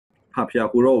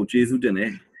Papia Kuro, Jesu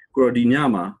Dene, Kuro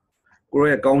Dinyama,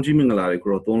 Kuro County Mingalari,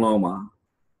 Kuro Tonlama,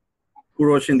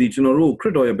 Kuro Shindi General,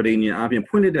 Crito Brania, I've been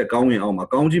pointed at County Alma,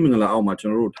 County Mingala Alma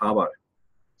General Tabar.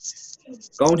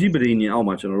 County Brania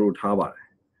Alma General Tabar.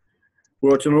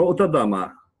 Kuro General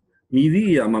Tadama,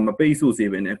 Midia Mama Peso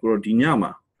Seven, Kuro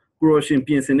Dinyama, Kuro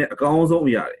Champions in accounts of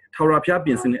Yari, Tarapia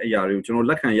Piens in Yari, General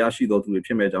Lakan Yashi, though to the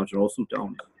Pime General Suit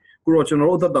down. Kuro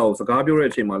General Tadao, Sagabio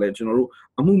Chimale, General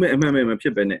Amume MM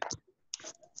Pibene.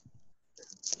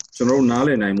 General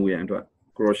Nale Namu and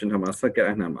Croatian Hamasaka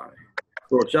and Namari.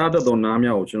 Crochata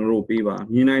Donamia, General Piva,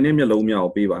 Nina Nemia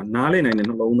Lomia Piva, Nale and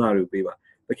Lona Piva,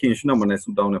 the King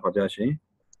Shnamanes down at Pajashi.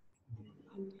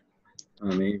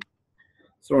 I mean,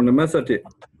 so on the message.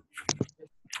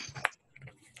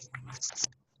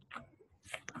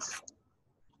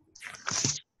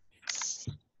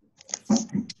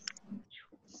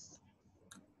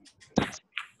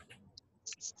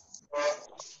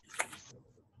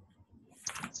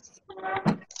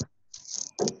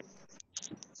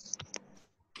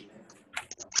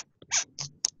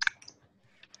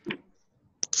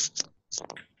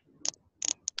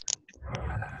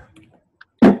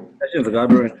 The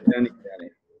government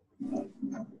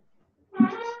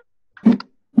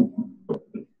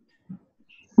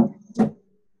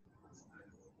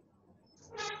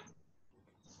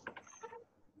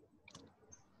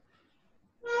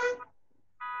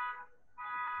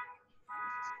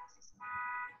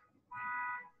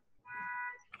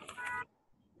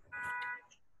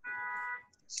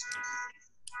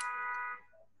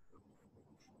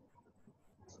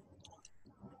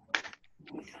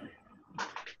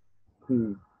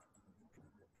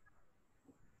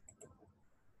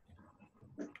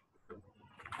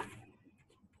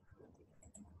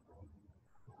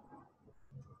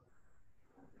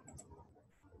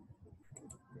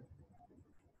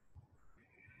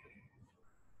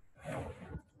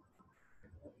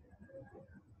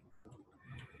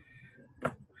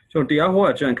So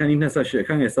Tiaho Chan can in such a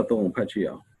can set on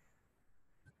Pachia.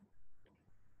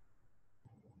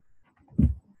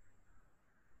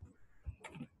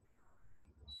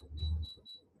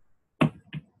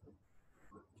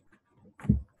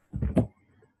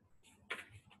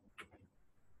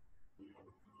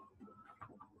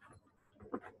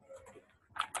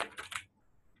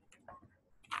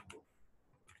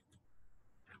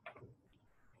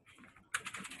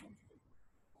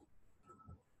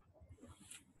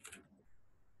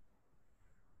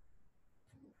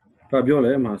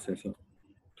 Fabiola Masters.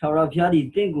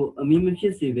 Tarapiadi Tingo, a mimic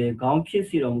Pisive, Gaunt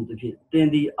Pisirum, then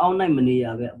the all night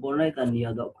mania, Bonnet and the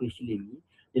other Quishili.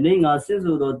 The name are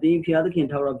Sizzle or the Piadakin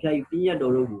Tarapia Pia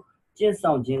Dorobu, just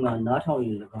sound jingle, not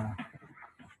only the car.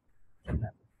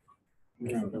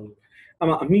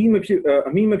 A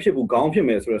meme of people gone to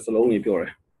Mess was only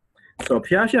pure. So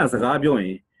Piasha as a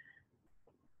Gabioni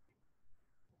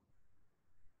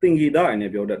thingy die in a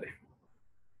builder.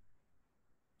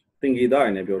 Thingy die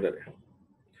in a builder.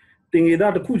 Thingy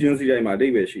that the Kujin my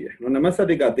David she. When the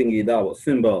Massatica thingy that was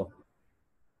symbol.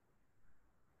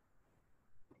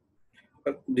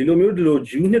 Dilomudlo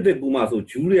Junior de Bumaso,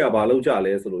 Julia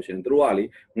Baloja solution, through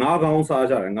Ali, Nagon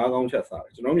Saja and Nagon Chessa,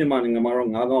 Genomi Manning Amaro,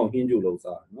 Nagon Hindu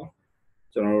Losa, no?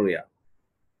 Genoria.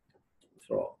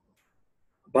 So,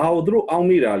 Bao through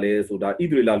Almira leso that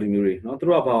Idri Lamuri, not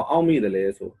through about Almida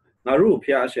leso, Naru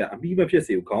Piasha, and Biba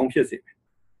Piesi, Count Piesi.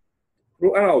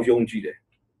 Through our young Gide.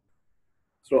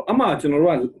 So, Ama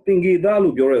General, thingy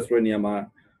Dalu Bures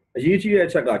Reniama, a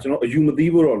Yichi Chagachano, a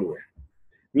Yumadivo or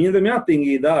mean the map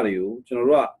thingy Dario,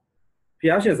 General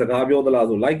Piasha Sagabio the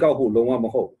Lazo, like out who Loma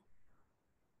Maho.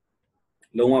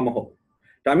 Loma Maho.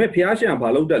 Dame Piasha and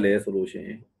Palo de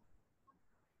solution.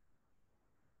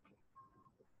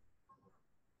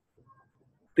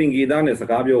 Thingy done is a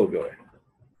Gabio.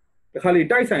 The Kali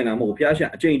Dyson, Mo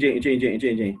Piasha,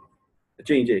 changing.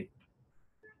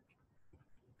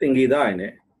 Thingy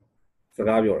dine,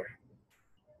 Sagabio.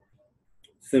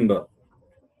 Symbol.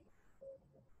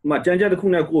 Majanja the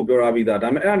Kuna Kubura,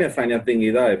 I'm an sign of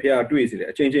thingy that appear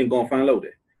to changing gone fan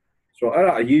loaded. So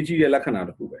I UG Lacana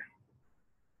the Kube.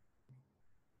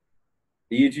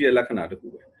 UG Lacana the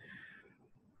Kube.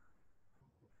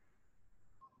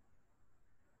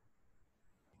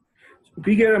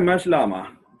 Bigger match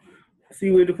lama.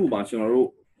 See where the Kuba,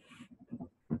 road.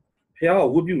 Here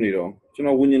would you need on?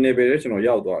 Winning a variation of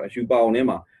Yaldo, as you bow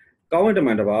Nema.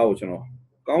 Government of ours,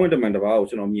 government of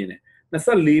ours, mean.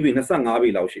 Nasa leaving a son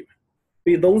Abbey Lauship.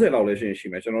 Be those relations she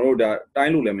mentioned, or that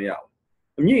Dino Lemia.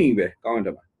 Me,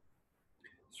 government.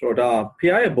 So the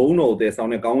Pia Bono, there's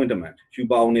on a government. You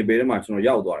bow on a very much no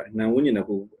Yaldo, and winning a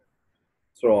who.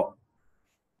 So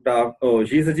ဒါ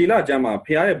ရေစကြည်လာကျမ်းမှာ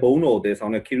ဖះရဲ့ဘုံတော်ကိုတည်ဆော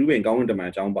င်တဲ့ခီရုဘင်ကောင်းဝင်တမန်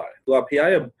အကြောင်းပါတယ်သူကဖះ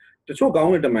ရဲ့တချို့ကောင်း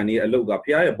ဝင်တမန်တွေအလုပ်က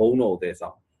ဖះရဲ့ဘုံတော်ကိုတည်ဆော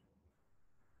င်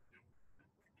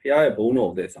ဖះရဲ့ဘုံတော်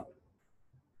ကိုတည်ဆောင်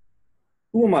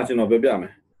ဥပမာကျွန်တော်ပြောပြမ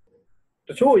ယ်တ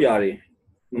ချို့အရာတွေ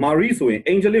မာရီဆိုရင်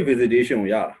angelic visitation ကို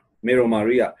ရတာမေရိုမာ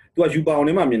ရီကသူကယူပါအောင်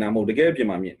ထဲမှာမြင်တာမဟုတ်တကယ်ပြင်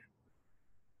မှာမြင်တယ်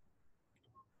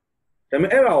ဒါပေ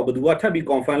မဲ့အဲ့ဒါကိုဘယ်သူကထပ်ပြီး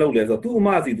confirm လုပ်လဲဆိုတော့သူ့အမ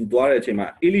စီသူသွားတဲ့အချိန်မှာ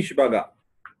Elishba က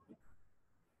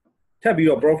ထပ်ပြီး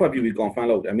တော့ prophet ပြုပြီး confirm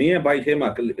လုပ်တယ်မင်းရဲ့ bite ထဲမှာ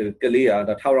ကလေးက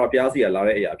ဒါထာဝရဘုရားစီကလာ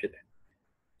တဲ့အရာဖြစ်တယ်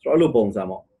ဆိုတော့အဲ့လိုပုံစံ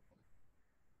ပေါ့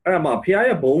အဲ့ဒါမှဖះ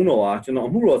ရဲ့ဘုံတော်ကကျွန်တော်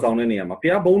အမှုတော်ဆောင်တဲ့နေရာမှာ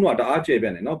ဖះဘုံတော်ကတအားကျယ်ပြ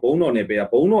န့်တယ်နော်ဘုံတော်နဲ့ပဲ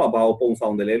ဘုံတော်ကဘာကိုပုံဆော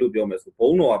င်တယ်လဲလို့ပြောမယ်ဆိုဘုံ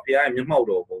တော်ကဖះရဲ့မျက်မှောက်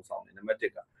တော်ကိုပုံဆောင်တယ်နံပါတ်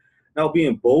1ကနောက်ပြီးရ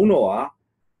င်ဘုံတော်က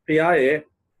ဖះရဲ့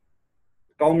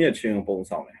ကောင်းမြတ်ခြင်းကိုပုံ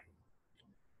ဆောင်တယ်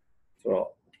ဆို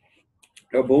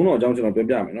တော့ဘုံတော်အကြောင်းကျွန်တော်ပြော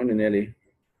ပြမယ်နော်နည်းနည်းလေး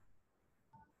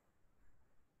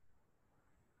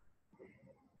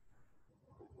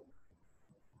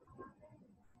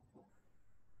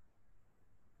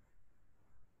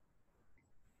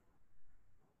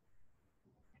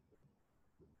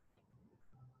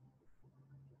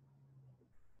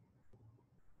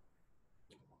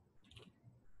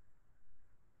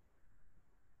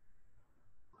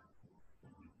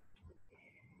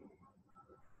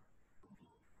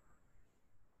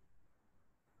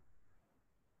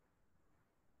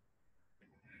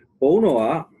ဘုံတော်က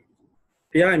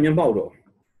ဖះရဲ့မျက်မှောက်တော်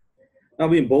နော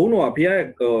က်ပြီးဘုံတော်ကဖះရဲ့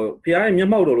မျက်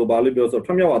မှောက်တော်လို့ဘာလို့ပြောဆို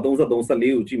ထွတ်မြောက်ဝါ33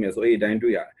 14ကိုကြည့်မယ်ဆိုအဲ့ဒီအတိုင်း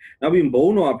တွေ့ရတယ်နောက်ပြီးဘုံ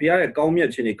တော်ကဖះရဲ့ကောင်းမြတ်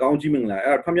ခြင်းတွေကောင်းကြီးမင်္ဂလာ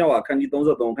အဲ့ဒါထွတ်မြောက်ဝါအခန်းကြီး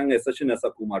33အခန်းငယ်16နဲ့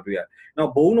19မှာတွေ့ရတယ်နော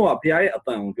က်ဘုံတော်ကဖះရဲ့အတ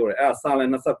န်ကိုပြောတယ်အဲ့ဒါစာလံ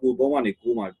29 3ကနေ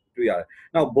9မှာတွေ့ရတယ်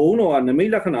နောက်ဘုံတော်ကနမိ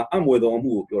တ်လက္ခဏာအံ့ဖွယ်သောအ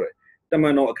မှုကိုပြောတယ်တမ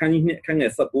န်တော်အခန်းကြီး2အခန်းင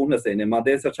ယ်19 20နဲ့မာ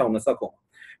သဲ16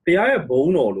 29ဖះရဲ့ဘုံ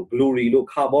တော်လို့ glory လို့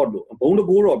carbon လို့ဘုံတ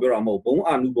ကိုးတော်ပြောတာမဟုတ်ဘုံ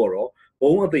အာနုဘောတော်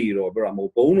ဘုံအသေးတော်ပြောတာမဟု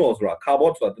တ်ဘုံတော်ဆိုတာ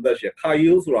carbon ဆိုတာတက်ရှိခါ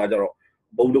ယိုးဆိုတာကြတော့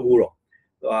ဘုံတကိုးတော်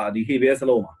ဒီ heavy စ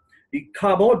လုံးမှာဒီ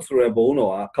carbon ဆိုတဲ့ဘုံ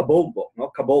တော်ကခဘုတ်ပေါ့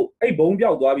နော်ခဘုတ်အဲ့ဘုံ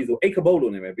ပြောက်သွားပြီဆိုအဲ့ခဘုတ်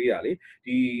လို့နာမည်ပေးတာလေ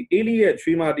ဒီအေလီရဲ့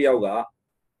trainer တယောက်က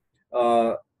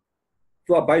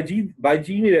သူကဘိုက်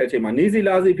ကြီးနေတဲ့အချိန်မှာနေစီ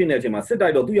လားစီဖြစ်နေတဲ့အချိန်မှာစစ်တို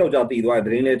က်တော့သူ့ယောက်ျားတည်သွား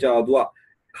တဲ့သတင်းလဲကြာတော့သူက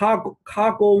ခါ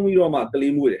ကုန်းပြီးတော့မှက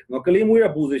လေးမွေးတယ်နော်ကလေးမွေး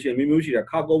တဲ့ position မျိုးရှိတယ်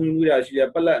ခါကုန်းမွေးတာရှိတယ်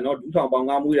ပလက်နော်ဒူးထောင်ပေါင်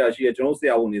ငါမွေးတာရှိတယ်ကျွန်တော်ဆ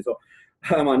ရာဝန်တွေဆို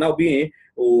အဲ့မှာနောက်ပြီးရင်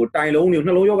တိုင်လုံးတွေ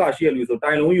နှလုံးယောဂရှိရလူဆို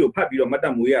တိုင်လုံးကြီးကိုဖတ်ပြီးတော့မတ်တ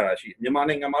က်မွေးရတာရှိမြန်မာ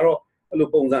နိုင်ငံမှာတော့အဲ့လို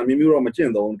ပုံစံမျိုးတော့မကျ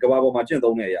င့်သုံးကဘာပေါ်မှာကျင့်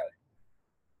သုံးနေရတယ်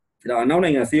ဒါအနောက်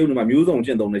နိုင်ငံစေးရုံတွေမှာမျိုးစုံကျ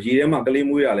င့်သုံးတယ်ရေထဲမှာကလေး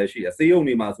မွေးတာလည်းရှိတယ်စေးရုံ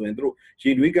တွေမှာဆိုရင်သူတို့ရေ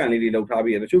နွေးကန်လေးတွေလောက်ထား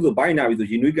ပြီးတယ်တချို့ဆိုဘိုက်နာပြီးဆို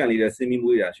ရေနွေးကန်လေးတွေဆင်းပြီး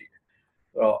မွေးတာရှိတယ်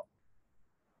အဲ့တော့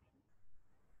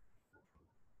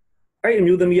အဲ့အ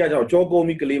မျိုးသမီးကကြောကြောကုန်း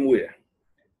ပြီးကလေးမွေးတယ်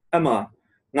အဲ့မှာ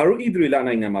ငါတို့ဣသရေလ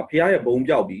နိုင်ငံမှာဖះရဲ့ဘုံ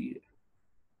ပြောက်ပြီး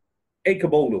အိတ်က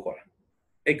ဘုတ်လို့ခေါ်တာ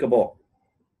အိတ်ကဘော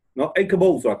နော်အိတ်ကဘု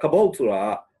တ်ဆိုတာကဘုတ်ဆိုတာ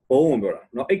ဘုံကိုပြောတာ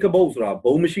နော်အိတ်ကဘုတ်ဆိုတာ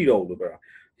ဘုံမရှိတော့ဘူးလို့ပြောတာ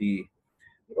ဒီ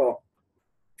တော့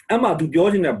အမှသူပြော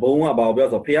ချင်တဲ့ဘုံကဘာကိုပြော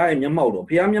ဆိုဖះရဲ့မျက်မှောက်တော့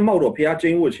ဖះမျက်မှောက်တော့ဖះချ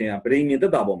င်းဝတ်ခြင်းကပရိညင်တ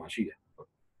က်တာပေါ်မှာရှိတယ်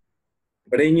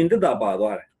ပရိညင်တက်တာပါ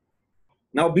သွားတယ်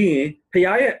နောက်ပြီးရင်ဖះ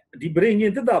ရဲ့ဒီပရိည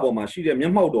င်တက်တာပေါ်မှာရှိတဲ့မျ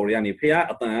က်မှောက်တော်တွေကနေဖះ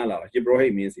အတန်ရလာတာယေဘရဟိ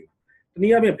တ်မင်းစီတန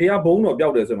ည်းအားဖြင့်ဖះဘုံတော်ပြော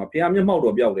က်တယ်ဆိုမှဖះမျက်မှောက်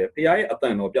တော်ပြောက်တယ်ဖះရဲ့အတ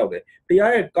န်တော်ပြောက်တယ်ဖះ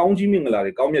ရဲ့ကောင်းကြီးမင်္ဂလာ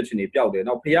တွေကောင်းမြတ်ခြင်းတွေပြောက်တယ်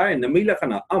နောက်ဖះရဲ့နမိတ်လက္ခ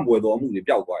ဏာအံ့ဖွယ်သောအမှုတွေ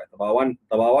ပြောက်သွားတယ်တဘာဝလွန်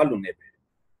နေပဲ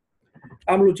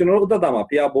အမလို့ကျွန်တော်တို့အသက်တာမှာ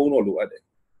ဖះဘုံတော်လိုအပ်တယ်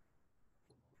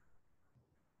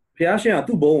ဖះရှင်က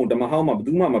သူ့ဘုံကိုဓမ္မဟောင်းမှာဘယ်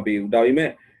သူမှမပေးဘူးဒါပေမဲ့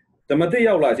ဓမ္မသစ်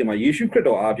ရောက်လာခြင်းမှာယေရှုခရစ်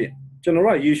တော်အားဖြင့်ကျွန်တော်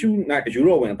တို့ကယေရှု၌ယူ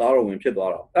တော်ဝင်သားတော်ဝင်ဖြစ်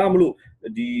သွားတာအဲ့မလို့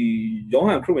ဒီယောဟ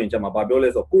န်ခရစ်ဝင်ကျမ်းမှာဗာပြောလဲ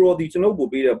ဆိုကိုရောဒီကျွန်ုပ်ကို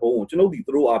ပေးတဲ့ဘုံကိုကျွန်ုပ်ဒီ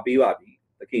သူတို့အားပေးပါပြီ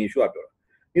သခင်ယေရှုကပြောတာ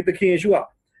ဒီသခင်ယေရှုက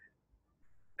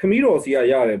ခမီးတော်စီက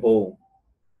ရတယ်ဘုံ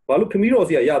ဘာလို့ခမီးတော်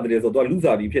စီကရတယ်ဆိုတော့သူကလူ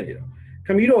စားတီဖြစ်နေတာခ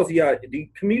မီးတော်စီကဒီ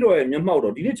ခမီးတော်ရဲ့မျက်မှောက်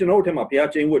တော်ဒီနေ့ကျွန်တော်တို့အထက်မှာဘုရား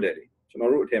ကျင်းဝတ်တယ်လေကျွန်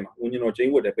တော်တို့အထက်မှာဝိညာဉ်တော်ကျ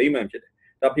င်းဝတ်တယ်ဗိမာန်ဖြစ်တယ်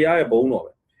ဒါဘုရားရဲ့ဘုံတော်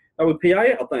ပဲနောက်ဘုရား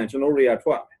ရဲ့အတန်ကျွန်တော်တို့တွေက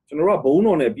ထွက်ကျွန်တော်တို့ကဘုံ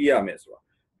တော်နဲ့ပြည့်ရမယ်ဆိုတာ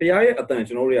ဘုရားရဲ့အတန်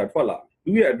ကျွန်တော်တို့တွေကထွက်လာ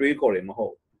လူရဲ့အတွေးခေါ်တယ်မဟု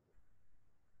တ်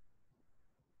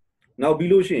နောက်ပြီး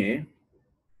လို့ရှိရင်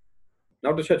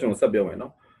နောက်တစ်ချက်ကျွန်တော်ဆက်ပြောမယ်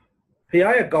နော်ဘု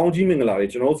ရားရဲ့ကောင်းကြီးမင်္ဂလာတွေ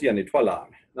ကျွန်တော်တို့စီကနေထွက်လာ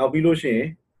မယ်နောက်ပြီးလို့ရှိရင်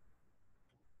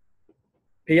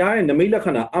ဖះရဲ့နမိတ်လက္ခ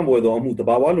ဏာအံ့ဖွယ်သောအမှုတ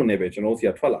ဘာဝလွန်နေပဲကျွန်တော်စီ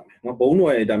ကထွက်လာမယ်နော်ဘုံ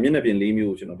တော်ရဲ့ဒါမျက်နှာပြင်၄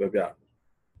မျိုးကိုကျွန်တော်ပြောပြ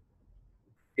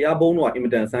ဖះဘုံတော်ကအင်မ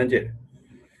တန်စမ်းကြည့်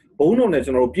ဘုံတော်နဲ့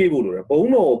ကျွန်တော်တို့ပြည့်ဖို့လိုတယ်ဘုံ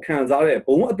တော်ကိုခံစားတဲ့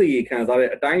ဘုံအသေးခံစားတဲ့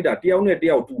အတိုင်းအတာတယောက်နဲ့တ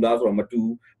ယောက်တူလားဆိုတော့မတူ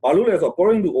ဘာလို့လဲဆိုတော့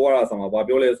Corinth to Ora ဆာမှာ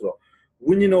ပြောလဲဆိုတော့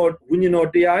ဝိညာဉ်တော်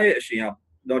တရားရဲ့အရှင်က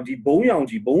တော့ဒီဘုံရောင်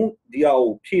ကြီးဘုံဒီဟာ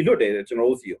ကိုဖြည့်လွတ်တယ်ကျွန်တော်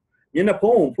တို့စီကိုမျက်နှာ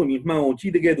ဖုံးကိုဖွင့်ပြီးမှန်ကိုကြ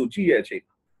ည့်တကယ်သူကြည့်တဲ့အချိန်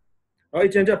နော်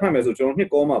အကျဉ်းချက်ဖတ်မယ်ဆိုကျွန်တော်နှစ်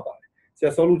ကောမှာပါတယ်ဆရာ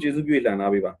စောလူကျေးဇူးပြုလှန်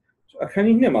ထားပေးပါအခန်း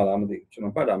ကြီး2မှာလားမသိဘူးကျွန်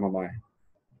တော်ဖတ်တာမှမိုင်း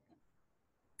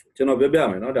ကျွန်တော်ပြောပြ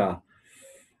မယ်နော်ဒါ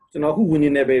ကျွန်တော်အခုဝิ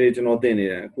ญဉ်နယ်ပယ်တွေကျွန်တော်သင်နေ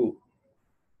တယ်အခု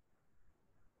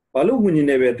ဘာလို့ဝิ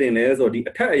ญဉ်နယ်ပယ်သင်လဲ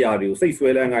ဆိုတော့ဒီအထက်အရာတွေကိုစိတ်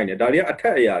ဆွဲလန်းခိုင်းတယ်ဒါတွေကအထက်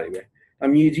အရာတွေပဲ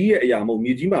အမြေကြီးရဲ့အရာ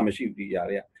မဟုတ်မြေကြီးမှာမရှိဘူးဒီ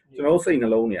အရာတွေကကျွန်တော်စိတ်နှ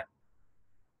လုံးတွေက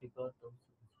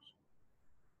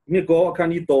မြစ်ကောအခန်း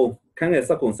ကြီး3ခန်းငယ်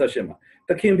7:18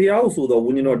မှာသခင်ဘုရားဟု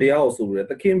ဆိုတော့ဝิญဉ်တော်တရားကိုဆိုလို့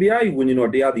သခင်ဘုရား၏ဝิ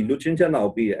ญဉ်တော်တရားသည်လွတ်ချင်းချမ်းသာ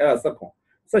ကိုပေးတယ်အဲ့ဒါ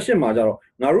18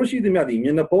မှာကျတော့ငါတို့ရှိသမျှဒီမျ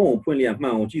က်နှာဖုံးကိုဖွ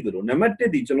င့်လျက်မှန်အောင်ကြည့်တယ်လို့နံပါတ်1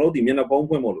ဒီကျွန်တော်တို့ဒီမျက်နှာဖုံး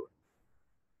ဖွ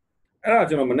င့်ဖို့လို့အဲ့ဒါ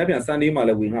ကျွန်တော်မနေ့ပြန် Sunday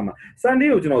မှာလည်းဝင်ခါမှာ Sunday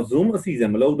ကိုကျွန်တော် Zoom အစီအ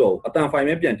စဉ်မလုပ်တော့ဘူးအတန်ဖိုင်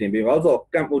ပဲပြန်တင်ပေးပါ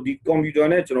ဆိုတော့ဒီကွန်ပျူတာ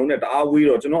နဲ့ကျွန်တော်နဲ့တအားဝေး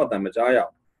တော့ကျွန်တော်အတန်မကြားရအော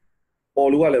င်ပေါ်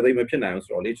လို့ကလည်းသိမဖြစ်နိုင်ဘူး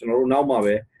ဆိုတော့လေကျွန်တော်တို့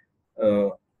နောက်မှပဲ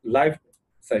live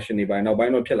session တွေပိုင်းနောက်ပိုင်း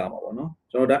တော့ဖြစ်လာ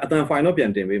မှာပေါ့နော်ကျွန်တော်ဒါအတန်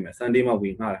ဖိုင်တော့ပြန်တင်ပေးမယ် Sunday မှာဝ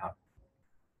င်ခါ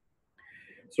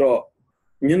တယ်ဟာဆိုတော့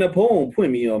မျက်နှာဖုံးကိုဖွ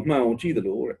င့်ပြီးတော့မှန်အောင်ကြည့်တယ်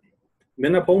လို့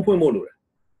တဲ့မျက်နှာဖုံးဖွင့်ဖို့လို့တယ်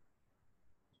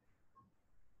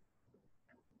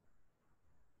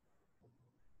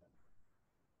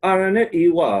RN နဲ့ A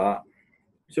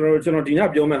ကကျွန်တော်ဒီ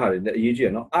ညပြောမဲ့ဟာတွေလည်းအရေးကြီးတ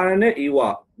ယ်နော် RN နဲ့ A က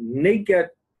naked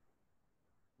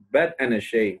bad and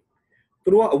shame သူ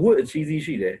တို့ကအဝတ်အချီး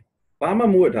စီးရှိ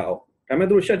တယ်ဘာမှမဝတ်ထားအောင်ဒါပေမဲ့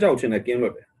သူတို့ရှက်ကြောက်ခြင်းနဲ့ကင်းလွ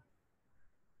တ်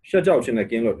တယ်ရှက်ကြောက်ခြင်း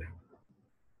နဲ့ကင်းလွတ်တယ်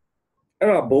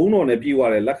အဲ့ဒါဘုံတော်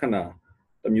နဲ့ပြေးသွားတဲ့လက္ခဏာ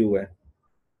တစ်မျိုးပဲ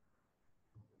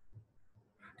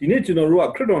ဒီနေ့ကျွန်တော်တို့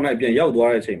ကခရစ်တော်၌ပြန်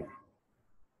ရောက်သွားတဲ့အချိန်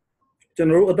မှာကျွန်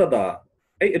တော်တို့အသက်တာ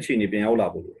အဲ့အခြေအနေပြန်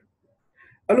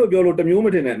ရောက်လာဖို့လို့အဲ့လိုပြောလို့တမျိုးမ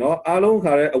တင်နဲ့နော်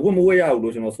အားလုံးခါတဲ့အဝတ်မဝတ်ရဘူး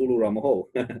လို့ကျွန်တော်ဆိုလိုတာမဟုတ်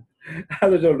ဘူးအဲ့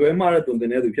ဒါကျွန်တော်လွဲမှားတဲ့တုံ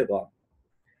တင်တဲ့သူဖြစ်သွား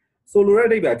ဆိုလို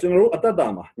တဲ့အဓိပ္ပာယ်ကျွန်တော်တို့အ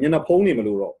သက်တာမှာမျက်နှာဖုံးနေမ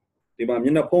လို့တော့ဒီ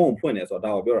မှာမျက်နှာဖုံးကိုဖွင့်နေ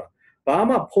ဆိုတော့ဒါကိုပြောတာဘာ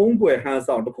မှဖုံးပွယ်ဟန်း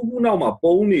ဆောင်တစ်ခုခုနောက်မှာ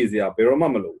ပုံးနေစရာဘယ်တော့မှ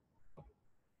မလို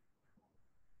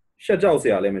ရှက်ကြောက်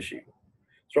စရာလည်းမရှိဘူး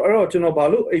ဆိုတော့အဲ့တော့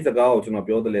ကျွန်တော်ဘာလို့အဲ့စကားကိုကျွန်တော်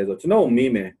ပြောတယ်လဲဆိုတော့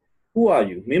ကျွန်တော်မေးမယ် Who are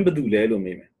you မင်း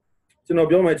ဘယ်သူလဲလို့မေးမယ်ကျွန်တော်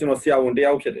ပြောမယ်ကျွန်တော်ဆရာဝန်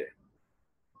တယောက်ဖြစ်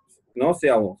တယ်နော်ဆ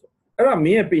ရာဝန်ဆိုအဲ့ဒါမ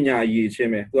င်းရဲ့ပညာအရေးချင်း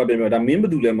ပဲသူကပြောဒါမင်းဘယ်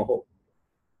သူလဲ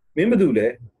မဟုတ်မင်းဘယ်သူလဲ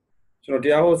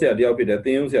ကျွန်တော်တရားဟောဆရာတယောက်ဖြစ်တယ်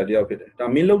သင်ယူဆရာတယောက်ဖြစ်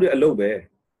တယ်ဒါမင်းလုပ်တဲ့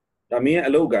အလုပ်ပဲဒါမင်းရဲ့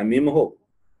အလုပ်ကမင်း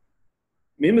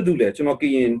မဟုတ်မင်းဘယ်သူလဲကျွန်တော်က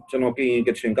ရင်က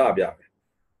ချင်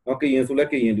ကပြပဲနော်ကရင်ဆိုလဲ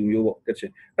ကရင်လူမျိုးပေါ့ကချင်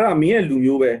အဲ့ဒါမင်းရဲ့လူ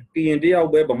မျိုးပဲကရင်တ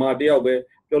ယောက်ပဲဗမာတယောက်ပဲ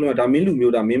ပြောလို့ဒါမင်းလူ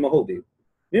မျိုးဒါမင်းမဟုတ်သေးဘူး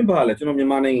မင်းဘာလဲ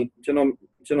ကျွန်တော်မြန်မာနိုင်ငံ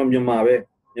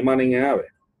ကျွန်တော်မြန်မာပဲမြန်မာနိုင်ငံ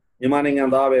ကပဲမြန်မာနိုင်ငံ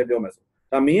သားပဲပြောမယ်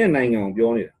ဆိုဒါမင်းရဲ့နိုင်ငံကိုပြော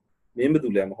နေတာမင်း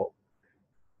ဘယ်သူလဲမဟုတ်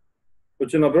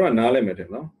ဘူးကျွန်တော်ပြောတာနားလည်မယ်တဲ့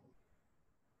နော်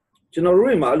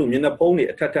ကျွန်တော်တို့တွေမှာအဲ့လိုမျက်နှာဖုံး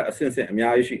တွေအထက်အဆင့်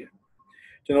အများကြီးရှိ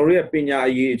တယ်ကျွန်တော်တို့ရဲ့ပညာ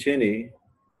အရေးအချင်း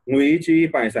တွေငွေကြေး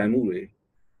ပိုင်ဆိုင်မှုတွေ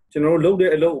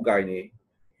ကျွန်တော်တို့လုပ်တဲ့အလုပ်အကိုင်တွေ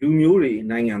လူမျိုးတွေ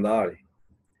နိုင်ငံသား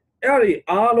တွေအဲ့ဒါ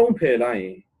တွေအားလုံးဖယ်လိုက်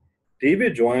ရင်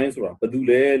David Join ဆိုတာဘယ်သူ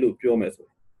လဲလို့ပြောမယ်ဆို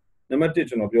နံပါတ်1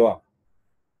ကျွန်တော်ပြောရ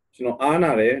ကျွန်တော်အား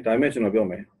နာတယ်ဒါပေမဲ့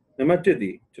ကျွန်တော်ပြောမယ်နံပါတ်1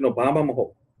ဒီကျွန်တော်ဘာမှမဟု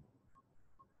တ်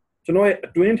ကျွန်တော်ရဲ့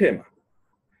အတွင်းထဲ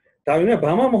မှာဒါပေမဲ့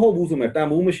ဘာမှမဟုတ်ဘူးဆိုမှတန်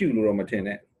ဖိုးမရှိဘူးလို့တော့မ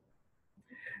ထင်နဲ့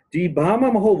ဒီဘာမှ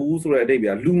မဟုတ်ဘူးဆိုတဲ့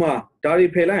အဓိပ္ပာယ်လူမှာဒါ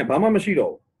တွေဖယ်လိုက်ရင်ဘာမှမရှိ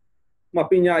တော့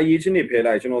ဘူးမှပညာအရေးချင်းတွေ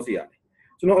ဖယ်လိုက်ကျွန်တော်စီရ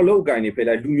တယ်ကျွန်တော်အလုပ်အကိုင်တွေ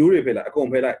ဖယ်လိုက်လူမျိုးတွေဖယ်လိုက်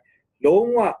အကုန်ဖယ်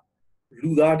လိုက်လုံးဝ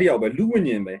လူသားတ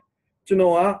ယောက်ပဲလူဝိညာဉ်ပဲကျွန်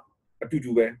တော်ကအတူတူ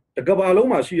ပဲတကဘာလုံး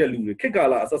မှာရှိတဲ့လူတွေခေတ်ကာ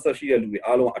လအဆက်ဆက်ရှိတဲ့လူ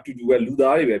တွေအားလုံး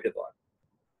အတူတူပဲလူသားတွေပဲဖြစ်သွားတယ်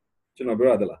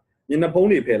ကျွန်တော်ပြောရသလားမျက်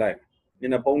နှာဖုံးတွေဖယ်လိုက်မျက်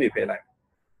နှာဖုံးတွေဖယ်လိုက်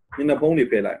မျက်နှာဖုံးတွေ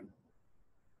ဖယ်လိုက်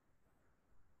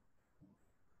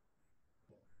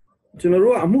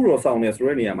ကျွန်တော်တို့ကအမှုတော်ဆောင်နေဆို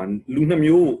တဲ့နေရာမှာလူ2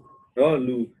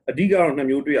မျိုးနော်လူအဓိကတော့2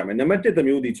မျိုးတွေ့ရမယ်နံပါတ်1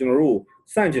တစ်မျိုးဒီ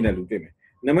ကျွန်တော်တို့စန့်ကျင်တဲ့လူတွေ့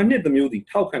မယ်နံပါတ်2တစ်မျိုးဒီ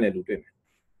ထောက်ခံတဲ့လူတွေ့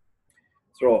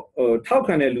မယ်ဆိုတော့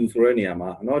ထောက်ခံတဲ့လူဆိုတဲ့နေရာ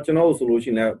မှာเนาะကျွန်တော်တို့ဆိုလို့ရှိ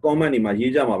ရင်လည်း comment တွေမှာ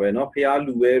ရေးကြမှာပဲเนาะဖျား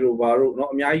လူပဲတို့ဘာတို့เนาะ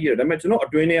အများကြီးရတယ်ဒါပေမဲ့ကျွန်တော်အ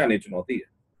တွင်းထဲကနေကျွန်တော်သိတယ်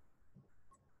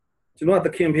ကျွန်တော်က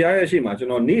သခင်ဖျားရဲ့ရှေ့မှာ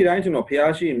ကျွန်တော်နေ့တိုင်း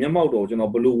ကျွန်တော်ဖျားရှိမျက်မှောက်တော်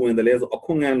ကျွန်တော်ဘလို့ဝင်တယ်လဲဆိုအ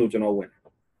ခွင့်အရေးလို့ကျွန်တော်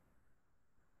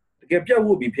ဝင်တကယ်ပြတ်ဝ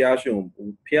တ်ပြီးဖျား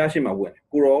ရှိမှာ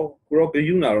ဝင်ကိုရောဂ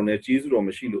ယုနာတော်နဲ့ဂျေဇုတော်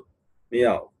မရှိလို့မရ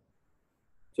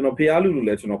ဘူးကျွန်တော်ဖျားလူ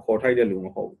လည်းကျွန်တော်ခေါ်ထိုက်တဲ့လူမ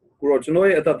ဟုတ်ဘူးကိုရောကျွန်တော်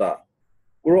ရဲ့အ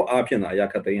သက်တာကိုရောအားဖြင့်သာအရာ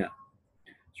ခတ်သိမ်း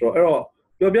ရဆိုတော့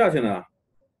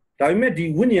အဲ့တော့ပြောပြချင်တာဒါပေမဲ့ဒီ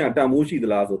ဝိညာဉ်တန်ဖိုးရှိ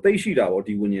သလားဆိုသိရှိတာပေါ့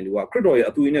ဒီဝိညာဉ်လူကခရစ်တော်ရဲ့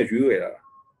အသွေးနဲ့ရွေး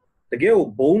ဝယ်တာတကယ်ကို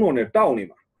ဘုံတော်နဲ့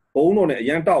တောက်နေမှာဘုံတော်နဲ့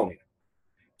အရန်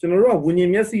တောက်နေတာကျွန်တော်တို့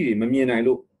ကဝိညာဉ်မျက်စိတွေမမြင်နိုင်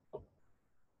လို့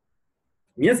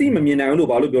မျက်စိမမြင်နိုင်လို့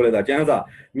ဘာလို့ပြောလဲဆိုတော့ကျမ်းစာ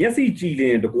မျက်စိကြည်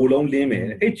လင်တကိုယ်လုံးလင်းမယ်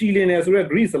အဲ့ကြည်လင်တယ်ဆိုတော့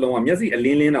Greek စလုံးကမျက်စိအလ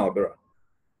င်းလင်းတာကိုပြော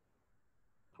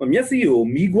တာမျက်စိ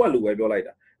ကိုမီးခွက်လို့ပဲပြော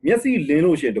လိုက်တာမျက်စိလ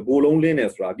င်းလို့ရှိရင်တကိုယ်လုံးလင်းတယ်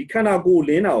ဆိုတာဒီခန္ဓာ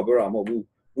ကိုယ်လင်းတာကိုပြောတာမဟုတ်ဘူး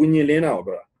ဝိညာဉ်လင်းတာ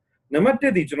ကိုပြောတာနံပါတ်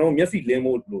1ဒီကျွန်တော်မျက်စိလ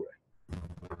င်းဖို့လို့တယ်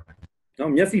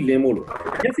နော်မျက်စိလင်းဖို့လို့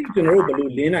မျက်စိကျွန်တော်တို့ဘယ်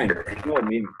လိုလင်းနိုင်လဲ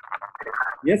ကျွန်တော်မေး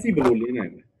မယ်မျက်စိဘယ်လိုလင်းနိုင်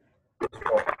လဲ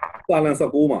စာလန်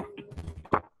19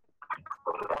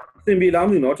မှာစင်ပြေလား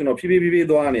မသိဘူးเนาะကျွန်တော်ဖြည်းဖြ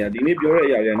ည်းသွားနေတာဒီနေ့ပြောတဲ့အ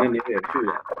ရာတွေနဲ့နေ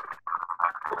တယ်ဖြစ်ရ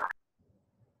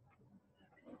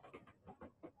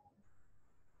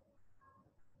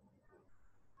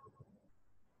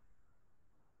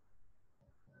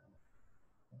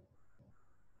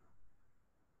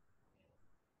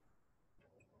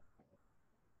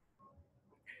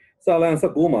Salan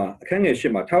Sakuma,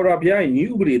 Kangeshima, Taurapia,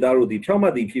 New Bridaro, the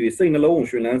Chama di Pivi, sing alone,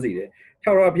 Shrilanzi,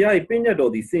 Taurapia, Pina do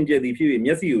the Sinja di Pivi,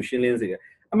 Messi, Shilenzi.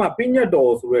 Ama Pina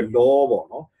doors were low,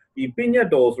 no? The Pina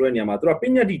doors were Yamatra,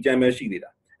 Pina di Jamashida.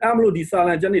 Amlo di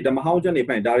Salan Jani, the Mahojani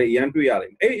Pandari,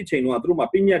 Yantriali, a chain one through my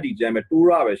Pina di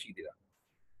Jamatura, Shidida.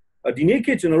 A dinner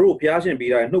kitchen row, Piajan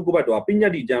Bira, no go back to a Pina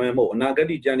di Jamamo,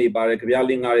 Nagadi Jani by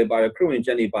Kavialing Ari by a crew in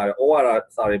Jani by Ora,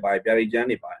 sorry by Barry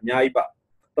Jani by Nyaiba,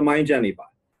 the Mind Jani by.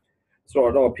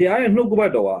 So, PI and no go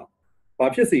back to a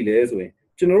Papsi les way.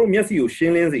 General Messi,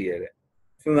 Shilenzi,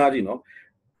 Sonagino.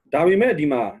 Davi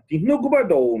Medima, did no go back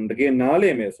to again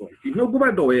Nale Mesway. Did no go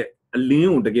back to a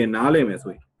leon again Nale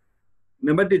Mesway.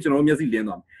 Never did General Messi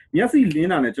Lenon. Messi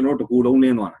Lena and General to go on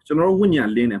Lenon. General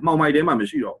Winyan Lena, my dema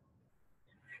Machiro.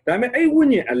 Dame a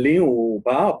Winyan a leon,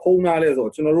 Ba, Ponales or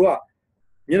General.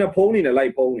 Yen a pony a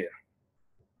light pony.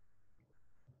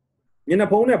 Yen a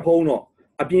pony a pono.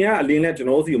 A Pia Lena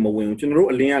Genosium wing,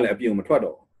 General Lena Apium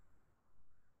Trado.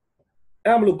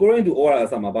 I'm going to order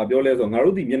some about Bioles on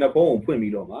Narudi Yenapon,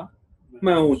 Pumiloma.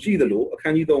 Man, she the law,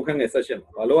 can you don't hang a session?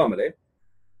 Hello, Amale.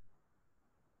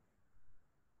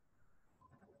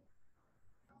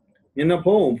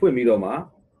 Yenapon, Pumiloma.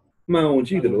 Man,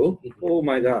 she the law. Oh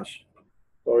my gosh.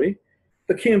 Sorry.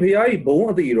 The Kimpi bone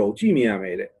of the hero, Jimmy I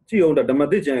made it. She owned the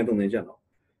Madijan on the general.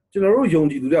 General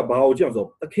Yonji to the Bao Johnson.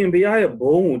 The Kimpi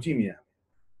bone, Jimmy.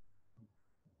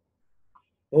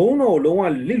 Oh no, Loma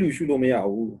Lilu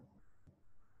Shulomea.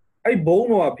 I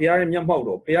bono a Pia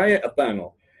Yamato, Pia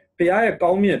Atano, Pia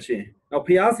Calmiachi, now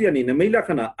Piasian in the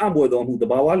Melacana, Ambodon who the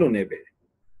Bawalo nebe.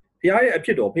 Pia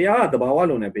Epido, Pia the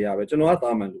Bawalo nebe, which no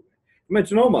Ataman.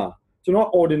 Metronoma, to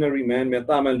not ordinary man,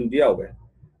 Metaman Ludiawe.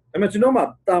 A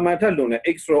metronoma, Tamataluna,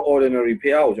 extraordinary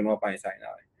Piao, to not by sign.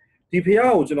 The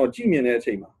Piao, to not Jimmy and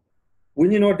Chema.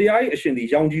 When you know the eye, in the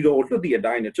Yangido, to the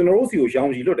diner, Generosio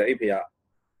Yangido, the APA.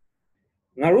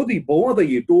 Narudi bone the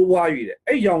year 2 wide,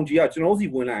 a young Gia Genosi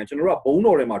when I general bone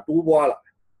or a 2 walla.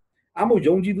 Amo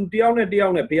Jongi to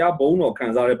down a pia bone or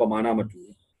Kanzare Pamanama.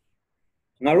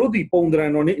 Narudi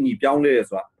pondran on it in Pianes,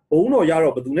 bone or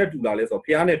Yaro Badunetula or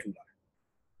Pianetula.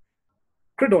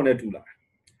 Credonetula.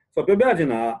 So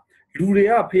Pebagina,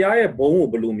 Luria Pia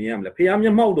bone belumiam,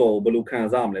 Piamia Modo, Belu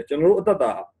Kanzamle, General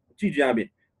Tata, Gijabi,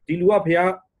 Dilua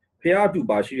Pia to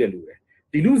Bashi Lue,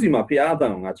 Dilusima Pia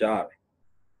than a jar.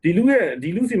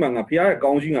 Dilusimanga Pia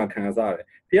Gonjinga Kanzare,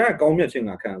 Pia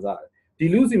Gomyachinga Kanzare,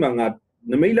 Dilusimanga,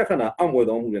 Namelakana,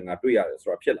 Amwodon and Atria,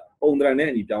 Rapilla, Ondra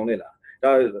Nanny Downella,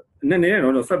 Nene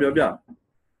on a suburb.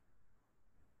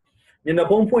 In the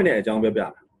home point, John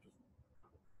Bebia.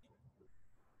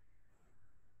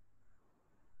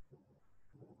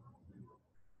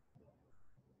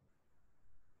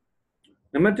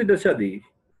 Namated the Shadi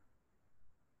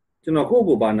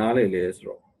Chinakogo Banale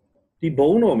Lesro. The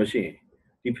bone or machine.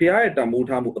 The PI at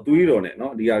Mutamu, a tweed on it,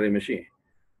 no, the other machine.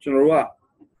 General,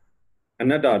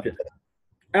 another pit.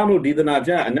 Amo did the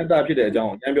Naja, another pit at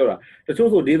John Gambura. The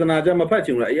Choso did the Naja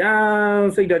Mapaching, ya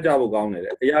say that job gone it.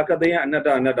 Yakadea,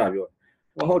 another.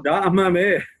 Oh, damn,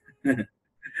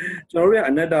 General,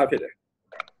 another pit.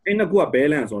 Ain't a good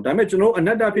balance on damage, no,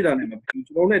 another pit on him.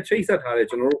 Only chase at her,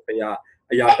 General Paya,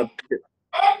 a yaka pit.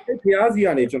 Piazzi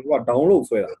and General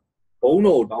downloads well. Oh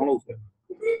no, downloads well.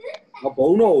 A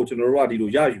bono general di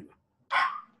Lujayu.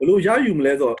 Lujayu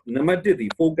Lezo, Namati,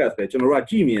 the focus, General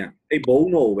Jimia, a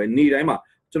bono when need Emma,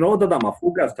 General Dama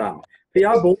focus time.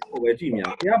 Pia bono,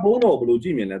 Jimia, Pia bono, Blue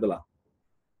Jimmy Nedala.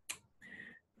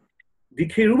 The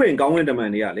Kiruban going the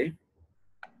Maniali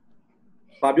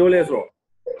Fabio Lesro.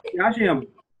 Yashim,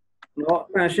 no,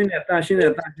 fashion,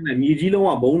 and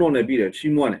Nijilo, bono on a beer,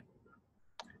 Chimone.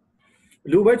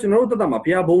 Luba General Dama,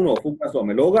 Pia bono, focus on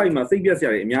Meloga in Masibia,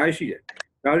 Miashi.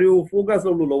 Now you focus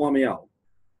on Lomao.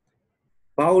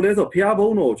 Paules of Pia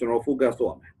Bono, General focus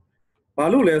on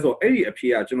Palules or A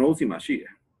appear General Simashi.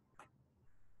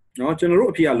 No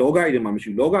General Pia Loga in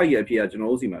Mamshu, Loga appear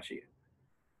General Simashi.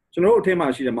 General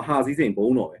Temashi and Mahazi in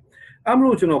Bono.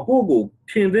 Amro General Pogo,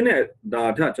 Tindinet,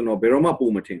 da touch and Beroma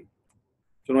Pumatin.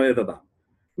 General Yata.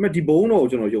 Meti Bono,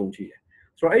 General Yonchi.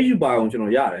 So as you buy on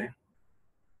General Yare.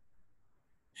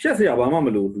 Shessia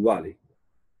Bamalu, Duali.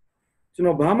 You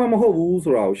know, Bahama Maho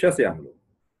or Shasiamlo.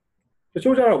 The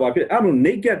soldier of I'm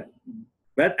naked,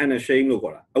 bad and ashamed of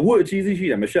a word cheesy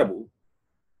sheet and a shabu.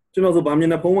 You know, the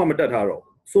Bamina Poma Matataro.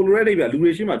 So ready,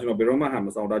 Luishima, Beroma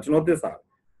Hamas out, that's not this out.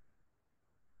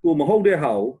 Go Maho de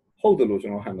how, hold the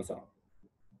lotion of Hamas out.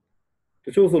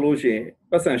 The show solution,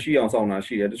 but then she on Sauna,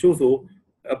 she had the show so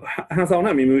has on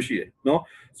Mimushi, no?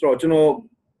 So, you know.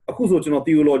 Akuso no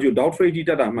theology, doubt trade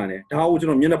data money. How would you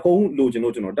know Yenapon,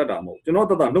 Logino data mo? Do not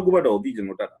that no go to the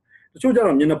Genota. The children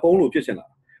of Yenapon, Pichena.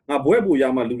 ငါဘွဲပူရ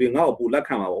မှာလူတွေငါ့ကိုပူ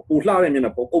လက်ခံမှာပေါ့ပူလှ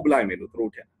တဲ့မျက်နှာပုံအုပ်လိုက်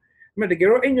မယ်လို့သူတို့ထင်တယ်တ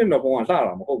ကယ်တော့အဲ့မျက်နှာပုံ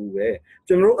ကလှတာမဟုတ်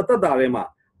ဘူးပဲကျွန်တော်တို့အသက်တာထဲ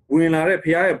မှာဝင်လာတဲ့ဖ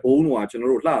ရားရဲ့ဘုံတော်က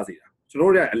ကျွန်တော်တို့လှစေတာကျွန်တော်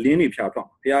တို့ရဲ့အလင်းတွေဖြာထွက်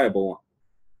မှာဖရားရဲ့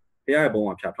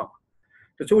ဘုံကဖြာထွက်မှာ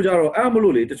တချို့ကြတော့အဲ့မ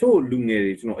လို့လေတချို့လူ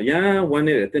ငယ်တွေကျွန်တော်အရန်ဝ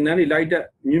မ်းနေတယ်တင်တန်းတွေလိုက်တက်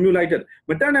မျိုးလိုက်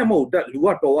တက်မတက်နဲ့မဟုတ်တက်လူ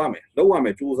ကတော်ရမယ်လောက်ရမ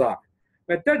ယ်စူးစမ်းမ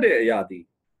ယ်တက်တဲ့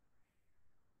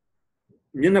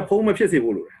အရာဒီမျက်နှာဖုံး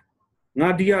မဖြစ်စေဖို့လို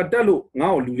တယ်ငါဒီဟာတက်လို့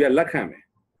ငါ့ကိုလူရဲ့လက်ခံ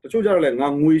မယ်တ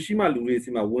ချို့ကြတော့လေငါငွေရှိမှလူတွေ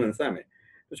စီမှာဝန်ဆန့်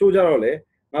မယ်တ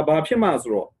ချို့ကြတော့လေငါဘာဖြစ်မှဆို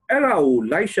တော့အဲ့ဒါကို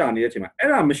လိုက်ရှာနေတဲ့အချိန်မှာ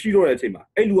အဲ့ဒါမရှိတော့တဲ့အချိန်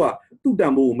မှာအဲ့လူကသူ့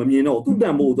တန်ဖိုးကိုမမြင်တော့သူ့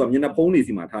တန်ဖိုးကိုသူကမျက်နှာဖုံးနေ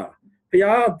စီမှာထားတာ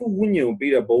ဖျားသူ့ဝိညာဉ်ကို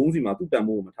ပေးတဲ့ဘုံစီမှာသူ့တန်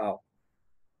ဖိုးကိုမ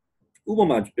ထားဘူးဥပ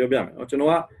မာပြောပြမယ်နော်ကျွန်တော်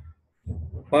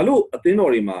ကဘာလို့အသင်း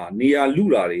တော်တွေမှာနေရာလူ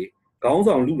တာတွေခေါ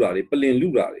င်းဆောင်လူတာတွေပ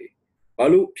လင်လူတာတွေဘာ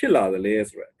လို့ဖြစ်လာ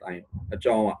သလဲဆိုတဲ့အတိုင်း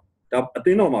အကြောင်းကဒါအ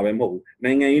သင်းတော်မှာပဲမဟုတ်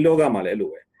ဘူးနိုင်ငံရေးလောကမှာလည်းအဲ့လို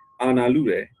ပဲအာဏာလူ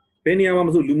တယ်ဘယ်နေရာ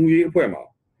မှာမဆိုလူမှုရေးအဖွဲ့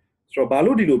မှာဆိုတော့ဘာ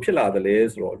လို့ဒီလိုဖြစ်လာသလဲ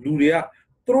ဆိုတော့လူတွေ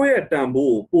ကသူတို့ရဲ့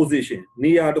တန်ဖိုး position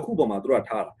နေရာတစ်ခုပေါ်မှာသူတို့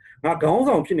ကထားတာငါခေါင်း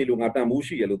ဆောင်ဖြစ်နေလို့ငါတန်ဖိုး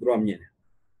ရှိရလို့သူတို့ကမြင်တယ်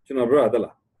ကျွန်တော်ပြောရ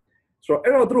သလား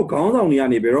ဆိုတော့အဲ့တော့သူတို့ခေါင်းဆောင်တွေ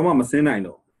ကနေဘယ်တော့မှမစင်းနိုင်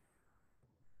တော့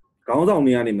ခေါင်း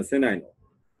ဆောင်တွေကနေမစင်း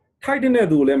နိုင်တော့ထိုက်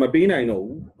တဲ့သူလည်းမပေးနိုင်တော့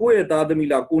ဘူးကိုယ့်ရဲ့သားသ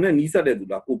မီးလားကိုနဲ့နီးစပ်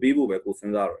တဲ့သူလားကိုပေးဖို့ပဲကိုစ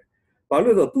ဉ်းစားရတယ်ဘာ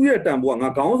လို့လဲဆိုတော့သူ့ရဲ့တန်ဖိုး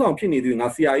ကငါခေါင်းဆောင်ဖြစ်နေသူငါ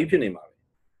ဆရာကြီးဖြစ်နေမှာပဲ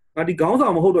ငါဒီခေါင်း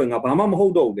ဆောင်မဟုတ်တော့ငါဘာမှ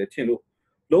မဟုတ်တော့ဘူးလေ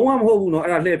ထင်လို့လုံးဝမဟုတ်ဘူးเนาะ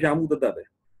အဲ့ဒါလှည့်ဖျားမှုတ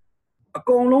သက်ပဲအကု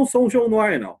န်လုံးဆုံး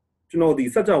ရှုံးသွားရင်တော့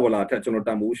ကျွန်တော်ဒီစัจ java လာထက်ကျွန်တော်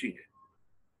တန်ဖိုးရှိ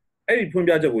တယ်အဲ့ဒီဖွ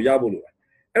င့်ပြချက်ကိုရဖို့လို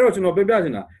တယ်အဲ့တော့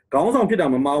ကျွန်တော်ပြပြချင်တာခေါင်းဆောင်ဖြစ်တာ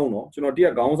မမှားဘူးเนาะကျွန်တော်တ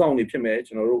ရက်ခေါင်းဆောင်နေဖြစ်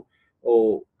မယ်ကျွန်တော်တို့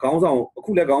ခေါင်းဆောင်အခု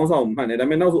လည်းခေါင်းဆောင်မှန်တယ်ဒါပေ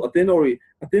မဲ့နောက်ဆိုအသင်း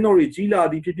တော်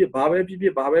တွေကြီးလာသည်ဖြစ်ဖြစ်ဘာပဲဖြစ်ဖြ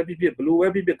စ်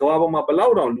ဘလို့ပဲဖြစ်ဖြစ်ကဘာပေါ်မှာဘ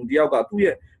လောက်တောင်လူတယောက်ကသူ့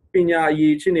ရဲ့ပညာ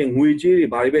အရေးချင်းနဲ့ငွေကြေးတွေ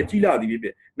ဘာတွေပဲကြီးလာသည်ဖြစ်ဖြ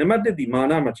စ်နံပါတ်1ဒီမာ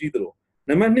နမကြီးသလို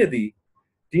နံပါတ်2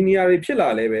ဒီနေရာ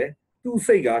တွေဖြစ်လာလဲပဲသူ့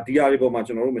စိတ်ကဒီနေရာတွေပေါ်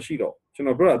မှာကျွန်တော်တို့မရှိတော့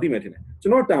ကျွန်တော်ပြောတာသိမယ်ထင်တယ်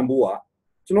ကျွန်တော်တန်ဖိုး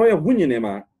ကကျွန်တော်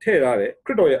ရဲ့ဝိညာဉ်ထဲမှာထည့်ထားတယ်ခရ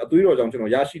စ်တော်ရဲ့အသွေးတော်ကြောင့်ကျွန်တော်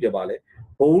ရရှိ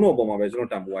တယ်ပါလေဘုံတော်ပေါ်မှာပဲကျွန်တော်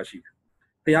တန်ဖိုးရရှိတယ်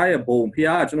ဖခင်ရဲ့ဘုံဖခင်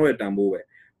ကကျွန်တော်ရဲ့တန်ဖိုးပဲ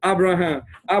အာဗြ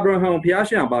ဟံဖခင်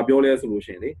ရှင်ကဘာပြောလဲဆိုလို့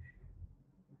ရှိရင်လေ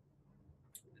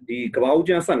ဒီကပ္ပဦးကျ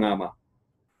မ်း15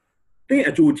မှာတ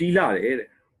င့်အကျိုးကြီးလာတယ်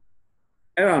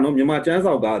တဲ့အဲ့ဒါနော်မြန်မာကျ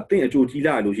မ်းစာကတင့်အကျိုးကြီး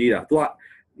လာလို့ရေးတာသူက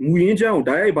မူရင်းကျမ်းကို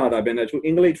ဓာတ်ရိုက်ဘာသာပြန်တဲ့ချို့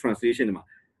English translation တွေမှာ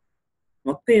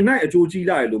နော်တင်၌အကျိုးကြီး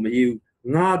လာတယ်လို့မရေးဘူး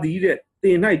ငါသည်တဲ့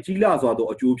တင်၌ကြီးလာစွာသော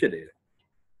အကျိုးဖြစ်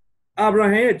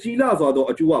တယ်အာဗြဟံရဲ့ကြီးလာစွာသော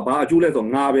အကျိုးကဘာအကျိုးလဲဆိုတော့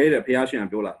ငါပဲတဲ့ဘုရားရှင်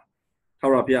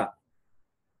ကပြောလာတာထာဝရဘုရား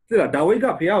သိလားဒါဝိဒ်က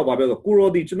ဘုရားကိုဘာပြောဆိုကို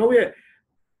ရောဒီကျွန်တော်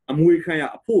ရဲ့အမွေခံရ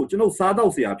အဖို့ကျွန်တော်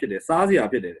စားတော့เสียဖြစ်တယ်စားเสี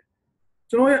ยဖြစ်တယ်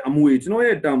ကျွန်တော်ရဲ့အမွေ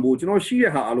ကျွန်တော်ရဲ့တန်ဖိုးကျွန်တော်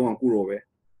ရှိတဲ့ဟာအလုံးကကိုရောပဲ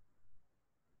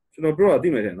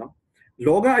ကျွန်တော်ပြောတာသိမယ်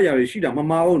တဲ့နော်လောကအရာတွေရှိတာ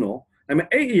မမားအောင်နော်ဒါပေမဲ့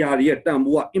အဲ့အရာတွေရဲ့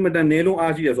တန်ဖိုးကအင်မတန်န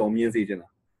ည်းလုံးအားရှိတယ်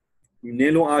ဆိုတော့မြင်စေချင်တာန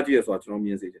ည်းလုံးအားကြီးတယ်ဆိုတာ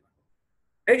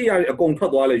ကျွန်တော်မြင်စေချင်တာအဲ့အရာတွေ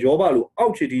အကုန်ထွက်သွားလဲယောဘလို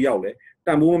အောက်ခြေတီးရောက်လဲ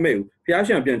တန်ဖိုးမမဲ့ဘူးဘု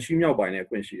ရားရှင်ပြန်ချီးမြှောက်ပိုင်တဲ့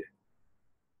အခွင့်ရှိတယ်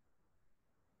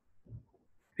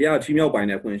ဘုရားချီးမြှောက်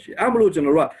ပိုင်တဲ့အခွင့်ရှိအဲ့မလို့ကျွန်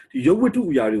တော်တို့ကဒီရုပ်ဝတ္ထု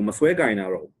အရာတွေကိုမဆွဲကင်တာ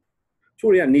တော့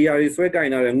ချို့တွေကနေရာတွေဆွဲကင်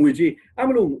တာတယ်ငွေကြီး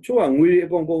အဲ့မလို့ချို့ကငွေတွေ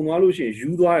အကုန်ကုန်သွားလို့ရှိ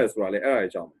ရင်ယူသွားတယ်ဆိုတာလဲအဲ့ဒါ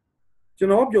အကြောင်း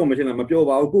ကျွန်တော်ပြောမချင်တာ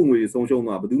မပြောပါဘူးကိုယ်ငွေတွေဆုံးရှုံး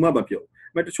သွားဘယ်သူမှမပြော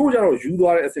ဘူးတ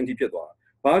ချို့ကျတော့ယူသွားတဲ့အဆ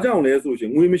င့်ထိဖြစ်သွားတာဘာကြောင့်လဲ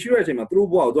ဆိုရှင်ငွေမရှိတဲ့အချိန်မှာသူတို့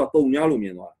ဘဝကိုသူက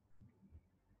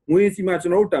တုံများလို့မြင်သွားတာငွေစီမှာကျွ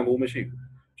န်တော်တို့တန်ဖိုးမရှိဘူး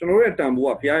ကျွန်တော်တို့ရဲ့တန်ဖိုးက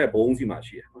ဘုရားရဲ့ဘုန်းစီမှာ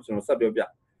ရှိတယ်ကျွန်တော်ဆက်ပြောပြ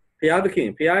ဘုရားသ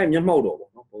ခင်ဘုရား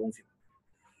ရဲ့မျက်မှောက်တော်ပေါ့နော်ဘုန်းစီ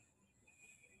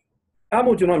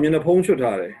အဲ့မို့ကျွန်တော်မျက်နှာဖုံးချွတ်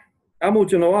ထားတယ်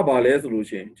အဲ့မို့ကျွန်တော်ကဘာလဲဆိုလို့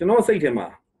ရှင်ကျွန်တော်စိတ်ထဲမှာ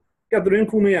ကက်သရင်း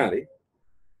ခူးမ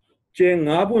ရလေကျဲ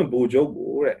9ပွင့်ဘိုလ်ချုပ်ကို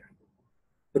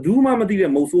တဲ့ဘယ်သူမှမသိတဲ့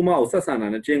မုတ်ဆိုးမကို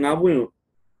ဆက်ဆံတာနဲ့ကျဲ9ပွ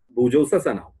င့်ဘိုလ်ချုပ်ဆက်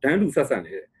ဆံတာဒန်းတူ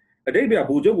ဆက်ဆံနေတယ်အတိတ်က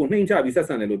ဘိုလ်ချုပ်ကိုနှိမ်ချပြီး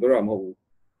ဆက်ဆံတယ်လို့ပြောတာမဟုတ်ဘူး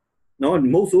နော်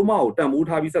မုတ်ဆိုးမကို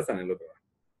တန်ဖိုးထားပြီးဆက်ဆံတယ်လို့ပြောတာ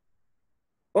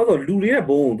ဘာလို့လူတွေရဲ့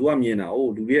ဘုံကို तू ကမြင်တာ哦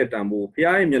လူတွေရဲ့တန်ဖိုးဖ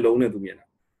ရားရဲ့မျက်လုံးနဲ့ तू မြင်တာ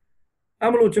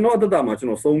အဲ့မလို့ကျွန်တော်အသက်တာမှာ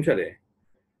ကျွန်တော်ဆုံးဖြတ်တယ်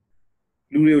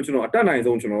လူတွေကိုကျွန်တော်အတတ်နိုင်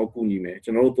ဆုံးကျွန်တော်ကူညီမယ်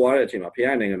ကျွန်တော်တို့သွားတဲ့အချိန်မှာဖ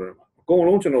ရားရဲ့နိုင်ငံတော်မှာ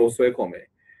အကုန်လုံးကျွန်တော်တို့ဆွဲခေါ်မယ်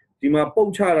ဒီ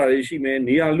မှာပုတ်ချတာတွေရှိမယ်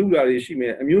နေရာလူတာတွေရှိ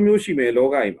မယ်အမျိုးမျိုးရှိမယ်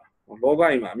လောကကြီး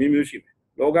မှာအမျိုးမျိုးရှိမယ်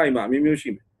လောကကြီးမှာအမျိုးမျိုး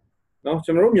ရှိမယ်နော်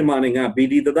ကျွန်တော်တို့မြန်မာနိုင်ငံဗီ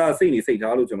ဒီတသစိတ်နေစိတ်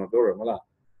ထားလို့ကျွန်တော်ပြောရမ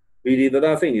လားဗီဒီတ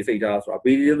သစိတ်နေစိတ်ထား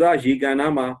ဆိုတာဗီဒီတသရေကန်နာ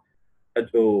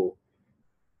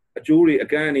မှာအကျိုးတွေ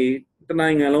အကန့်တွေ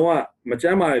တနိုင်ငံလုံးကမကြ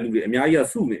မ်းမာတဲ့လူတွေအများကြီး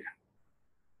ကစုနေတယ်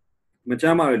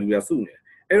မကြမ်းမာတဲ့လူတွေကစုနေတယ်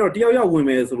အဲ့တော့တယောက်ယောက်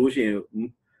ဝင်မယ်ဆိုလို့ရှိ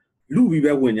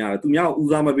ရင်လူပြီးပဲဝင်ကြတယ်သူများကဦး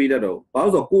စားမပေးတတ်တော့ဘာ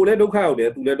လို့ဆိုတော့ကိုယ်လည်းဒုက္ခရောက်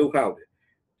တယ်သူလည်းဒုက္ခရောက်တယ်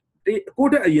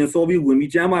ကိုယ့်တဲ့အရင်စောပြီး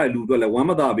ဝင်ပြီးကြမ်းမာတဲ့လူတွေလည်းဝမ်း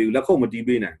မသာပေးဘူးလက်ခုပ်မတီး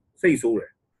ပေးနိုင်စိတ်ဆိုး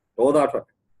တယ်ဒေါ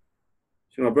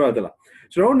သထွက်ကျွန်တော်ပြောရသ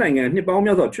လားကျွန်တော်နိုင်ငံနှစ်ပေါ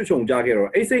င်းများစွာချွတ်ချုံကြခဲ့တော့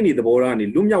အဲ့စိတ်နေသဘောထား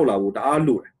ကနေလွတ်မြောက်လာဖို့တ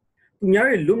အားလို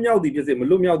တယ်သူများတွေလွတ်မြောက်သည်ဖြစ်စေမ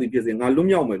လွတ်မြောက်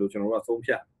သည်ဖြစ်စေငါလွတ်မြောက်မယ်လို့ကျွန်တော်တို့ကဆုံး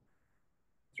ဖြတ်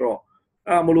ဆိုတော့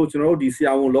မလို့ကျွန်တော်တို့ဒီ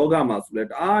ဆရာဝန်လောကမှာဆိုလဲ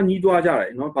တအားညီးတွားကြတ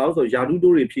ယ်နော်ဘာလို့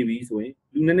ဆိုယာတုတိုးတွေဖြစ်ပြီးဆိုရင်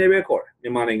လူနည်းနည်းပဲခေါ်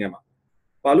တယ်မြန်မာနိုင်ငံ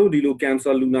မှာဘာလို့ဒီလို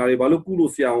ကင်ဆာလူနာတွေဘာလို့ကုလို့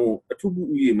ဆရာဝန်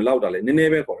အထုပ်ဥကြီးမလောက်တာလဲနည်းနည်း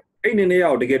ပဲခေါ်တယ်အဲ့နည်းနည်း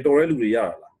ရအောင်တကယ်တော်တဲ့လူတွေ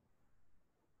ရတာလား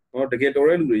နော်တကယ်တော်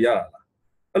တဲ့လူတွေရတာလား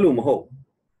အဲ့လို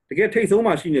မဟုတ်တ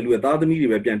ကယ်ထိတ်ဆုံးမှရှိနေလူရဲ့သားသမီး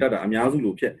တွေပဲပြန်တတ်တာ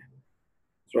အများစုလို့ဖြစ်တယ်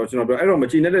ဆိုတော့ကျွန်တော်ပြောအဲ့တော့မ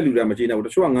ချင်တဲ့လူတွေမချင်ဘူး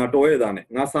တချို့ကငါတော်ရဲ့သားနဲ့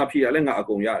ငါစားဖြည့်ရလဲငါအ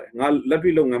ကုန်ရတယ်ငါ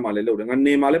လက်တွေ့လုပ်ငန်းမှာလည်းလုပ်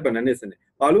တယ်ငါနေမှာလည်းဗန်နစ်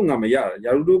စနေဘာလို့ငါမ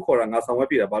ရတာယာရုတို့ခေါ်တာငါဆောင်ဝဲ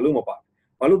ပြတာဘာလို့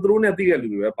မပါဘာလို့သူတို့နဲ့သိ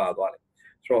တဲ့လူတွေပဲပါသွားလဲ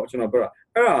ဆိုတော့ကျွန်တော်ပြောတာ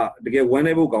အဲ့ဒါတကယ်ဝ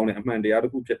မ်းနေဖို့ကောင်းတဲ့အမှန်တရားတ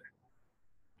စ်ခုဖြစ်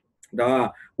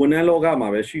တယ်ဒါကဝန်ထမ်းလောကမှာ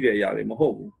ပဲရှိတဲ့အရာတွေ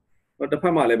မဟုတ်ဘူးတစ်ဖ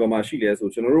က်မှာလည်းဘာမှရှိလဲ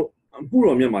ဆိုကျွန်တော်တို့အမှု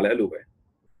တော်မြတ်မှာလည်းအဲ့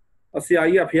လိုပဲဆရာ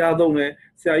ကြီးကဖျားသုံးတယ်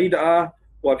ဆရာကြီးတ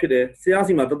အားဟိုဖြစ်တယ်ဆရာ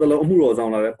စီမှာတလုံးအမှုတော်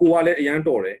ဆောင်လာတယ်ကိုကလည်းအရန်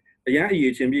တော်တယ်အရန်အ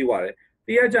ရေးချင်းပြေးသွားတယ်တ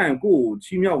ရားကြရင်ကိုကို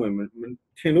ချီးမြှောက်မယ်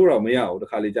ထင်လို့တော့မရဘူး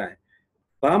တခါလေးကြ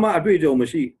ရင်ဘာမှအတွေ့အကြုံမ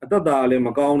ရှိအသက်တာလ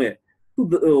ည်းမကောင်းတဲ့သူ့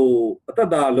ဟိုအ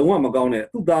သက်တာလုံးဝမကောင်းတဲ့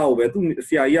သူ့သားကိုပဲသူ့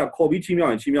ဆရာကြီးကခေါ်ပြီးချီး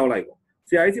မြှောက်ရင်ချီးမြှောက်လိုက်ပေါ့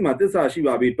ဆရာကြီးစီမှာတစ္ဆာရှိ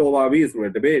ပါပြီတော်ပါပြီ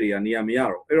ဆိုတဲ့တပည့်တွေကနေရာမ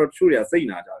ရတော့အဲ့တော့တချို့တွေကစိတ်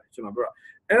နာကြတယ်ကျွန်တော်ပြောတာ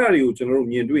အဲ့ဒါတွေကိုကျွန်တော်တို့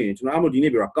မြင်တွေ့ရင်ကျွန်တော်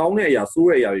အမှဒီနေ့ပြောတာကောင်းတဲ့အရာဆိုး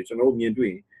တဲ့အရာတွေကျွန်တော်တို့မြင်တွေ့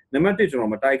ရင်နံပါတ်1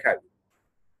ကျွန်တော်မတိုက်ခိုက်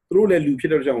ဘူးသူတို့လ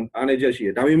ည်းလူဖြစ်တဲ့ကြောင့်အားနေချက်ရှိတ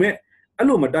ယ်ဒါပေမဲ့အဲ့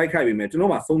လိုမတိုက်ခိုက်ပေမဲ့ကျွန်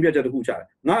တော်မှဆုံးဖြတ်ချက်တစ်ခုချတယ်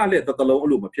ငါအလက်တလုံးအဲ့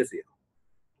လိုမဖြစ်စေ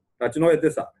အောင်ဒါကျွန်တော်ရဲ့သ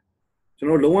စ္စာ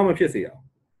ကျွန်တော်လုံးဝမဖြစ်စေအောင်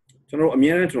ကျွန်တော်တို့အ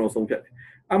မြဲတမ်းကျွန်တော်ဆုံးဖြတ်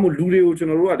တယ်အဲ့မို့လူတွေကို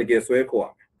ကျွန်တော်တို့ကတကယ်ဆွဲခေါ်ရ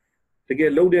မယ်တ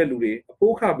ကယ်လှုပ်တဲ့လူတွေ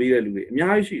အဖိုးခပေးတဲ့လူတွေအ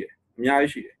များကြီးရှိတယ်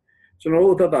အများကြီးရှိတယ်ကျွန်တော်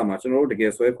တို့အသက်တာမှာကျွန်တော်တို့တက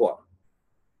ယ်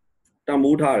ဆွဲခေါ်တန်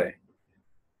မိုးထားတယ်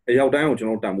အရောက်တိုင်းကိုကျွန်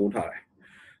တော်တန်မိုးထား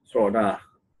တယ်ဆိုတော့ဒါ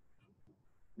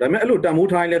ပေမဲ့အဲ့လိုတန်မိုး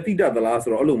ထားရင်လည်းတိတတ်သလားဆို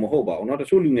တော့အဲ့လိုမဟုတ်ပါဘူးเนาะ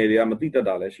တချို့လူငယ်တွေကမတိ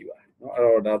တတ်တာလည်းရှိပါတယ်เนาะအဲ့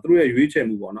တော့ဒါသူတို့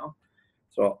ရဲ့ရွေးချယ်မှုပေါ့เนาะ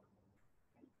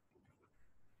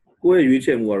ဆိုတော့ကိုယ့်ရဲ့ရွေးချ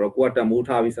ယ်မှုကတော့ကိုက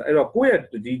တန်မိုးထားပြီးဆိုအဲ့တော့ကိုယ့်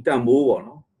ရဲ့ဒီတန်မိုးပေါ့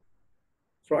เนาะ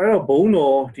ဆိုတော့အဲ့တော့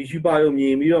ဘုံတော်ဒီရှိပါ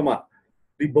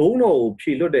ရုံမြင်ပြီးတော့မှဒီဘုံတော်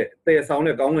ကိုဖြည့်လွတ်တဲ့တဲဆောင်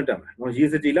တဲ့ကောင်းကင်တက်မှာเนาะရေ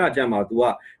စကြည်လအကျမ်းမှာ तू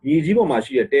ကမြေကြီးပေါ်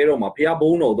မှာရှိတဲ့တဲတော်မှာဖျား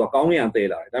ဘုံတော် तू ကောင်း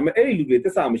ကင်တဲလာတယ်ဒါပေမဲ့အဲ့ဒီလူတွေသ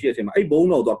စ္စာမရှိတဲ့အချိန်မှာအဲ့ဘုံ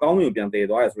တော် तू ကောင်းကင်ကိုပြန်တဲ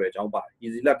သွားရဆိုတဲ့အကြောင်းပါတယ်ရေ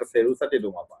စကြည်လ30လို့17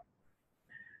လို့မှာပါတယ်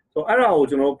ဆိုအဲ့ဒါ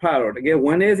ကိုကျွန်တော်ဖတ်တော့တကယ်ဝ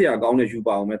မ်းနေစရာကောင်း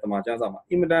တဲ့ယူပါအောင်ပဲတမန်ကျမ်းစာမှာ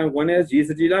အင်မတန်ဝမ်းနေရေစ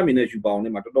ကြည်လမြင်တဲ့ယူပါ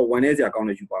အောင်နဲ့မှာတော်တော်ဝမ်းနေစရာကောင်း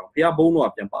တဲ့ယူပါအောင်ဖျား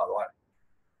ဘုံတော်ကပြန်ပါသွား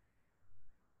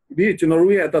တယ်ဒီကျွန်တော်တို့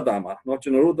ရဲ့အသက်တာမှာเนาะ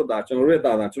ကျွန်တော်တို့သက်တာကျွန်တော်တို့ရဲ့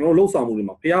တာတာကျွန်တော်တို့လှုပ်ဆောင်မှု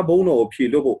တွေမှာဖျားဘုံတော်ကိုဖြ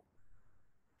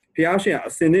ည့်လွတ်ဖို့ဖျားရှင်အ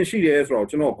စင်နဲ့ရှိတယ်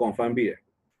ဆိုတော့ကျွန်တော် confirm ပေးတယ်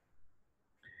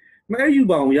မအဲ့ယူ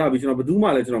ပါအောင်ရပြီကျွန်တော်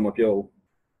ဘယ်သူမှလည်းကျွန်တော်မပြောဘူး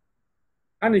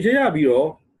အဲ့ဒီရပြီးတော့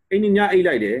အိမ်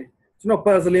ညအိတ်လိုက်တယ်ကျွန်တော်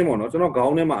puzzling ပေါ့เนาะကျွန်တော်ခေါ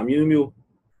င်းထဲမှာအမျိုး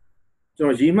မျိုးကျွန်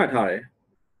တော်ရေးမှတ်ထား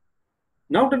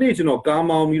တယ်နောက်တစ်နေ့ကျွန်တော်ကား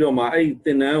မောင်းပြီးတော့မှအဲ့တ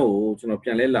င်တန်းကိုကျွန်တော်ပြ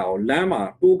န်လဲလာအောင်လမ်းမှာ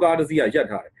တိုးကားတစ်စီးက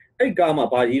ရက်ထားတယ်အဲ့ကားမှာ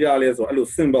ဘာရေးထားလဲဆိုတော့အဲ့လို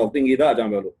symbol သင်္ကေတအကြော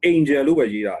င်းပြောလို့ angel လို့ပဲ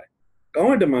ရေးထားတယ်ကော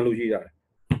င်းတဲ့တမန်လို့ရေးထား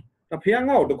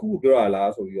တယ်ဒါဖះငါ့ကိုတခုခုပြော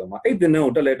ရလားဆိုပြီးတော့မှအဲ့တင်တ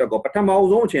န်းကိုတက်လဲတက်တော့ပထ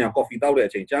မဆုံးအချိန်က coffee တောက်တဲ့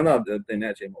အချိန်ကျန်းသာတင်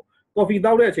တဲ့အချိန်ပေါ့ coffee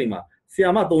တောက်တဲ့အချိန်မှာဆရာ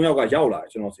မ3ယောက်ကရောက်လာတယ်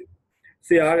ကျွန်တော်စီဆ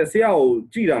ရာ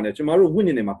ကိုကြည်တာနဲ့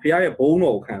ကျွန်တော်တို့ဝိညာဉ်တွေမှာဖះရဲ့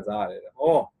ဘုံတော်ကိုခံစားရ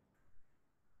တယ်ဟော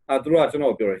သူတို့ကကျွန်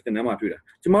တော်ပြောတယ်တင်တန်း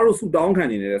မှာတွေ့တာကျွန်တော်တို့ဆူတောင်းခံ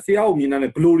နေတယ်ဆရာ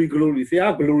ကိုမြင်တာနဲ့ glory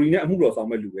ဆရာက glory နဲ့အမှုတော်ဆောင်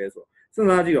မဲ့လူပဲဆိုတော့စဉ်း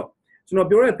စားကြည့်တော့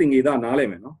ကျွန်တော်ပြောတဲ့သင်္ကေတနား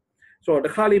လည်မယ်နော်ဆိုတော့တ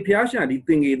ခါလေဖះရှင်ဒီ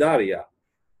သင်္ကေတတွေ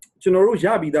ကကျွန်တော်တို့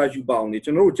ရပြီးသားယူပါ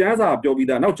အောင်လေကျွန်တော်တို့ကျ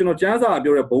မ်းစာပြောပြီးသားနောက်ကျွန်တော်ကျ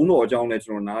မ်းစာပြောတဲ့ဘုံတော်အကြောင်းလည်းကျွ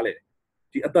န်တော်နားလည်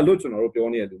ဒီအသက်လွတ်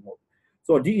ကျွန်တော်တို့ပြောနေရတယ်လို့မဟုတ်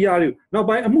ဆိုတော့ဒီအရာတွေနောက်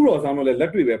ပိုင်းအမှုတော်ဆောင်တော့လည်းလ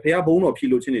က်တွေ့ပဲဖះဘုံတော်ဖြည့်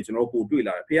လို့ချင်းနေကျွန်တော်တို့ပို့တွေ့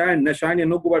လာတယ်ဖះရဲ့ net shine နဲ့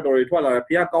no cover တော်တွေထွက်လာတယ်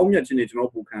ဖះကောင်းမြတ်ချင်းနေကျွန်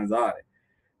တော်ပို့ခံစားရ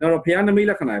တယ်နောက်တော့ဖះ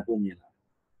နမိတ်လက္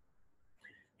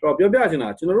ခဏာပို့မြင်လာဆိုတော့ပြောပြချင်တာ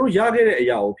ကျွန်တော်တို့ရခဲ့တဲ့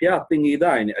အရာကိုဖះသင်္ကေ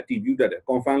တရင်းနဲ့ attribute တတ်တယ်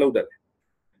confirm လုပ်တတ်တယ်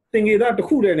သင်္ကေတတစ်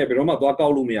ခုတည်းနဲ့ဘယ်တော့မှသွား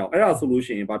ကောက်လို့မရအောင်အဲ့ဒါဆိုလို့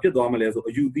ရှိရင်ဘာဖြစ်သွားမလဲဆို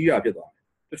အယူသီးတာဖြစ်သွား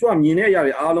တယ်တချို့ကမြင်တဲ့အရာ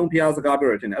တွေအားလုံးဖះစကားပြော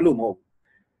တယ်ထင်တယ်အဲ့လိုမဟုတ်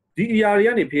ဘူးဒီအရာတွေက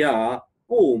နေဖះ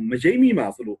ကကိုယ်မရိပ်မိမှာ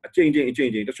ဆိုလို့အချိန်တ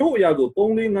ချို့အရာကို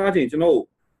3-4-5ချိန်ကျွန်တော်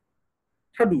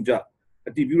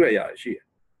ထပ်တူကြအတီးပြတဲ့အရာတွေရှိတယ်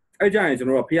အဲ့ကြရင်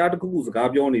ကျွန်တော်တို့ဖះတစ်ခုခုစကား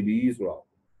ပြောနေပြီဆိုတော့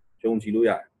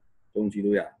ယုံကြည်လို့ရ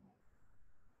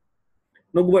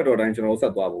တယ်နှုတ်ကပတ်တော်တိုင်းကျွန်တော်ဆ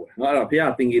က်သွားဖို့ပဲเนาะ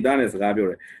အဲ့ဒါဖះသင်္ကေတနဲ့စ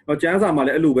ကားပြောတယ်เนาะကျမ်းစာမှာ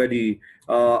လည်းအဲ့လိုပဲဒီ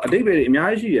အတိတ်တွေ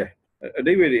အများကြီးရှိ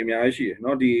တယ်เ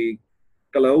นา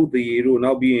ะဒီကလောဥတီတို့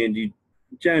နောက်ပြီးရင်ဒီ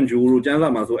ကြံ့ဂျိုးတို့ကျမ်းစာ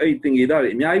မှာဆိုအဲ့သင်္ကေတ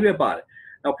တွေအများကြီးပဲပါ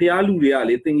တယ်နောက်ဖះလူတွေက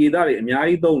လေသင်္ကေတတွေ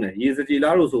အများကြီးသုံးတယ်ရေ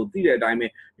စကြည်လားလို့ဆိုသိတဲ့အတို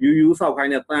င်းပဲယူဆောက်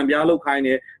ခိုင်းတဲ့တန်ပြားလောက်ခိုင်းတ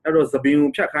ယ်အဲ့တော့သပင်ကို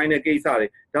ဖြတ်ခိုင်းတဲ့ကိစ္စ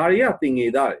တွေဒါတွေကသ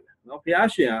င်္ကေတတွေเนา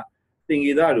ะဖះရှင်ကသင်္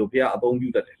ကေတတွေကိုဖះအသုံး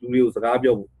ပြုတတ်တယ်လူတွေကိုစ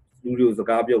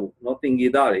ကားပြောဖို့เนาะသ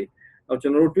င်္ကေတတွေကျွ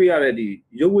န်တော်တို့တွေ့ရတဲ့ဒီ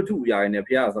ရုပ်ဝတ္ထုအရာတွေနဲ့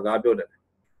ဘုရားစကားပြောတယ်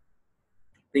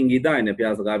သင်္ကေတတွေ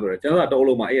နဲ့ဘုရားစကားပြောတယ်ကျမ်းစာတော်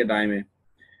လုံးမှာအဲ့အတို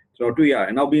င်းပဲကျွန်တော်တွေ့ရတ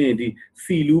ယ်နောက်ပြီးရင်ဒီစီ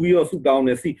လူးပြီးတော့ဆုတောင်းတ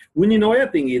ယ်စီဝိညာဉ်တော်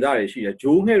ရဲ့သင်္ကေတတွေရှိ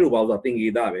တယ်ဂျိုးငှဲ့တို့ဘာလို့ဆိုတာသ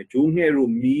င်္ကေတပဲ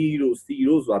ဂျိုးငှဲ့တို့မီးတို့စီ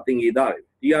တို့ဆိုတာသင်္ကေတ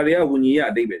တွေဒီအရာတွေကဝိညာဉ်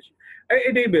ရဲ့အတိတ်ပဲရှိ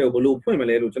အဲ့ဒီဘယ်ကိုဘလို့ဖွင့်မ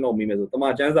လဲလို့ကျွန်တော်မေးမယ်ဆိုတမ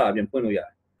ချမ်းစာအပြင်ဖွင့်လို့ရ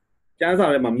တယ်ကျန်းစာ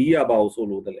ထဲမှာမီးရပါအောင်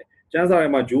ဆိုလို့တယ်လေကျ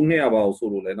န်းစာထဲမှာဂျိုးငှက်ရပါအောင်ဆို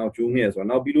လို့လေနောက်ဂျိုးငှက်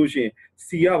ဆိုတော့နောက်ပြီးလို့ရှိရင်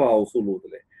စီရပါအောင်ဆိုလို့တ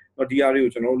ယ်လေတော့ဒီဟာတွေကို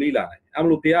ကျွန်တော်လေ့လာနိုင်အဲ့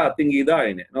မလို့ဖေကတင်ငေသား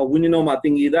ရနေနော်ဝင်းကျွန်တော်မှာတ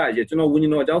င်ငေသားရကျွန်တော်ဝင်းကျွ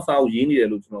န်တော်အကြောင်းစာအုပ်ရေးနေတယ်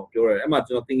လို့ကျွန်တော်ပြောရတယ်အဲ့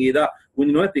မှာကျွန်တော်တင်ငေသားဝင်း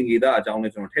ကျွန်တော်ရဲ့တင်ငေသားအကြောင်း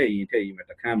နဲ့ကျွန်တော်ထည့်ရေးမယ်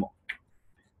တခ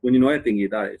န်းပေါ့ဝင်းကျွန်တော်ရဲ့တင်ငေ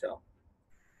သားရဲ့အကြောင်း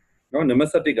နော်နံပါတ်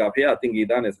7ကဖေက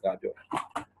တင်ငေသားနဲ့စကားပြောတယ်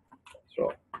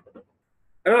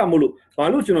ဆိုတော့အဲ့ဒါမို့လို့ဘာ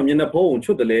လို့ကျွန်တော်မျက်နှာဖုံး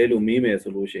ကိုချွတ်တယ်လဲလို့မေး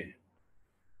မယ်ဆိုလို့ရှိရင်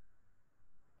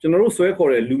ကျွန်တော်တို့ဆွဲခေါ်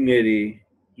တဲ့လူငယ်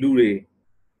တွေလူတွေ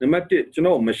နံပါတ်1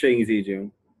ကျွန်တော်မရှိန်စေခြင်း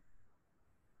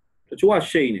တချို့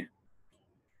ကရှိန်နေ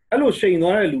အဲ့လို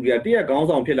ရှိန်သွားတဲ့လူတွေကတရက်ခေါင်း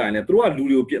ဆောင်ဖြစ်လာရင်လည်းသူတို့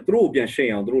ကလူတွေကိုသူတို့ကိုပြန်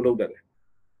ရှိန်အောင်သူတို့လုပ်တတ်တယ်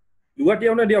လူကတ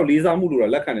ယောက်နဲ့တယောက်လေးစား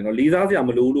မှုလို့တော့လက်ခံတယ်နော်လေးစားစရာ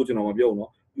မလိုဘူးလို့ကျွန်တော်မပြောဘူးနော်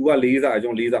လူကလေးစားအကြော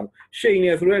င်းလေးစားမှု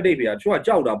ရှိန်နေဆိုတဲ့အတိတ်တွေကတချို့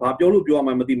ကကြောက်တာဘာပြောလို့ပြောရ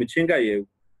မှမသိမချင်းကပ်ရဲ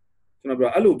ဘူးကျွန်တော်ပြော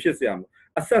အဲ့လိုဖြစ်စရာမလို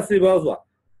accessible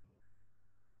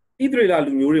ဆိုတာဣသရေလ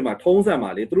လူမျိုးတွေ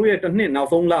မှာထုံးစံပါလေသူတို့ရဲ့တစ်နှစ်နောက်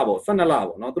ဆုံးလပေါ့12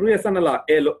လပေါ့နော်သူတို့ရဲ့12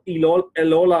လအ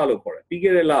လောလလို့ခေါ်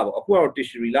တယ်ပြီးခဲ့တဲ့လပေါ့အခုကတော့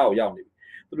tishri လကိုရောက်နေပြီ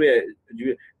သူတို့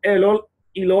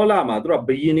ရဲ့အလောလမှာသူတို့က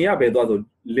ဘယင်တွေကပဲသွား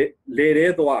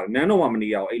ဆိုလေတဲသွားနန်းတော်မှာ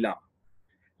မနေရအောင်အဲ့လာ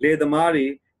လေသမား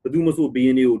တွေဘယ်သူမှမဆိုဘယ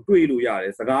င်တွေကိုတွေ့လို့ရတ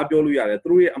ယ်စကားပြောလို့ရတယ်သူ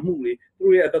တို့ရဲ့အမှုတွေသူ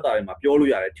တို့ရဲ့အသက်တာတွေ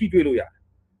မှာပြောလို့ရတယ်ထိတွေ့လို့ရ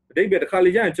တယ်အတိတ်ပဲ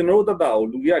တစ်ခါလေကျရင်ကျွန်တော်တို့အသက်တာကို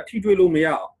လူတွေကထိတွေ့လို့မရ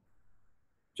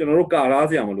အောင်ကျွန်တော်တို့ကာ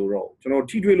ရားစရာမလိုတော့ဘူးကျွန်တော်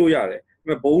ထိတွေ့လို့ရတယ်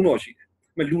ဘုံတော်ရှိ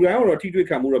တယ်လူတို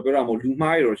င်းတော့ထိတွေ့ခံမှုတော့ပြောတာ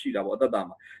မဟုတ်လူမှားရတော့ရှိတာပေါ့အ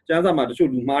သက်တာမှာကျန်းစာမှာတချို့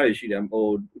လူမှားတွေရှိတယ်ဟို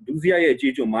ဒုစရိုက်ရဲ့အ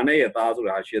ကြီးကျုံမာနဲ့ရဲ့သားဆို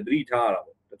တာရှိသတိထားရတာ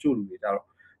ပေါ့တချို့လူ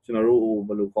တွေကြတော့ကျွန်တော်တို့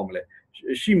ဘယ်လိုခေါ်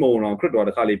မလဲရှိမုံတော်ခ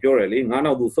ရစ်တော်တခါလေးပြောတယ်လေ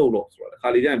ငါးနောက်သူစုပ်လို့ဆိုတာတခါ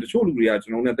လေးကျရင်တချို့လူတွေက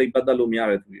ကျွန်တော်နဲ့တိတ်ပတ်သက်လို့မရ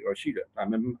တဲ့သူတွေတော့ရှိတယ်ဒါပေ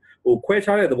မဲ့ဟို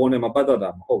ခွဲခြားတဲ့သဘောနဲ့မပတ်သက်တာ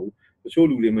မဟုတ်ဘူးတချို့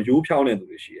လူတွေမယိုးဖြောင်းတဲ့သူ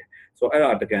တွေရှိတယ်ဆိုတော့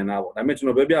အဲ့ဒါတကန်သားပေါ့ဒါပေမဲ့ကျွန်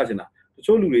တော်ပြောပြချင်တာ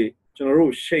တချို့လူတွေကျွန်တော်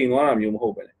တို့ရှိန်သွားတာမျိုး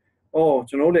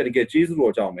မဟုတ်ပဲလေအော်ကျွန်တော်တို့လည်းတကယ်ကျေး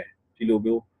ဇူးတော်ကြောင့်ပဲဒီ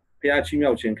လိုမျိုးဖះချီး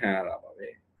မြှောက်ခြင်းခံ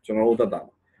ရတာပါပဲကျွန်တော်တို့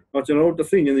တက်တာတော့ကျွန်တော်တို့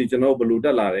တစိမ့်ချင်းစီကျွန်တော်တို့ဘယ်လို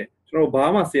တက်လာတယ်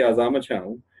ကျွန်တော်ဘာမှဆရာစားမချန်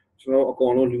ဘူးကျွန်တော်အကော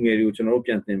င်လုံးလူငယ်တွေကိုကျွန်တော်တို့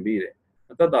ပြန်သင်ပေး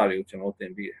တယ်အသက်တာတွေကိုကျွန်တော်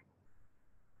သင်ပေး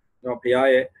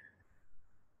တယ်တော့ဖះရဲ့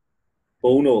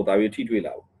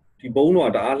ဘုံတော်ဒါပြီးထိတွေ့လာဘူးဒီဘုံတော်က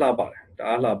တအားလှပါတယ်တ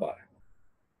အားလှပါတယ်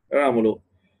အဲ့ဒါမလို့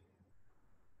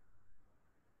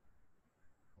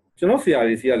ကျွန်တော်ဆရာ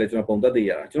ကြီးစီကလည်းကျွန်တော်ပုံသက်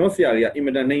သေးရတာကျွန်တော်ဆရာကြီးကအင်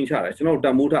မတန်နှိမ့်ချတယ်ကျွန်တော်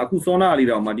တန်မိုးထားအခုစောနာ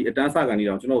လေးတောင်မှဒီအတန်းစကန်လေး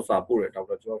တောင်ကျွန်တော်စာပို့တယ်ဒေါက်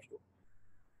တာဂျော့ချ်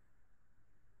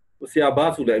တို့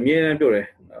ဆရာဘာဆိုလည်းအမြဲတမ်းပြော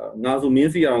တယ်ငါဆို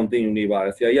မင်းစီအောင်သင်ယူနေပါ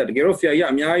တယ်ဆရာကြီးကတကယ်တော့ဆရာကြီးကအ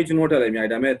များကြီးကျွန်တော်ထက်လည်း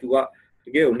အများကြီးဒါပေမဲ့ तू ကတ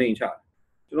ကယ်ကိုနှိမ့်ချ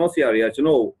တယ်ကျွန်တော်ဆရာတွေကကျွန်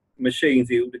တော်မရှိန်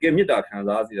စီဘူးတ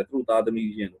ကယ်မေတ္တာခံစားစီတယ်သူတို့သား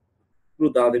သမီးရင်းလို့သူ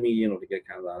တို့သားသမီးရင်းလို့တ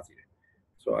ကယ်ခံစားစီ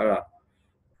တယ်ဆိုတော့အဲ့ဒါ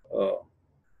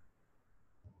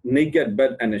naked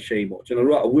bed and a shame ပေါ့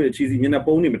ကျွန်တော်တို့ကအဝတ်အချီစီမျက်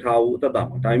နှာပုံးနေမထားဘူးအသက်တာ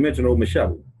မှာဒါပေမဲ့ကျွန်တော်မရှက်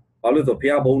ဘူးဘာလို့လဲဆိုတော့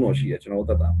ဖះဘုံတော်ရှိတယ်ကျွန်တော်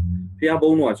အသက်တာဖះ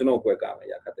ဘုံတော်ကကျွန်တော်ကွယ်ကာမယ်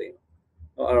ရခတ်သိ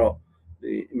မ်းတော့အဲ့တော့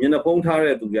ဒီမျက်နှာပုံးထား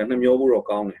တဲ့သူကနှမျောဖို့တော့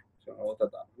ကောင်းတယ်ကျွန်တော်အသက်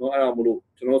တာနော်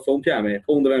အဲ့ဒါမို့လို့ကျွန်တော်ဆုံးဖြတ်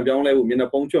မယ်ပုံသဏ္ဍာန်ပြောင်းလဲဖို့မျက်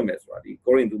နှာပုံးချွတ်မယ်ဆိုတာဒီ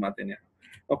ကိုရင်သူမှသင်တယ်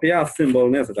တော့ဖះ symbol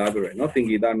နဲ့စကားပြောတယ်နော်သင်္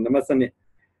ကေတနံပါတ်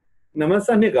7နံပါတ်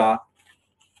7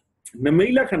ကနမိ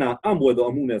တ်လက္ခဏာအံ့ဘွယ်သော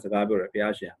အမှုနဲ့စကားပြောတယ်ဘု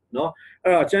ရားရှင်เนา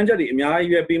ะအဲ့တော့ကျမ်းချက်တွေ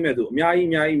အများကြီးပဲပေးမဲ့သူအများကြီး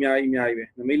ပဲ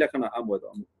နမိတ်လက္ခဏာအံ့ဘွယ်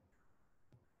သောအ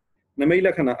မှုနမိတ်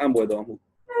လက္ခဏာအံ့ဘွယ်သောအမှု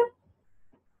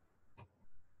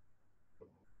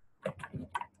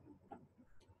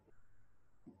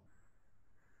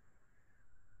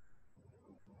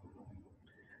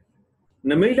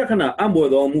နမိတ်လက္ခဏာအံ့ဘွယ်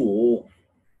သောအမှုကို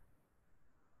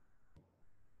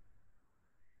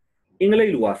အင်္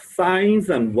ဂလိပ်လိုက signs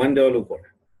and wonder လို့ခေါ်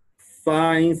တယ်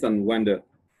signs and wonder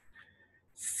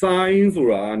signs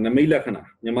ဆိုတာနမိတ်လက္ခဏာ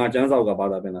မြန်မာကျမ်းစာအုပ်ကဘာ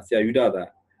သာပြန်တာဆရာယူဒတာ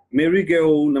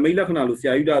miracle နမိတ်လက္ခဏာလို့ဆ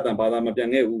ရာယူဒတာဘာသာမပြန်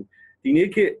ခဲ့ဘူးဒီ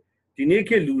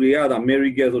နေ့ခေတ်လူတွေကသာ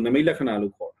miracle ဆိုနမိတ်လက္ခဏာ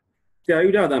လို့ခေါ်တာ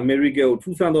ဆရာယူဒတာ miracle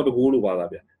ကိုထူးဆန်းသောတကူလို့ဘာသာ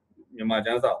ပြန်မြန်မာကျ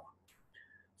မ်းစာအုပ်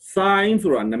sign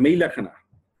ဆိုတာနမိတ်လက္ခဏာ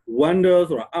wonder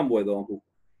ဆိုတာအံ့ဘွယ်သောမှု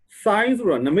sign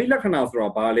ဆိုတာနမိတ်လက္ခဏာ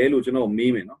ဆိုတာဘာလဲလို့ကျွန်တော်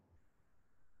မေးမယ်နော်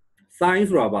sign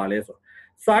ဆိုတာဘာလဲဆိုတော့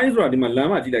sign ဆိုတာဒီမှာလမ်း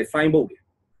မှာကြည့်လိုက် sign board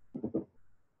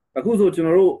တွေအခုဆိုကျွန်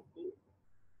တော်တို့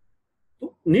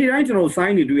နေ့တိုင်းကျွန်တော်တို့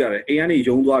sign တွေတွေ့ရတယ်အိမ်ကနေ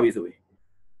ယုံသွားပြီဆိုရင်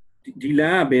ဒီ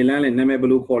လမ်းကဘယ်လမ်းလဲနာမည်ဘယ်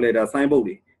လိုခေါ်လဲဒါ sign board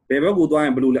တွေဘယ်ဘက်ကိုသွား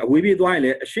ရင်ဘယ်လိုလဲအဝေးပြေးသွားရင်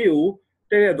လည်းအရှိ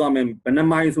ကိုတဲ့သွားမယ်ဘယ်နှ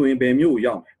မိုင်ဆိုရင်ဘယ်မြို့ကို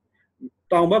ရောက်မယ်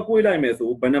တောင်ဘက်ကွေးလိုက်မယ်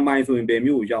ဆိုဘယ်နှမိုင်ဆိုရင်ဘယ်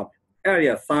မြို့ကိုရောက်မယ်အဲ့ဒါတွေ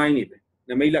က sign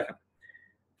တွေပဲနမိတ်လက္ခဏာ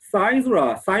sign ဆိုတာ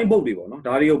sign board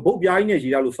တွေပေါ့နော်ဒါတွေကိုဘုတ်ပြားကြီးနဲ့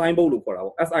ရေးထားလို့ sign board လို့ခေါ်တာ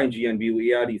ပေါ့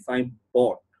SIGNBOARD sign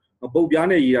board ဘုတ်ပြား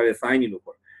နဲ့ရေးထားတဲ့ sign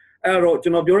တွေလို့ခေါ်တယ်အဲ့တော့ကျွ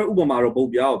န်တော်ပြောတဲ့ဥ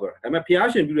ပမာတော့ဘုတ်ပြားကိုပြောတာဒါပေ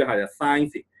မဲ့ဖျားရှင်ပြုတဲ့ဟာတွေက sign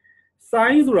တွေ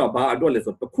sign ဆိုတာဘာအတွက်လဲ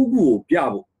ဆိုတော့တစ်ခုခု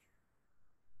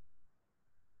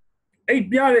ကိုပြဖို့အဲ့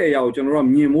ပြတဲ့အရာကိုကျွန်တော်တို့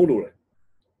မြင်မို့လို့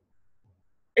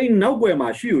တယ်အဲ့နောက်ွယ်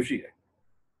မှာရှိတယ်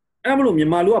အဲ့မလို့မြ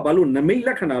န်မာလူကဘာလို့နမိတ်လ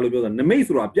က္ခဏာလို့ပြောတာနမိတ်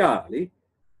ဆိုတာပြတာလေ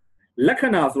လက္ခ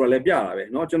ဏာဆိုတာလည်းပြတာပဲ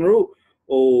เนาะကျွန်တော်တို့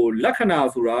ဟိုလက္ခဏာ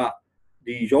ဆိုတာ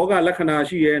ဒီယောဂလက္ခဏာ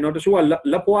ရှိရဲเนาะတချို့က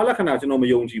လက်ပွားလက္ခဏာကျွန်တော်မ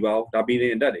ယုံကြည်ပါဘူးဒါပြီးနေ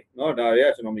အတက်တယ်เนาะဒါတွေက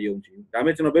ကျွန်တော်မယုံကြည်ဘူးဒါပေ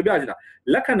မဲ့ကျွန်တော်ပြချင်တာ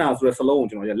လက္ခဏာဆိုတဲ့စလုံးကို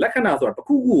ကျွန်တော်လက္ခဏာဆိုတာတစ်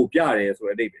ခုခုကိုပြတယ်ဆို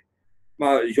တဲ့အဓိပ္ပာယ်မှာ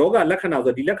ယောဂလက္ခဏာ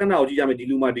ဆိုဒီလက္ခဏာကိုကြည့်ကြမယ်ဒီ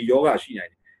လူမှာဒီယောဂရှိနို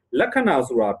င်တယ်လက္ခဏာ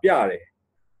ဆိုတာပြတယ်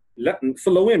စ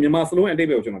လုံးရဲ့မြန်မာစလုံးရဲ့အဓိပ္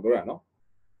ပာယ်ကိုကျွန်တော်ပြောတာเนาะ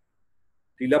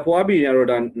ဒီလက်ပွားပြီးနေတော့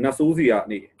ဒါနတ်ဆိုးစီက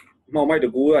နေမှောင်မိုက်တ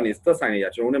ကိုးကနေသက်ဆိုင်နေရ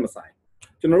ကျွန်တော်နဲ့မဆိုင်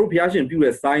ကျွန်တော်တို့ဘုရားရှင်ပြု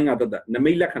တဲ့ sign ကတတ်န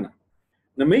မိတ်လက္ခဏာ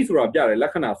နမိတ်ဆိုတာပြတယ်လ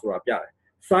က္ခဏာဆိုတာပြတယ်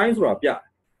sign ဆိုတာပြတယ်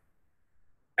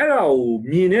အဲ့ဒါကို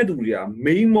မြင်တဲ့သူတွေက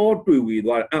မိန်းမောတွေ့ဝေ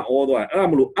သွားတယ်အံ့ဩသွားတယ်အဲ့ဒါ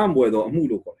မလို့အံ့ဘွယ်သောအမှု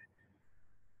လို့ခေါ်တယ်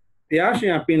ဘုရားရှ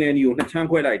င်ကပင်လယ်နီကိုနှစ်ချမ်း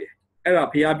ခွဲလိုက်တယ်အဲ့ဒါ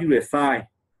ဘုရားပြုတဲ့ sign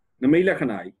နမိတ်လက္ခ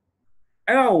ဏာကြီး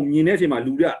အဲ့ဒါကိုမြင်တဲ့အချိန်မှာ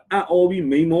လူတွေကအံ့ဩပြီး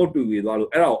မိန်းမောတွေ့ဝေသွားလို့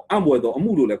အဲ့ဒါကိုအံ့ဘွယ်သောအ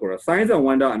မှုလို့လည်းခေါ်တာ sign and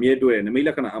wonder အမြဲတွေ့တယ်နမိတ်လ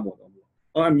က္ခဏာအံ့ဘွယ်သောအမှု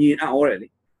အမြင်အံ့ဩတယ်လေ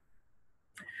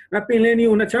那本来你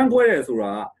有那强国的时候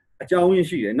啊，教育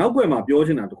系的，脑壳嘛表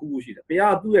现那都酷系的，不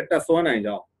要都在打算那一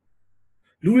招。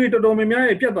路里头都没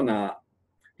咩别的那，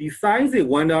第三是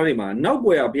玩到的嘛，脑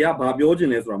壳呀不要把表现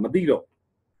来说没得了，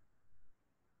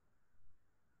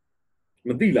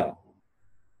没得了。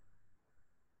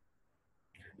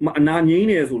嘛那年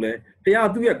的时候嘞，不要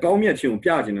都要高面去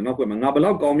表现的脑壳嘛，俺不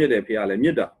老高面的不要来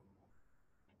灭的。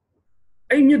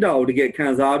哎，灭的我这个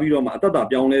看啥比了嘛，打打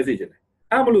表来事情嘞，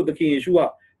俺不如得看书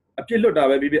啊。အဖြစ်လွတ်တာ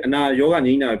ပဲဖြစ်ဖြစ်အနာယောဂ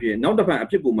ငြိမ်းတာဖြစ်နောက်တစ်ဖန်အ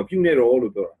ဖြစ်ကိုမပြုနဲ့တော့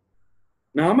လို့ပြောတာ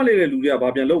နားမလဲတဲ့လူတွေကဘာ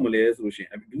ပြန်လုပ်မလဲဆိုလို့ရှိရ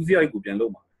င်ဒုစရိုက်ကိုပြန်လု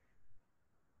ပ်မှာ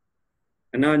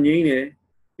အနာငြိမ်းတယ်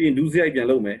ပြီးရင်ဒုစရိုက်ပြန်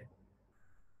လုပ်မယ်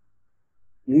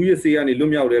မူရစေးကနေလွ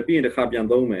တ်မြောက်တယ်ပြီးရင်တစ်ခါပြန်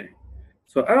သုံးမယ်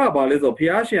ဆိုတော့အဲ့ဒါဘာလဲဆိုတော့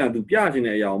ဖျားရှင်ကသူပြချင်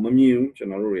တဲ့အရာကိုမမြင်ဘူးကျွန်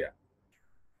တော်တို့တွေက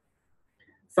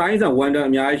စိုင်းဆောင်ဝန်တန်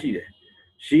အများကြီးရှိတယ်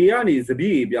ရေကနေစ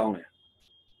ပီးကြီးပြောင်းတယ်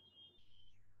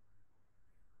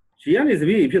ရေကနေစ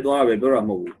ပီးကြီးဖြစ်သွားတာပဲပြောတာ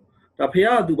မဟုတ်ဘူးဒါဖះ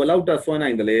ကသူဘလောက်တက်ဆွမ်းနို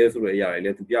င်တယ်လဲဆိုတဲ့အရာတွေလ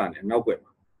ည်းသူပြနေနောက်ွယ်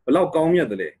မှာဘလောက်ကောင်းမြတ်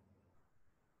တယ်လဲ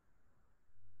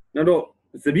နောက်တော့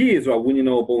စပီးဆိုတာဝิญဉ်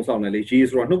တော်ပုံဆောင်တယ်လေရေ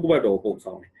ဆိုတာနှုတ်ကပတ်တော်ပုံ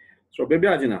ဆောင်တယ်ဆိုတော့ပြ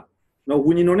ချင်တာနော်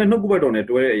ဝิญဉ်တော်နဲ့နှုတ်ကပတ်တော်နဲ့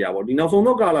တွဲတဲ့အရာပေါ့ဒီနောက်ဆုံး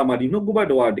သောကာလမှာဒီနှုတ်ကပတ်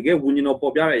တော်ကတကယ်ဝิญဉ်တော်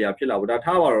ပေါ်ပြတဲ့အရာဖြစ်လာဘူးဒါ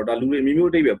ထားပါတော့ဒါလူတွေမျိုးမျိုး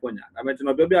အတိတ်ပဲဖွင့်ကြဒါပေမဲ့ကျွန်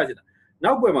တော်ပြောချင်တာ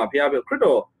နောက်ွယ်မှာဖះခရစ်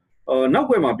တော်နော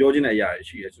က်ွယ်မှာပြောချင်တဲ့အရာတွေ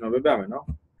ရှိတယ်ကျွန်တော်ပြောပြမယ်နော်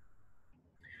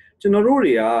ကျွန်တော်တို့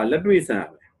တွေကလက်တွေ့ဆန်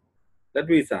လက်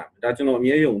တွေ့ဆန်ဒါကျွန်တော်အ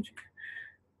မြဲယုံကြည်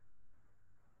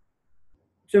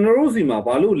ကျွန်တော်တို့စီမှာ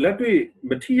ဘာလို့လက်တွေ့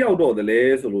မထိရောက်တော့တယ်လဲ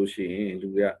ဆိုလို့ရှိရင်လူ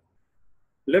တွေက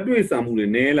လက်တွေ့ဆံမှုတွေ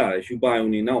နည်းလာတယ်ယူပါယုံ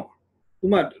နေနောက်ဥ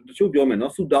ပမာတချို့ပြောမယ်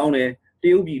နော်ဆူတောင်းတယ်တ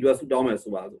ရုတ်ပြည်အတွက်ဆူတောင်းမယ်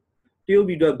ဆိုပါစို့တရုတ်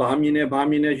ပြည်အတွက်ဘာမြင်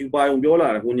နေယူပါယုံပြောလာ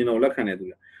တယ်ကိုညင်တော်လက်ခံတယ်သူ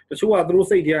ကတချို့ကသူတို့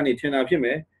စိတ်ထဲကနေထင်တာဖြစ်မ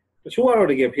ယ်တချို့ကတော့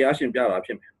တကယ်ဖျားရှင်ပြတာဖြ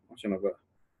စ်မယ်ကျွန်တော်ပြော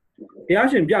ဖျား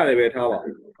ရှင်ပြတယ်ပဲထားပါ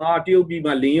ဟာတရုတ်ပြည်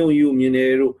မှာလင်းယုံကြီးကိုမြင်တ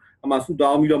ယ်တို့အမှဆူတော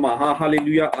င်းပြီးတော့မှဟာလေ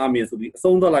လုယာအာမင်ဆိုပြီးအ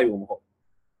ဆုံးသတ်လိုက်ဖို့မဟုတ်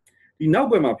ဒီနော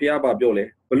က်ွယ်မှာဖျားပါပြောလဲ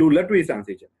ဘလို့လက်တွေ့ဆန်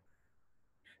စေချင်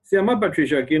ဆီယမပက်ထရီ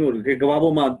ရှာကင်းတို့ကဘာ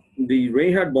ပေါ်မှာဒီ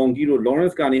Reinhard Bonnke တို့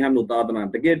Lawrence Cunningham တို့သာသနာ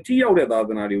တကယ်ထိရောက်တဲ့သာသ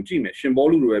နာတွေကိုကြည့်မယ်ရှင်ဘော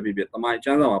လူတွေပဲဖြစ်ဖြစ်တမိုင်းချ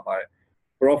မ်းသာမှာပါတယ်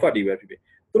prophet တွေပဲဖြစ်ဖြစ်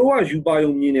သူတို့ကယူပါ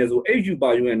ယုံမြင်နေဆိုအဲ့ယူပါ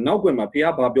ယုံရဲ့နောက်ွယ်မှာ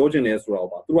ဖျားဘာပြောချင်လဲဆိုတော့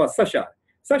ပါသူတို့ကဆက်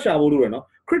ရှာဖို့လို့ရနော်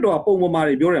ခရစ်တော်ကပုံပေါ်မှာ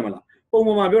တွေပြောတယ်မလားပုံ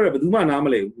ပေါ်မှာပြောတယ်ဘယ်သူမှနားမ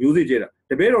လဲဘူးမျိုးစေ့ကျဲတာ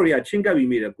တပည့်တော်တွေကချင်းကပ်ပြီး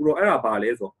မိတယ်ကိုတော့အဲ့ဒါပါလဲ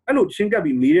ဆိုအဲ့လိုချင်းကပ်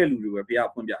ပြီးမိတဲ့လူတွေပဲဘုရား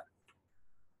ဖွင့်ပြတယ်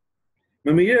မ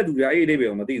မိတဲ့သူတွေကအဲ့ဒီအိဗယ်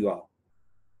ကိုမသိသွားဘူး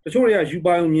တချို့တွေကယူ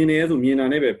ပါယုံမြင်နေဆိုမြင်တာ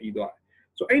နဲ့ပဲပြီးသွားတယ်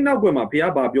ဆိုအဲ့နောက်ွယ်မှာဘု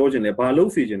ရားဘာပြောချင်လဲဘာလု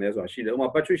ပ်စေချင်လဲဆိုတာရှိတယ်ဥပမာ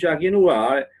Patricia King တို့က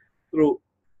တဲ့သူတို့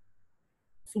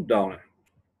ဆူတောင်းတယ်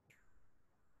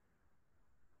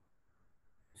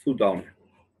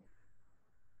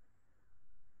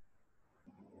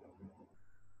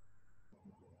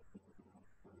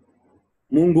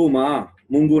မွန်ဂို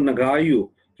နဂါးယူ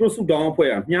သူတို့ဆူတောင်းအဖွဲ့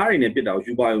ကမြားတွေနဲ့ပြစ်တာကို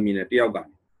ယူပါယုံမြင်တယ်တယောက်က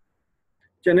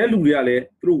ကျန်တဲ့လူတွေကလည်း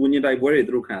သူတို့ဝิญဉ်တိုက်ပွဲတွေ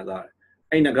သူတို့ခံစားတယ်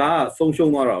အဲ့ငကားကဆုံး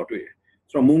ရှုံးသွားတာကိုတွေ့တယ်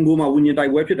ဆိုတော့မွန်ဂိုမှာဝิญဉ်တို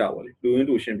က်ပွဲဖြစ်တာပေါ့လေလူရင်း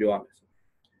တို့ရှင်းပြောရမယ်ဆို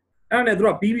အဲ့ဒါနဲ့သူ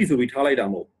တို့ကပြီးပြီဆိုပြီးထားလိုက်တာ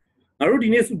မဟုတ်ငါတို့ဒီ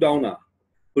နေ့ဆူတောင်းတာ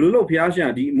ဘယ်လိုလုပ်ဖျားရှင်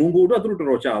ဒီမွန်ဂိုအတွက်သူတို့တော်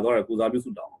တော်ကြာသွားတယ်ကိုစားပြုဆူ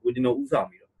တောင်းဝิญဉ်တော်ဥစား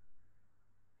ပြီးတော့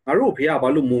ငါတို့ဖျားဘာ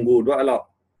လို့မွန်ဂိုအတွက်အဲ့လောက်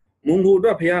မွန်ဂိုအတွ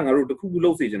က်ဖျားငါတို့တခုခုလု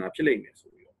ပ်စေချင်တာဖြစ်လိမ့်မယ်ဆို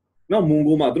ပြီးတော့နောက်မွန်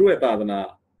ဂိုမှာသူတို့ရဲ့သာသနာ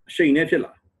အရှိန်နဲ့ဖြစ်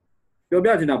လာပြောပြ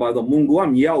ချင်တာပါဆိုမွန်ဂိုက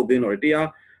မြေအောက်အသင်းတော်တွေတရား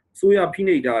ဆိုရဖိ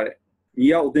နှိပ်ထားတဲ့မြေ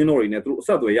အောက်အသင်းတော်တွေနဲ့သူတို့အဆ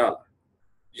က်အသွယ်ရလာ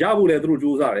ရဖို့လည်းသူတို့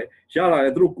စူးစမ်းတယ်ရလာတ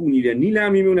ယ်သူတို့ကူညီတယ်နီလ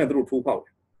န်းမျိုးနဲ့သူတို့ထိုးဖောက်တ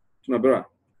ယ်ကျွန်တော်ပြောတာ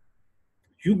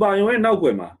ယူပါယုံရဲ့နောက်ွ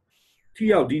ယ်မှာထိ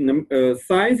ရောက်ဒီ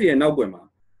science ရဲ့နောက်ွယ်မှာ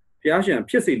ဘုရားရှင်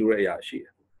ဖြစ်စေလိုတဲ့အရာရှိတ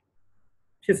ယ်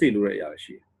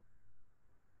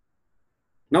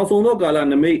နောက်ဆုံးသောကာလ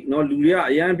နမိတ်เนาะလူတွေက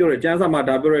အရန်ပြောတယ်ကျမ်းစာမှာ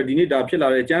ဒါပြောတယ်ဒီနေ့ဒါဖြစ်လာ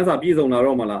တယ်ကျမ်းစာပြည့်စုံလာ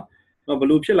တော့မလားเนาะဘ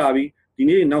လို့ဖြစ်လာပြီး ဒီ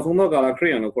နေ့နောက်ဆုံးသောကာလခရိ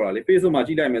ယန်လို့ခေါ်တာလေ Facebook မှာ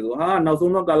ကြည့်လိုက်မယ်ဆိုဟာနောက်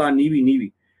ဆုံးသောကာလနီးပြီ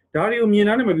ဒါတွေကိုမြင်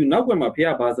တာနဲ့မပြီးနောက်ကွယ်မှာဖះ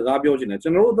ဘာစကားပြောချင်တယ်ကျွ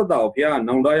န်တော်တို့သက်တာကိုဖះက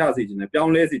နောင်တရစေချင်တယ်ပြော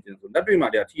င်းလဲစေချင်တယ်ဆိုလက်တွေ့မှာ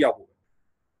တရားထိရောက်ဖို့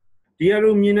ဒီအ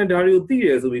ရုံမြင်တဲ့ဒါတွေကိုသိတ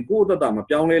ယ်ဆိုပြီးကိုယ့်သက်တာမ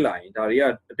ပြောင်းလဲလာရင်ဒါတွေက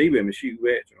အတိတ်ပဲမရှိဘူး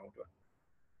ပဲကျွန်တော်တို့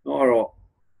နော်အဲ့တော့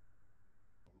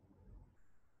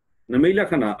နမိတ်လက္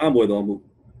ခဏာအံ့ဖွယ်တော်မူ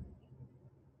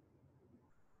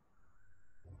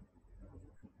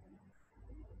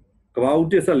ကဘာဦး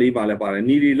14ပါလဲပါတယ်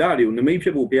နီရီလာတွေကိုနမိတ်ဖြ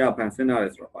စ်ဖို့ဘုရားဖန်ဆင်းထားတ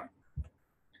ယ်ဆိုတာပါတယ်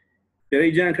။ယေရ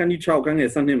ကျမ်းအခန်းကြီး6ခန်းငယ်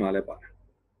12မှာလဲပါတယ်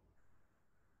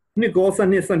။နှစ်ကော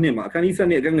12မှာအခန်းကြီး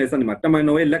12အခန်းငယ်12မှာတမန်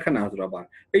တော်ရဲ့လက္ခဏာဆိုတာပါတယ်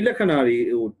။အဲ့လက္ခဏာတွေ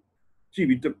ဟိုကြည့်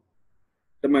ပြီး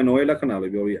တမန်တော်ရဲ့လက္ခဏာ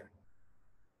လို့ပြောရရတယ်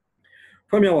။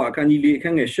ဖွင့်မြောက်အခန်းကြီး4အခ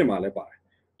န်းငယ်8မှာလဲပါတယ်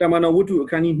။တမန်တော်ဝတ္ထုအ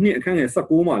ခန်းကြီး2အခန်းငယ်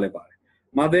19မှာလဲပါတယ်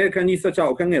။မာသဲအခန်းကြီး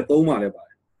16အခန်းငယ်3မှာလဲပါတ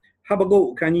ယ်။ဟဘကုတ်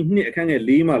အခန်းကြီး2အခန်းငယ်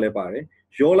4မှာလဲပါတယ်။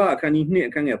ယောလအခန်းကြီး2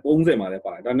အခန်းငယ်30မှာလဲ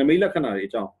ပါတယ်ဒါနမိတ်လက္ခဏာတွေ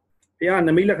အကြောင်းဘုရားန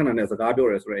မိတ်လက္ခဏာနဲ့စကားပြော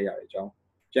ရဲဆိုတဲ့အရာတွေအကြောင်း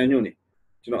ကျမ်းညွှန်းနေ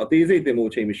ကျွန်တော်အသေးစိတ်သင်ဖို့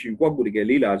အချိန်မရှိဘူးကိုယ့်ကိုယ်တကယ်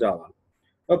လေ့လာကြပါ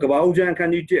တော့ကဘာဦးကျမ်းအခ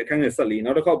န်းကြီး1အခန်းငယ်14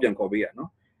နောက်တစ်ခေါက်ပြန်ခေါ်ပေးရနော်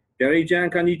ဗျာဒိတ်ကျမ်း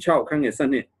အခန်းကြီး6အခန်းငယ်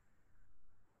12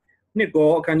နှစ်ကော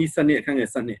အခန်းကြီး12အခန်းငယ်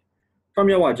12ဖတ်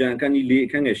မြောက်ဝါကျမ်းအခန်းကြီး4အ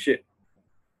ခန်းငယ်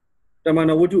8တမန်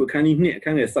တော်ဝတ္ထုအခန်းကြီး2အခ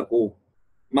န်းငယ်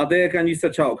19မာသဲအခန်းကြီး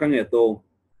16အခန်းငယ်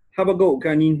3ဟဘကုတ်အခ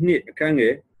န်းကြီး2အခန်းင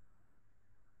ယ်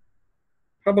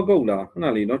ဟဘကုတ်လားခဏ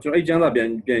လေးเนาะကျွန်တော်အဲ့ကျမ်းစာပြန်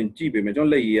ကြည့်ပေးမယ်ကျွန်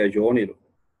တော်လက်ရည်ရောနေလို့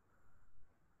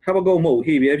ဟဘကုတ်မဟုတ်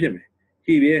ဟေဘဲဖြစ်မယ်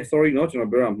ဟေဘဲ sorry เนาะကျွန်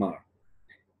တော်ပြောရမှာ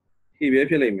ဟေဘဲ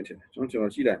ဖြစ်လိမ့်မယ်ထင်တယ်ကျွန်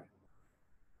တော်ကြည့်လိုက်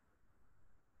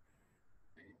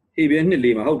ဟေဘဲနှစ်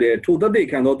လေးမှာဟုတ်တယ်ထိုသက်သေ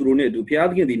ခံသောသူတို့နဲ့အတူဘုရား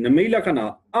သခင်သည်နမိတ်လက္ခဏာ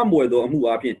အမွယ်သောအမှု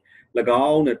အပြင်၎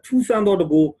င်းနဲ့ထူးဆန်းသောတ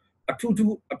ကူအထူး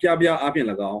ထူးအပြားပြားအပြင်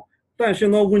၎င်းတန်ရှ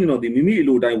င်သောဝိညာဉ်တော်သည်မိမိအ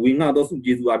လိုတိုင်းဝေငှသောစု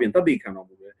ကျေးဇူးအပြင်သက်သေခံတော်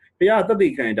မူတယ်ဘုရားသက်သေ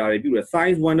ခံတာတွေပြုတယ်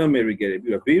science wonder miracle တွေပြု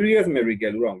တယ် various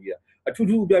miracle လို့တောင်ကြီးတာအထူး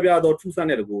ထူးအပြားပြားသောထူးဆန်း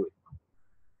တဲ့တကူတွေ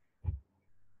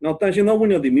နောက်တန်ရှင်သောဝိ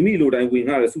ညာဉ်တော်သည်မိမိအလိုတိုင်းဝေ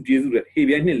ငှတဲ့စုကျေးဇူးတွေဟေ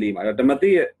ဘဲနှစ်လေးမှာဓမ္မသ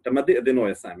စ်အသင်းတော်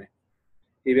ရဲ့ဆံပဲ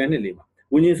ဟေဘဲနှစ်လေးမှာ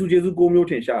ဝိညာဉ်စုကျေးဇူး9မျိုး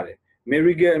ထင်ရှားတယ်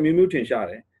miracle အမျိုးမျိုးထင်ရှား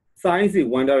တယ် science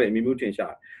wonder တွေအမျိုးမျိုးထင်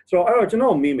ရှားတယ်ဆိုတော့အဲ့တော့ကျွန်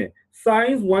တော်မေးမယ်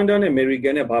science wonder နဲ့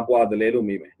miracle နဲ့ဘာကွာတယ်လဲလို့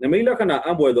မေးမယ်နမိတ်လက္ခဏာ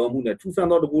အံ့ဖွယ်သောမှုနဲ့ထူးဆန်း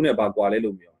သောတကူနဲ့ဘာကွာလဲ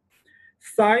လို့မေး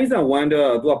science and wonder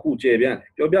သူကပူကျဲပြန်တယ်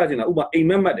ပြောပြချင်တာဥပမာအိမ်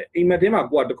မက်မှတ်တယ်အိမ်မက်ထဲမှာ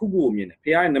ကိုကတခုခုကိုမြင်တယ်ဖခ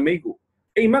င်ရဲ့နမိတ်ကို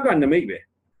အိမ်မက်ကနမိတ်ပဲ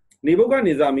နေဘုတ်က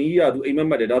နေဇာမီကြီးကသူအိမ်မက်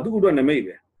မှတ်တယ်ဒါသူ့အတွက်နမိတ်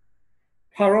ပဲ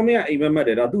ဖာရောမင်းကအိမ်မက်မှတ်တ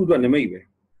ယ်ဒါသူ့အတွက်နမိတ်ပဲ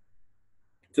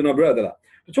ကျွန်တော်ပြောရသလား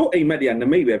တချို့အိမ်မက်တွေကန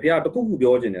မိတ်ပဲဖခင်တခုခု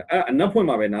ပြောချင်တယ်အဲ့အနက်ဖွင့်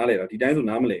မှာပဲနားလေတော့ဒီတိုင်းဆို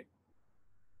နားမလဲ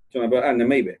ကျွန်တော်ပြောအဲ့န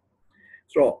မိတ်ပဲ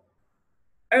ဆိုတော့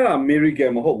အဲ့ဒါ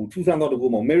miracle မဟုတ်ဘူးထူးဆန်းသောတကူ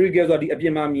မဟုတ် miracle ဆိုတာဒီအပြ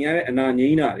င်မှာမြင်ရတဲ့အနာငိ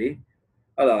မ့်တာတွေ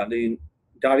အဲ့ဒါဒီ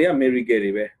ဒါတွေက miracle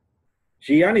တွေပဲ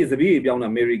ရေကနေစပီးပြောင်းတာ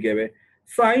miracle ပဲ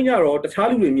စိုင်းကြတော့တခြား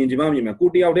လူတွေမြင်ချင်မှမြင်မယ်ကို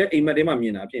တယောက်တည်းအိမ်မက်ထဲမှာမြ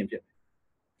င်တာဖြစ်ကျွန်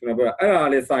တော်ပြောတာအဲ့ဒါ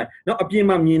လည်းစိုင်းနောက်အပြင်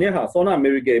မှာမြင်တဲ့ဟာဆောနာ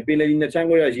miracle ပေလေဒီနဲ့ချမ်း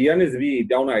ခွဲရရေကနေစပီး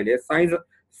ပြောင်းတာလေ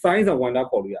science and wonder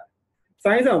ခေါ်လို့ရတယ်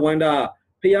science and wonder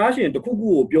ဖျားရှင်တခုခု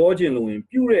ကိုပြောခြင်းလို့ရင်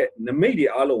ပြုတဲ့နမိတ်တွေ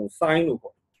အားလုံး sign လို့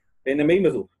ခေါ်ဘယ်နမိတ်မ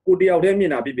ဆိုကိုတယောက်တည်းမြ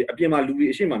င်တာဖြစ်ဖြစ်အပြင်မှာလူတွေ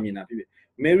အရှိမမြင်တာဖြစ်ဖြစ်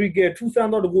miracle ထူးဆန်း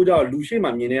သောတကူကြောင့်လူရှိမှ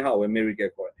မြင်တဲ့ဟာကို miracle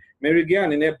ခေါ်တယ်Miracle က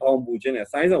လည်းဘောင်ပူခြင်းနဲ့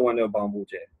science and wonder ဘောင်ပူ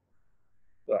ခြင်း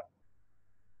ဟုတ်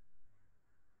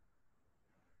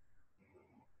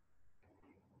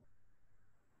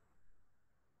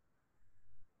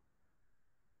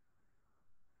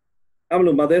အမ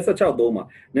လို့မဿဲ16:3မှာ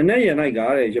နနက်ရ၌က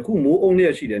တဲ့ယခုမိုးအုံးလျ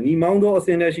က်ရှိတယ်ညီမောင်းသောအစ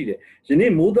င်းလည်းရှိတယ်ယ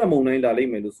နေ့မိုးသက်မုန်တိုင်းလာလိ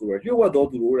မ့်မယ်လို့ဆိုတော့လျှို့ဝှက်သော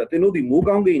သူတို့တဲ့သင်တို့ဒီမိုး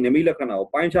ကောင်းကင်နမိတ်လက္ခဏာကို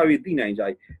ပိုင်းခြားပြီးသိနိုင်ကြ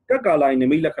၏ကက်ကာလာန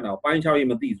မိတ်လက္ခဏာကိုပိုင်းခြားပြီး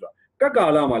မသိဆိုတာကက်ကာ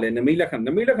လာမှာလည်းနမိတ်လက္ခဏာ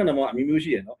မှာအမျိုးမျိုး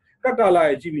ရှိတယ်နော်ကကာလာ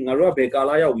ရဲ့ကြည့်ပြီးငါတို့ကဘယ်ကာ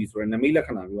လာရောက်ပြီဆိုရင်နမိတ်လက္ခ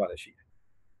ဏာမျိုးပါလည်းရှိတယ်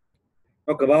။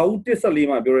နောက်ကဘာဦး14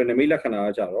မှာပြောတဲ့နမိတ်လက္ခဏာက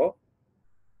ကြတော့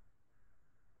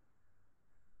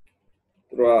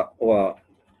သူက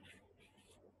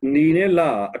နေနဲ့လာ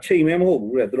အချိန်မဲမဟုတ်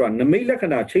ဘူးတဲ့သူကနမိတ်လက္ခ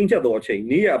ဏာချိန်ချက်တော့အချိန်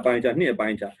နေ့အပိုင်းချာနှစ်အပို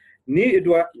င်းချာနေ့အ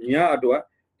တွက်ညအတွက်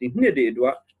ဒီနှစ်တွေအတွ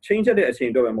က်ချိန်ချက်တဲ့အချိန်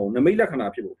အတွက်ပဲမဟုတ်နမိတ်လက္ခဏာ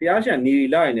ဖြစ်ဖို့ဘုရားရှင်နေ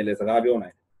လာရင်လည်းစကားပြောနို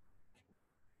င်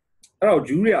အဲ့တော့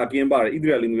ဂျူးတွေအကင်းပါတယ်ဣသ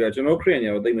ရေလလူမျိုးကကျွန်တော်ခရစ်ယာ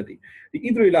န်တွေသိမသိဒီဣ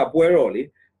သရေလပွဲတော်လေ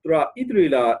သူကဣသရေ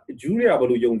လဂျူးတွေကဘယ်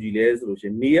လိုယုံကြည်လဲဆိုလို့ရှိရ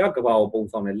င်နေရကဘာကိုပုံ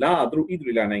ဆောင်တယ်လာသူတို့ဣသ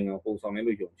ရေလနိုင်ငံကိုပုံဆောင်တယ်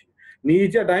လို့ယုံကြည်နေ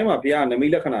ချက်တိုင်းမှာဘုရားနမိ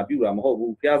တ်လက္ခဏာပြုတာမဟုတ်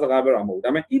ဘူးဘုရားစကားပြောတာမဟုတ်ဘူးဒါ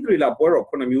ပေမဲ့ဣသရေလပွဲတော်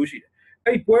9မျိုးရှိတယ်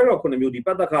အဲ့ပွဲတော်9မျိုးဒီပ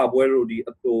တ္တခါပွဲတို့ဒီ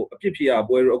အဖြစ်ဖြစ်ရ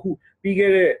ပွဲတို့အခုပြီးခဲ့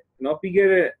တဲ့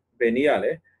ဘယ်နေ့ရ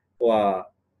လဲ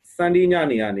Sunday ည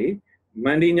နေကနေ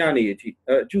Monday ညနေအထိ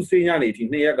Tuesday ညနေအထိ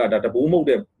2ရက်ကဒါတဘိုးမုတ်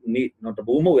တဲ့နေ့နော်တ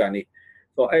ဘိုးမုတ်ရနေ့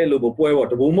ဆိုအဲ့လိုပွဲပေါ့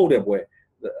တဘိုးမုတ်တဲ့ပွဲ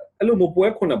အဲ့လိုပွဲ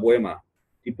9ပွဲမှာ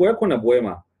ဒီပွဲ9ပွဲ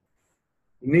မှာ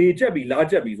နေချက်ပြီးလာ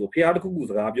ချက်ပြီးဆိုဖျားတစ်ခုခု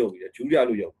စကားပြောပြီးတယ်ဂျူးရ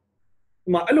လို့ရောက်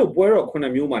mà ở lúc bữa rồi con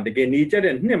em yêu mà để cái ní chất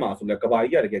đến nè mà số là cái bài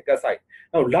cái cái sai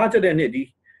nào lá chất đến nè đi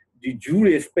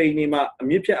Julie Spain này mà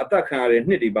mình phải attack hàng này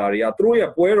nè đi bảo ya trôi ya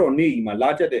bữa rồi nè mà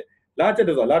lá chất rồi lá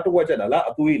tôi chất lá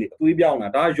tôi biểu na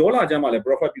đã gió lá chăm mà lại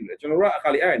profit biểu cho nó ra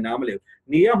khai ai nam lại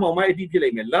ní mà mai đi phía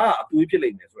lại mình lá tôi phía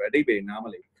lại mình rồi đây về nam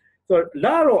lại so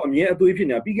lá rồi mình tôi phía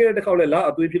này bị cái đó khai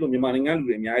lá tôi phía lại mình mà ngay lúc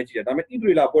mình ai chỉ là mình ít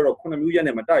rồi lá bữa rồi con em yêu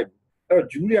này mà tai rồi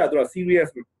Julia tôi là serious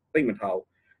tay mình tháo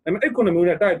แต่มันไอ้คนမျိုး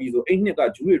နဲ့တိုက်ပြီးဆိုအိမ်နှစ်က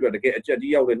ဂျူးတွေအတွက်တကယ်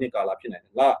အချက်ကြီးရောက်တဲ့နှစ်ကာလဖြစ်နေ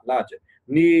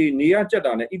တယ်လာချက်နေရချက်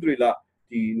တာနဲ့ဣသရေလ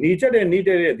ဒီနေချက်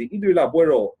တဲ့နေတဲ့ဒီဣသရေလပွဲ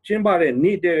တော်ချင်းပါတဲ့နေ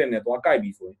တဲ့နဲ့သွားကြိုက်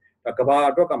ပြီးဆိုရင်ဒါ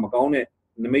ကဘာအတွက်ကမကောင်း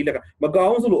တဲ့နမိတ်လက်ကမကော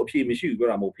င်းဆိုလို့အဖြေမရှိ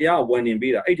ဘူးပြောတာမဟုတ်ဖះ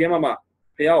ဝန်နေပေးတာအဲ့ထဲမှာ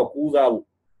ဖះကိုကူး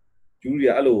စားဖို့ဂျူးတွေ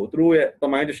ကအဲ့လိုသူတို့ရဲ့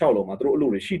တမိုင်းတစ်လျှောက်လုံးမှာသူတို့အဲ့လို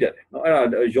တွေရှိတတ်တယ်เนาะ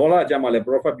အဲ့ဒါယောလာအကျမ်းမှာလည်း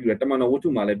prophet ပြုတယ်တမန်တော်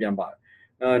ဝတ္ထုမှာလည်းပြန်ပါ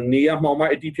တယ်နေရမှောင်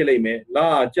မိုက်အတိဖြစ်လိမ့်မယ်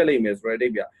လာကျက်လိမ့်မယ်ဆိုတဲ့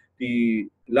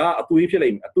အဓိပ္ပာယ်ဒီလာအသွေးဖြစ်လိ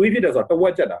မ့်မယ်အသွေးဖြစ်တယ်ဆိုတော့တ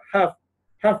ဝက်ကျက်တာ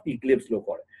half eclipse လို့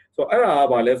ခေါ်တယ်ဆိုတော့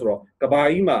အဲ့ဒါကဘာလဲဆိုတော့ကဘာ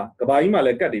ကြီးမှာလ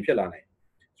ည်းကတ်တွေဖြစ်လာနိုင်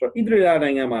ဆိုတော့ဣသရေလ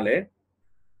နိုင်ငံမှာလည်း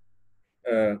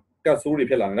ကတ်ဆိုးတွေ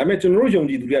ဖြစ်လာတယ်ဒါပေမဲ့ကျွန်တော်တို့ယုံ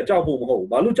ကြည်သူတွေကကြောက်ဖို့မဟုတ်ဘူး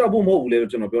ဘာလို့ကြောက်ဖို့မဟုတ်ဘူးလဲလို့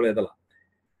ကျွန်တော်ပြောလဲသ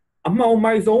လားအမှောင်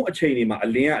မိုက်ဆုံးအချိန်တွေမှာအ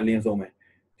လင်းဆုံးပဲ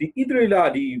ဒီဣသရေ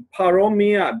လဒီဖာရော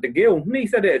မင်းကတကယ်ကိုနှိမ့်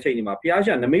ဆက်တဲ့အချိန်တွေမှာဘု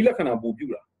ရားရှင်နမိတ်လက္ခဏာပို့ပြ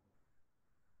တာ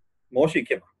မောရှိ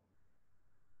ခေတ်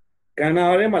မှာကန္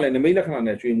နာရဲမှာလည်းနမိတ်လက္ခဏာ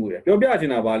နဲ့ကျွေးမှုတယ်ပြောပြချင်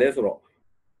တာဘာလဲ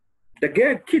ဆိုတော့တ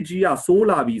ကယ်ခစ်ကြီး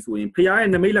ကစိုးလာပြီဆိုရင်ဖရား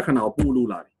ရဲ့နမိတ်လက္ခဏာ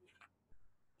ကိုပို့လို့လာပြီ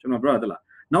ကျွန်တော်ပြောရသလား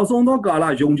နောက်ဆုံးသောကာ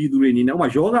လယုံကြည်သူတွေအနေနဲ့ဥ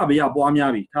ပမာယောဂဗျာပွား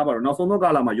များပြီထားပါတော့နောက်ဆုံးသောကာ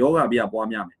လမှာယောဂ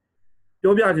ဗျာပွားများမယ်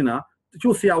ပြောပြချင်တာ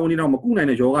တချို့ဆရာဝန်တွေတော့မကု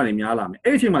နိုင်တဲ့ယောဂတွေများလာမယ်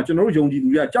အဲ့အချိန်မှာကျွန်တော်တို့ယုံကြည်သူ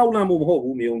တွေကကြောက်လန့်မှုမဟုတ်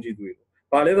ဘူးမယုံကြည်သူတွေ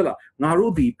ဘာလဲသလားငါ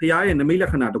တို့ဒီဖရားရဲ့နမိတ်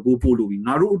လက္ခဏာတကူပို့လို့ပြီ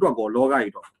ငါတို့အတွက်ကောလောကကြီး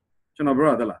တော့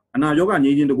ကျွန်တော်ပြောရသလားအနာယောဂငြိ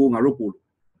မ်းချင်း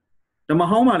တကူငါတို့ပို့လို့ဓမ္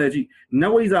မဟောင်းမှာလည်းကြည့်န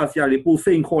ဝိဇာဆရာတွေပို့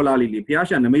စိန်ခေါ်လာလေဘု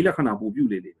ရားရှင်နမိတ်လက္ခဏာပို့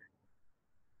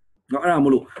ပြုလေနော်အဲ့ဒါ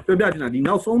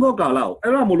မလို့ပြောပြချင်တာဒီနောက်ဆုံးသောကာလ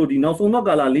ကိုအဲ့ဒါမလို့ဒီနောက်ဆုံး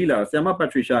သောကာလလေးလာဆရာမပက်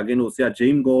ထရီရှာကင်းတို့ဆရာဂျိ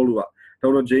မ်းဂေါတို့ကဒေါ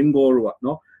က်တာဂျိမ်းဂေါတို့က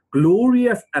နော်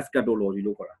glorious eschatology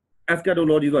လို့ခေါ်တာ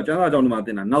eschatology ဆိုတာကျမ်းစာအကြောင်းတွေမှာ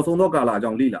သင်တာနောက်ဆုံးသောကာလ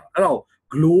အကြောင်းလေးလာအဲ့ဒါကို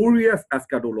glorious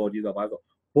eschatology ဆိုတာဘာလဲဆို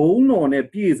ဘုံတော်နဲ့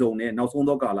ပြည့်စုံတဲ့နောက်ဆုံး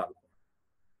သောကာလလို့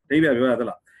အဓိပ္ပာယ်ပြောရ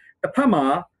သလားတစ်ဖက်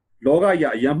မှာလော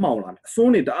ကကြီးအယံမှောင်လာမယ်အစွ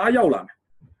န်းတွေတအားရောက်လာမယ်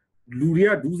လူ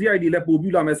တွေကဒူးစရိုက်တွေလည်းပို့ပြ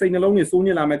လာမယ်စိတ်နှလုံးတွေစိုး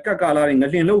ညစ်လာမယ်ကတ်ကာလာတွေ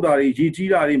ငလင်လောက်တာတွေရေကြီး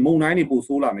တာတွေမုန်တိုင်းတွေပို့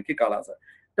ဆိုးလာမယ်ခေတ်ကာလ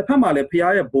ဆိုတစ်ဖက်မှာလည်း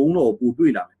ဖရားရဲ့ဘုံတော်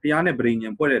ကိုပို့တွေ့လာမယ်ဖရားနဲ့ဗြိဉ္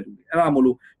ဉ်ဖွဲ့တဲ့လူတွေအဲ့ဒါမ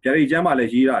လို့ဗျာဒိတ်ကျမ်းမှာလ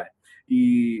ည်းရေးရတယ်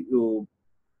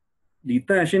ဒီ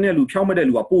တန်ရှင်းတဲ့လူဖြောင်းမတဲ့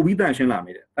လူကပို့ပြီးတန်ရှင်းလာမ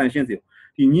ယ်တဲ့တန်ရှ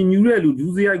င်းစီဒီညဉ့်ညူး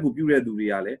တဲ့လူဒူးစရိုက်ကိုပြု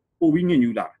တဲ့သူတွေကလည်းပို့ပြီးည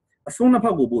ဉ့်ညူးလာတယ်အစွန်းတစ်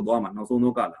ဖက်ကိုပို့သွားမှာနောက်ဆုံး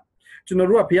သောကာလ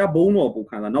ကျွန်တော်တို့ကဖရား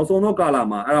ဘုံတော်ပို့ခံတာနောက်ဆုံးသောကာလ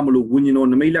မှာအဲ့ဒါ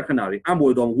မလို့ဝိညာဉ်တော်နမိတ်လက္ခဏာတွေအံ့ဖွ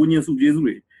ယ်သောဝိညာဉ်စုကျေးဇူး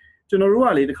တွေကျွန်တော်တို့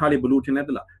ကလေတခါလေဘလို့ထင်လဲ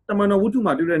တလားတမန်တော်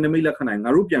ဝတ္ထုမှာတွေ့တဲ့နမိတ်လက္ခဏာငါ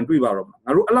တို့ပြန်တွေ့ပါတော့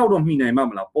မှာငါတို့အဲ့လောက်တော့မှီနိုင်မှာ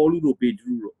မလားပေါလုတို့ပေတ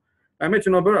ရုတို့ဒါပေမဲ့ကျွ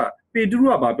န်တော်ပြောတာပေ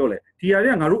တရုကဘာပြောလဲဒီဟာ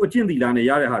တွေကငါတို့အကျင့်သီလနဲ့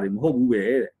ရတဲ့ဟာတွေမဟုတ်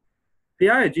ဘူးပဲတဲ့ဘု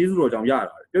ရားရဲ့ကျေးဇူးတော်ကြောင့်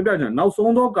ရတာပြောပြချင်နောက်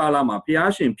ဆုံးသောကာလ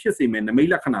မှာဘုရားရှင်ဖြစ်စေမယ့်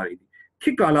နမိတ်လက္ခဏာတွေ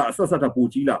ခေတ်ကာလအဆက်ဆက်ပူ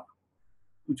ကြီးလာ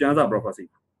သူကျမ်းစာ prophecy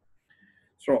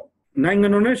ဆိုတော့နိုင်ငံ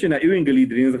တော်နဲ့ရှင်တဲ့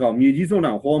ဧဝံဂေလိသတင်းစကား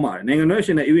မြေကြီးဆုံးတောင်ဟောမှာတယ်နိုင်ငံတော်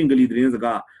နဲ့ရှင်တဲ့ဧဝံဂေလိသတင်း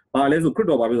စကားဘာလဲဆိုခ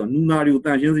ရစ်တော်ဘာပဲဆိုနူနာတွေကို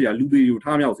တန်ရှင်းစေတာလူတွေကို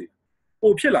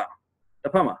ထားမြောက်စေပို့ဖြစ်လာတ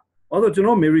စ်ဖက်မှာဘာလို့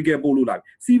ကျွန်တော် miracle ပို့လို့လာ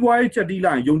ပြီစီးပွားရေးချက်တီး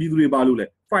လာရင်ယုံကြည်သူတွေပါလို့လဲ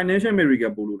financial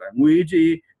miracle ပို့လို့လာ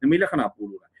ငွေကြေးနမိတ်လက္ခဏာပို့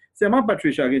လို့လာဆရာမ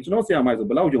Patricia ကကျွန်တော်ဆရာမ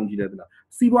ဆိုဘယ်လောက်ယုံကြည်လဲသလား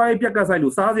စီးပွားရေးပြက်ကတ်ဆိုင်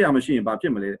လို့စားစရာမရှိ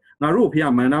ရင်ဘာဖြစ်မလဲငါတို့ဖေ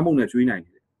ကမန္တမုံနဲ့ကျွေးနိုင်တ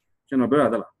ယ်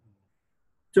ကျွန်တော်ပြောတာသ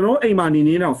လားကျွန်တော်အိမ်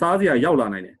မှာနေတော့စားစရာရောက်လာ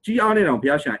နိုင်တယ်ကြီးအားနဲ့တော့ဘု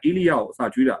ရားရှင်အေလိယကိုအစာ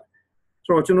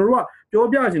ကျွေးတာဆိုတော့ကျွန်တော်တို့ကပြော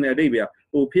ပြခြင်းတဲ့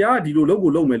အတိတ်ပဲဟိုဖះဒီလိုလုပ်ကို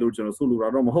လုပ်မယ်လို့ကျွန်တော်ဆိုလိုတာ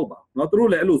တော့မဟုတ်ပါဘူးเนาะသူတို့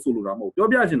လည်းအဲ့လိုဆိုလိုတာ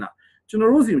မဟုတ်ပြောပြခြင်းတာ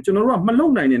ကျွန်တော်တို့ကမလုံ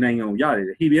နိုင်တဲ့နိုင်ငံကိုရတ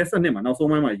ယ်ဟေဘရဲစနစ်မှာ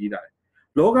နောက်ဆုံးပိုင်းမှာရေးတာတယ်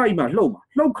လောကကြီးမှာလှု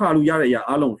ပ်ခါလို့ရတဲ့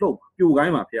အရာအလုံးလှုပ်ပြိုကို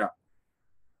င်းမှာဖះ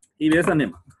ဟေဘရဲစ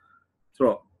နစ်မှာ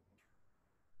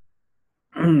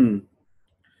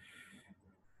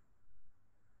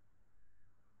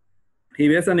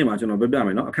ဆိုတော့ဟေဘရဲစနစ်မှာကျွန်တော်ပြပြ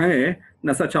မယ်เนาะအခန်းငယ်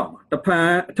26မှာတ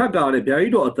ဖန်အထက်ကတဲ့ဗျာဒိ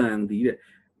တ်တော်အတန်သည်တဲ့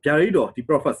ဗျာဒိတ်တော်ဒီ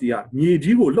prophecy ကမြေ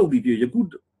ကြီးကိုလှုပ်ပြီးပြ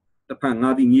ယခုတ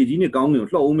ဖန်ငါဒီမြေကြီးနဲ့ကောင်းကင်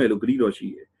ကိုလှုပ်အောင်မယ်လို့ဂရိတော်ရှိ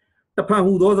တယ်တ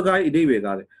ဖန်ဟူသောစကား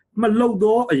အတိတ်ပဲကားတယ်မ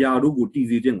လှုပ်သောအရာတို့ကို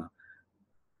တည်စေခြင်း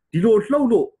ကဒီလို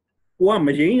လှုပ်လို့ကိုကမ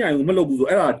ရင်းနိုင်ဘူးမလှုပ်ဘူးဆို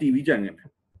အဲ့ဒါတီးပြီးကြံခဲ့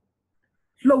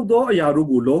မယ်လှုပ်သောအရာတို့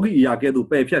ကိုလောကီအရာကဲ့သို့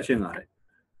ပယ်ဖြတ်ခြင်းကတယ်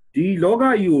ဒီလောက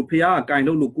ကြီးကိုဖះက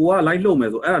ကင်လှုပ်လို့ကိုကလိုက်လှုပ်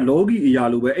မယ်ဆိုအဲ့ဒါလောကီ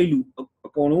အရာလိုပဲအဲ့လူအ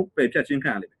ကုန်လုံးပယ်ဖြတ်ခြင်းခံ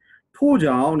ရလိမ့်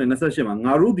မယ်ထို့ကြောင့်နဲ့28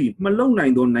မှာငါတို့ဒီမလှုပ်နို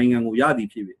င်သောနိုင်ငံကိုရ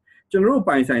သည်ဖြစ်ပြီ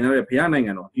ကျွန်တော်တို့ပိုင်ဆိုင်တဲ့ဘုရားနိုင်ငံ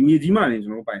တော်ဒီမြေကြီးမှာနေ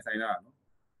ကျွန်တော်တို့ပိုင်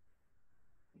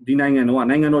ဆိုင်တာနော်ဒီနိုင်ငံ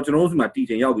တော်ကျွန်တော်တို့စီမှာ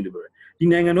တည်ချင်ရောက်ပြီလို့ပြောတယ်ဒီ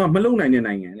နိုင်ငံတော်ကမလုံနိုင်တဲ့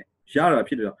နိုင်ငံနဲ့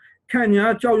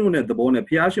ရတာဖြစ်တော့ခံညာကြောက်ရွံ့တဲ့သဘော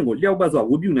နဲ့ဘုရားရှင်ကိုလျှောက်ပတ်စွာ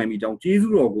ဝတ်ပြုနိုင်ပြီအကြောင်းကျေး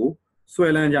ဇူးတော်ကို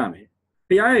ဆွဲလန်းကြမယ်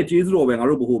ရဲ့ကျေးဇူးတော်ပဲငါ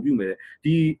တို့ဘ ਹੁ ပြုမယ်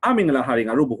ဒီအမင်္ဂလာဟာတွေ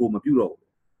ငါတို့ဘ ਹੁ မပြုတော့ဘူး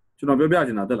ကျွန်တော်ပြောပြ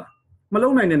ချင်တာတက်လားမ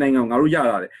လုံနိုင်တဲ့နိုင်ငံငါတို့ရ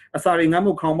ရတယ်အစာတွေငတ်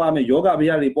မှုခေါင်းပါမယ်ယောဂ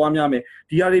ဗျာတွေပွားများမယ်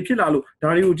ဒီဟာတွေဖြစ်လာလို့ဒါ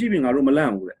တွေကိုကြည့်ပြီးငါတို့မလ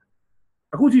န့်ဘူးတဲ့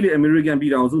အခုကြည့်လေအမေရိကန်ပြ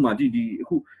ည်ထောင်စုမှာဒီအ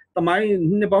ခုသမိုင်း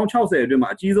နှစ်ပေါင်း60အတွင်းမှာ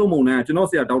အကြီးဆုံးမုန်တိုင်းကကျွန်တော်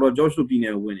ဆရာဒေါက်တာဂျော့ရှ်ပြည်န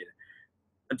ယ်ကိုဝင်နေတယ်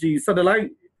အကြီး satellite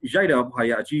ရိုက်တာဟာ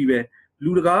ရအကြီးပဲ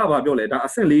လူတကာကဘာပြောလဲဒါအ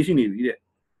ဆင့်၄ရှိနေပြီတဲ့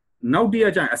နောက်တရ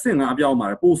က်ကျရင်အဆင့်၅အပြောင်းမှာ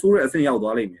ပိုဆိုးတဲ့အဆင့်ရောက်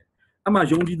သွားလိမ့်မယ်အမှ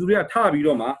ယုံကြည်သူတွေကထပြီး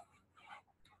တော့မှ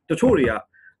တချို့တွေက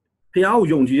ဖះကို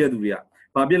ယုံကြည်တဲ့သူတွေက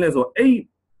ဘာဖြစ်လဲဆိုတော့အဲ့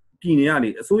ပြည်နေကနေ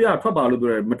အစိုးရထွက်ပါလို့ပြော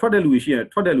တယ်မထွက်တဲ့လူတွေရှိရင်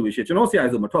ထွက်တဲ့လူတွေရှိကျွန်တော်ဆရာ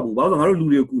ဆိုမထွက်ဘူးဘာလို့ဆိုငါတို့လူ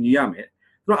တွေကိုကူညီရမယ်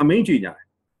သူတို့အမိန့်ကြေညာတယ်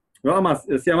တော့အမှ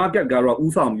ဆရာမကက်ကတော့ဥ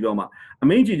ဆောင်ပြီးတော့မှအ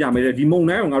မိန့်ကြေညာမယ်ဒီမုံ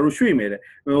တိုင်းကိုငါတို့ရွှေ့မယ်တဲ့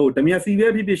ဟိုဓမြစီပဲ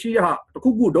ဖြစ်ဖြစ်ရှိရဟာတခု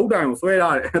ခုဒုတ်တိုင်ကိုဆွဲ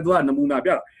ထားတယ်သူကနမူနာပြ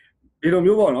တာဒီလို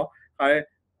မျိုးပေါ့နော်အဲ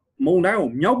မုံတိုင်းကို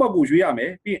မြောက်ဘက်ကိုရွှေ့ရမယ်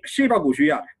ပြီးအရှေ့ဘက်ကိုရွှေ့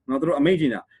ရတယ်နော်သူတို့အမိန့်ကြေ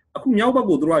ညာအခုမြောက်ဘက်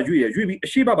ကိုသူတို့ကရွှေ့ပြီးအ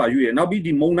ရှေ့ဘက်ပါရွှေ့ရနောက်ပြီး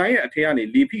ဒီမုံတိုင်းရဲ့အထက်ကနေ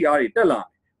လေဖိအားတွေတက်လာ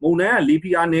မုံတိုင်းကလေဖိ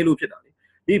အားနည်းလို့ဖြစ်တာ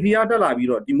လေဖိအားတက်လာပြီး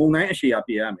တော့ဒီမုံတိုင်းအရှေ့က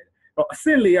ပြေရမယ်တော့အဆ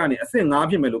င့်၄ကနေအဆင့်၅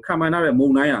ဖြစ်မယ်လို့ခံမှန်းထားတဲ့မုံ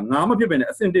တိုင်းက၅မဖြစ်ပဲနဲ့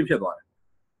အဆင့်၁ဖြစ်သွားတယ်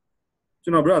ကျွ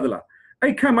န်တော်ပြောရသလား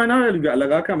အဲ့ခံမှန်းထားတဲ့လူကအလ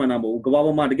ကားခံမှန်းတာမဟုတ်ဘူးကဘာ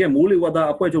ပေါ်မှာတကယ်မိုးလေဝသ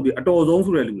အဖွဲ့ချုပ်တွေအတော်ဆုံး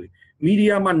ဆိုတဲ့လူတွေမီဒီ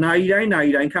ယာမှာနိုင်တို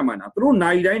င်းခံမှန်းတာသူတို့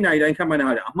နိုင်တိုင်းခံမှန်းတာ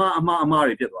ဟာအမှား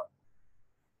တွေဖြစ်သွားတယ်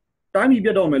တိုင်းပြည်ပြ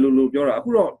တ်တော့မယ်လို့ပြောတာအခု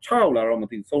တော့6ရောက်လာတော့မ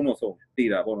သိဘူးဆုံးတည်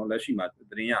တာပေါ့နော်လက်ရှိမှာ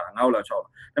သတင်းရတာ9ရောက်လာ6ဒါ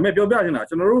ပေမဲ့ပြောပြချင်တာ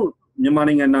ကျွန်တော်တို့မြန်မာ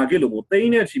နိုင်ငံနာဂစ်လို့သိ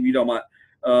န်းနဲ့ချီပြီးတော့မှ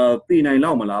တည်နိုင်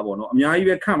လောက်မလားပေါ့နော်အများကြီး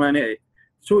ပဲခံမှန်းတဲ့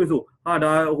ချို့ဆိုဟာ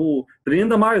ဒါဟိုသတင်း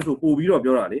သမားတွေဆိုပို့ပြီးတော့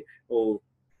ပြောတာလေဟို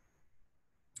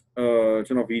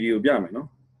ကျွန်တော်ဗီဒီယိုပြမယ်နော်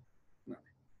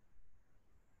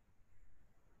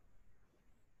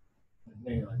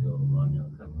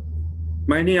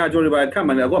မိုင်း200ကျော်တွေပါခတ်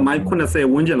မှန်းတယ်အခုကမိုင်း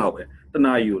80ဝန်းကျင်လောက်ပဲတ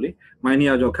နာရီကိုလေမိုင်း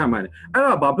200ကျော်ခတ်မှန်းတယ်အဲ့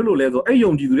ဒါဘာဖြစ်လို့လဲဆိုအဲ့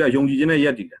ယုံကြည်သူတွေကယုံကြည်ခြင်းနဲ့ရ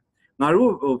က်တည်တယ်ငါ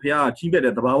တို့ဟိုဖះကြီးပြတ်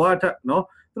တဲ့တဘာဝထက်နော်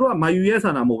သူတို့ကမာယူရဲဆ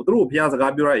န္ဒမဟုတ်ဘူးသူတို့ဖះစ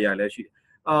ကားပြောရတဲ့အရာလည်းရှိတယ်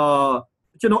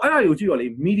ကျွန်တော်အဲ့ဒါကိုကြည့်တော့လေ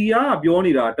မီဒီယာကပြော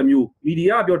နေတာတမျိုးမီဒီ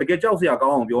ယာကပြောတကယ်ကြောက်စရာကော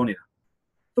င်းအောင်ပြောနေတာ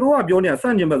သူတို့ကပြောနေတာစ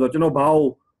န့်ကျင်ဘက်ဆိုကျွန်တော်ဘာ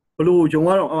လို့ဘလို့ဂျုံက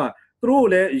တော့သူတို့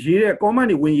လည်းရေးတဲ့ comment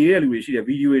တွေဝင်ရေးတဲ့လူတွေရှိတယ်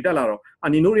ဗီဒီယိုတွေတက်လာတော့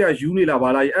နင်တို့တွေကယူနေလာပါ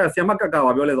လားအဲ့ဆရာမကက်က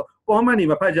ပါပြောလဲဆို comment တွေ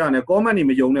မဖတ်ကြနဲ့ comment တွေ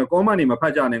မယုံနဲ့ comment တွေမဖ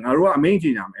တ်ကြနဲ့ငါတို့ကအမိန့်ကြေ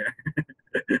ညာမယ်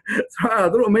ဆိုတော့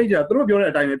သူတို့အမိန့်ကြေညာသူတို့ပြောတဲ့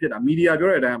အတိုင်းပဲဖြစ်တာမီဒီယာပြော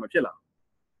တဲ့အတိုင်းကမဖြစ်လာ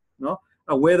နော်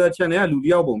weather channel ကလူတ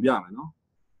ယောက်ပုံပြမယ်နော်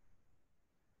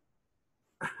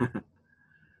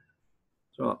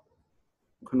ဆိုတော့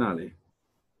ခဏလေး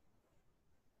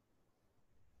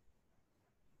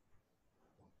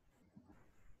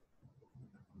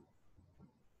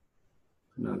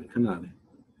ခဏလေး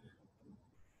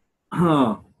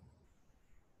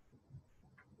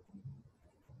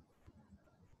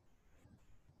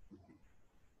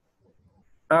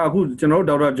အခုကျွန်တော်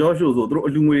တို့ဒေါက်တာဂျော့ရှိုးဆိုသူတို့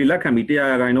အလူငွေတွေလက်ခံပြီး100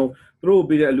ရာခိုင်နှုန်းသူတို့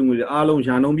ပေးတဲ့အလူငွေတွေအားလုံး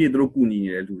ရာနှုန်းပြည့်သူတို့ကူညီနေ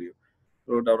တဲ့လူတွေသူ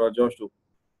တို့ဒေါက်တာဂျော့ရှိုး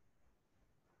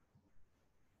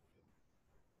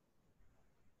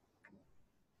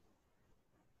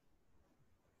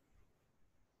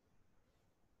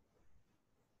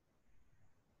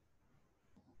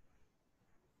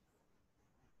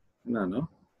နော်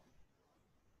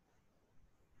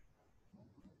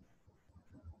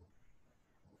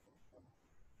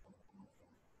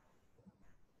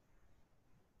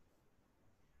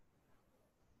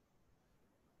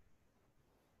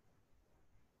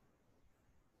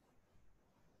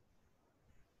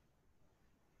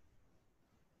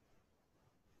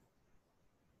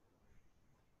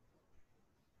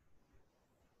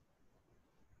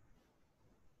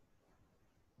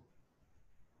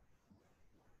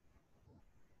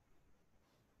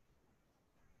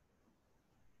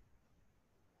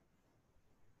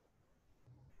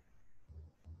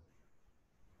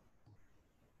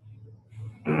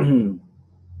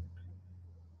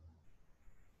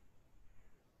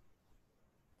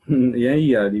ရန်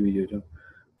ကြီးရဒီဗီဒီယိုကျွန်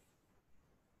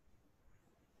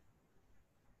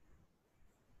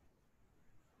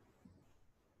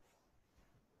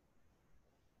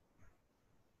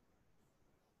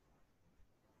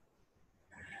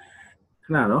ခ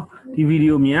ဏနော်ဒီဗီဒီ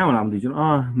ယိုမြင်ရမလားမသိကျွန်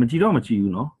တော်မကြည့်တော့မကြည့်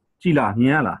ဘူးနော်ကြည့်လားမြ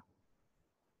င်ရလား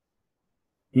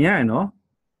မြင်ရရင်နော်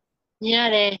မြင်ရ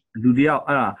တယ်လူတယောက်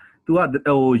အဲ့ဒါ तू က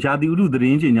ဟိုရာသီဥတုသတ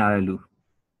င်းကြေညာတဲ့လူ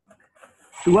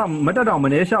तू ကမတက်တောင်မ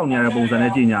နေလျှောက်နေရတဲ့ပုံစံ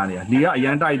နဲ့ကြေညာနေတာလေကအရ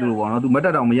န်တိုက်လို့ပေါ့နော် तू မတ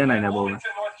က်တောင်မရက်နိုင်တဲ့ပုံစံ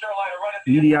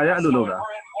မီဒီယာရဲ့အဲ့လိုလုပ်တာ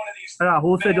အဲ့ဒါ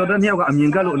ဟိုဆက်ကြော်တဲ့နှစ်ယောက်ကအမြ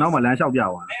င်ကတ်လို့အနောက်မှာလမ်းလျှောက်ပြ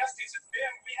သွားတာ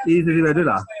အေးစီပဲတွေ့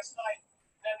လား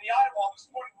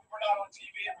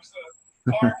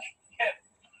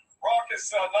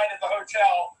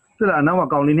တွေ့လားအနောက်မှာ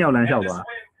ကောင်လေးနှစ်ယောက်လမ်းလျှောက်သွား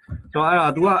ဆိုတော့အဲ့ဒါ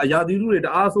तू ကအရာသီဥတုတွေတ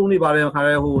အားဆိုးနေပါတယ်ခါ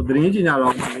ရဲဟိုသတင်းကြေညာ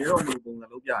တော့မနေတော့ဘူးပုံစံ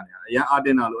လုပ်ပြနေတာအရန်အာတ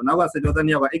င်တာလို့အနောက်ကဆက်ကြော်တဲ့နှ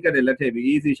စ်ယောက်ကအိတ်ကတ်တဲ့လက်ထည့်ပြီး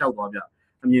အေးစီလျှောက်သွားပြ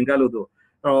အမြင်ကလို့တော့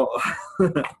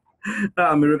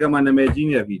အမေရိကန်မှာနာမည်ကြီး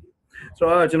နေပြီဆို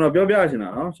တော့ကျွန်တော်ပြောပြချင်တာ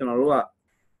နော်ကျွန်တော်တို့က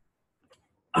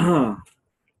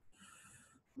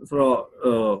ဆိုတော့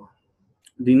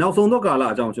ဒီနောက်ဆုံးတော့ကာလ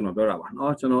အကြောင်းကျွန်တော်ပြောတာပါ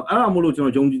နော်ကျွန်တော်အဲ့ဒါမို့လို့ကျွန်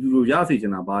တော်ယုံကြည်သူတို့ရစေချ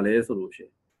င်တာဗာလဲဆိုလို့ရှိရ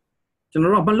င်ကျွန်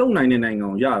တော်တို့ကမလုံနိုင်တဲ့နိုင်ငံ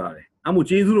ကိုရတာတယ်အဲ့မို့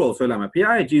ကျေးဇူးတော်ဆွဲလာမယ်ဘု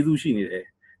ရားရဲ့ကျေးဇူးရှိနေတယ်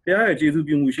ဘုရားရဲ့ကျေးဇူး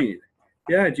ပြုမှုရှိနေတယ်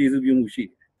ဘုရားရဲ့ကျေးဇူးပြုမှုရှိတ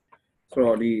ယ်ဆို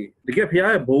တော့ဒီတကယ်ဘု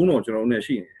ရားရဲ့ဘုန်းတော်ကျွန်တော်တို့နဲ့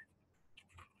ရှိနေတယ်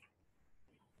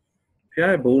ဘု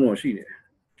ရားရဲ့ဘုန်းတော်ရှိနေတယ်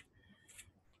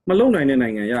မလုံနိုင်တဲ့နို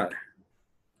င်ငံရတယ်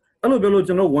အဲ့လိုပြောလို့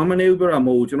ကျွန်တော်1 minute ပြောတာမ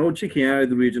ဟုတ်ဘူးကျွန်တော်ချစ်ခင်ရတဲ့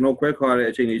သူတွေကျွန်တော်ခွဲခွာတဲ့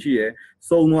အချိန်တွေရှိတယ်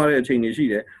စုံသွားတဲ့အချိန်တွေရှိ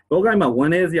တယ်လောကမှာ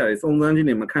1 day စရာတွေစုံစမ်းခြင်း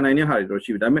တွေမခံနိုင်တဲ့ဟာတွေတော့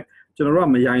ရှိပြီဒါပေမဲ့ကျွန်တော်တို့က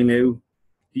မယိုင်လဲဘူး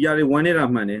ဒီຢာတွေ1 day တာ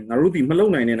မှန်တယ်ငါတို့ဒီမလုံ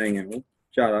နိုင်တဲ့နိုင်ငံကို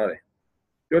ကြာလာတယ်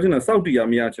ပြောချင်တာစောက်တီရ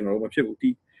မရကျွန်တော်တို့မဖြစ်ဘူးဒီ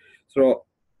ဆိုတော့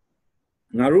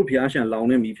ငါတို့ဖျားရှံလောင်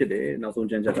နေပြီဖြစ်တယ်နောက်ဆုံး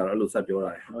ကြံချက်ကတော့အဲ့လိုဆက်ပြော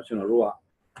တာတယ်เนาะကျွန်တော်တို့က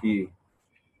ဒီ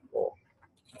ဟော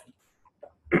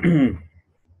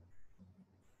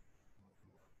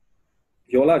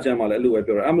ယောလာကျမ်းမှာလည်းအဲ့လိုပဲ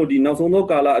ပြောတာအမို့ဒီနောက်ဆုံးသော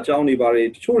ကာလအကြောင်းတွေပါတယ်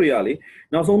တချို့တွေကလေ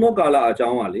နောက်ဆုံးသောကာလအကြော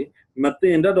င်းကလေမတ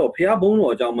င်တတ်တော့ဖျားဘုံ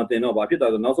တော်အကြောင်းမတင်တော့ဘာဖြစ်တာ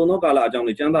ဆိုနောက်ဆုံးသောကာလအကြောင်း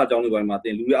တွေကျမ်းစာအကြောင်းတွေပါတယ်မှာတ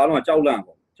င်လူတွေအားလုံးကကြောက်လန့်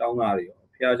ပေါ့အကြောင်းသားတွေရော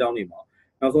ဖျားအကြောင်းတွေမှာ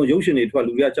နောက်ဆုံးရုပ်ရှင်တွေထွက်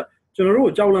လူတွေကကျွန်တော်တို့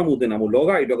ကိုကြောက်လန့်မှုတင်တာမို့လော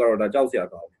ကကြီးအတွက်ကတော့ဒါကြောက်စရာ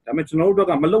ကောင်းတယ်ဒါပေမဲ့ကျွန်တော်တို့အတွက်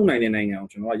ကမလုံနိုင်တဲ့နိုင်ငံကို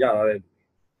ကျွန်တော်ကရလာတဲ့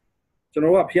ကျွန်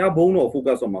တော်တို့ကဖျားဘုံတော်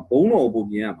focus on မှာဘုံတော်ကိုပုံ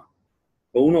မြင်ရမှာ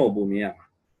ဘုံတော်ကိုပုံမြင်ရမှာ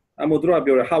အမို့သူတို့က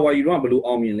ပြောတယ်ဟာဝိုင်ယီတော့ဘယ်လို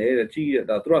အောင်မြင်လဲတဲ့ကြီးတဲ့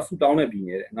ဒါသူတို့ကဆူတောင်းတဲ့ပြည်န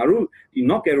ယ်တဲ့ငါတို့ဒီ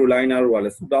North Carolina တို့ကလ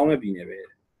ည်းဆူတောင်းတဲ့ပြည်နယ်ပဲအဲ့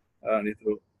ဒါလေသူ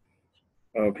တို့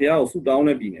ဖျားကိုဆူတောင်း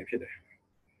တဲ့ပြည်နယ်ဖြစ်တယ်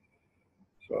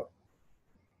ဆိုတော့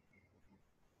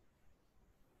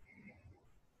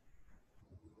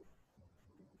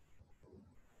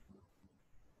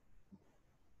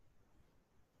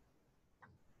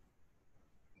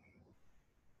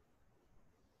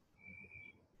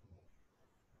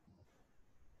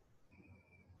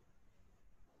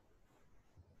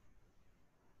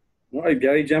အဲ့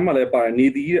ဗျာဒီကျမ်းမှာလည်းပါတယ်နေ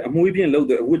သည်အမွှေးပြင်းလို့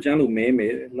တဲ့အဝတ်ကျမ်းလို့မဲမ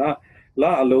ယ်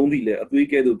လာအလုံးသီးလည်းအသွေး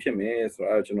ကဲသို့ဖြစ်မယ်ဆို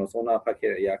တော့ကျွန်တော်စောနာဖတ်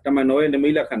ခဲ့တဲ့အရာတမန်တော်ရဲ့နမိ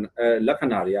တ်လက္ခ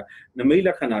ဏာတွေကနမိတ်လ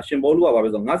က္ခဏာရှင်ဘောလူကဘာပဲ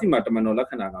ဆိုငါးစီမှာတမန်တော်လက္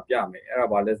ခဏာကပြမယ်အဲ့ဒါ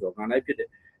ဘာလဲဆိုတော့ငါနိုင်ဖြစ်တဲ့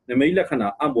နမိတ်လက္ခဏာ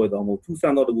အံ့ပွေတော်မူထူးဆ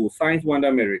န်းသောတကူ science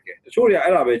wonder miracle တချို့တွေက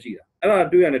အဲ့ဒါပဲကြည့်တာအဲ့ဒါ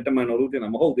တွေ့ရတယ်တမန်တော်လို့တင်တာ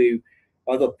မဟုတ်သေးဘူး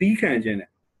ဘာလို့သီးခံခြင်းနဲ့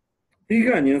သီး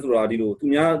ခံခြင်းဆိုတာဒီလိုသူ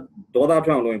များဒေါသ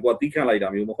ထွက်အောင်လုပ်ရင်ကိုကသီးခံလိုက်တာ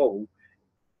မျိုးမဟုတ်ဘူး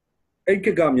အဲ့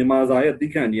ကမြန်မာစာရဲ့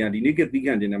သီးခံခြင်းကဒီနေ့ကသီး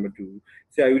ခံခြင်းနဲ့မတူဘူး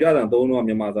ဆရာယူဒသံသုံးတော့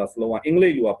မြန်မာစာစလုံးကအင်္ဂလိ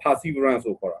ပ်လိုက perseverance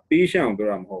ဆိုခေါ်တာ patient ကိုပြော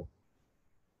တာမဟုတ်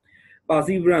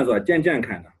perseverance ဆိုတာကြံ့ကြံ့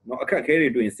ခံတာเนาะအခက်ခဲတွေ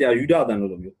တွေ့ရင်ဆရာယူဒသံ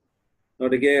လို့လိုမျိုးเนาะ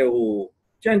တကယ်ဟို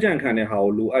ကြံ့ကြံ့ခံတဲ့ဟာ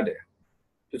ကိုလိုအပ်တယ်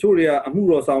တချို့တွေကအမှု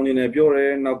တော်ဆောင်နေတယ်ပြောတ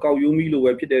ယ်နောက်ကောက်ရိုးမီလို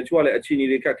ပဲဖြစ်တယ်တချို့ကလည်းအခြေအနေ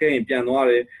တွေခက်ခဲရင်ပြန်သွား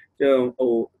တယ်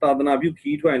ဟိုသာသနာပြု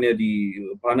ခီးထွက်နေတဲ့ဒီ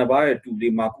ဘာနာဘာရဲ့တူ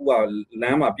လေးမှာခုကလ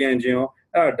မ်းမှာပြန်ခြင်းရော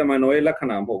အဲ့ဒါတမန်တော်ရဲ့လက္ခ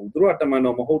ဏာမဟုတ်ဘူးသူတို့ကတမန်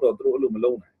တော်မဟုတ်တော့သူတို့အဲ့လိုမ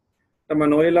လုပ်နိုင်တမန်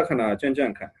တော်ရဲ့လက္ခဏာကြံ့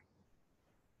ကြံ့ခံ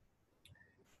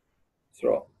ဆို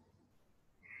တော့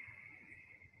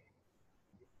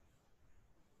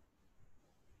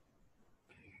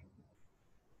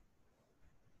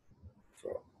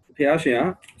ဖျားရှင်က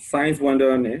science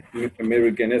wonder နဲ့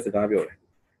American နဲ့စကားပြောတယ်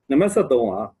နံပါတ်73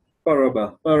က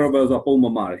parable ဆိုပုံမ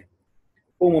မာတယ်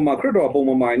ပုံမမာခရစ်တော်ပုံ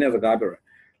မမာနဲ့စကားပြောတယ်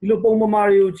ဒီလိုပုံမမာ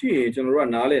တွေကိုကြည့်ရင်ကျွန်တော်တို့က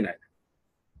နားလည်နိုင်တယ်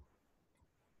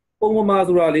ပုံမမာ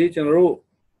ဆိုတာလေကျွန်တော်တို့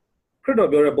ခရစ်တော်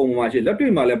ပြောတဲ့ပုံမမာရှိလက်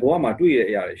တွေ့မှာလည်းဘဝမှာတွေ့ရတဲ့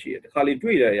အရာတွေရှိတယ်တခါလေ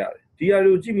တွေ့ရတဲ့အရာတွေဒီအရာ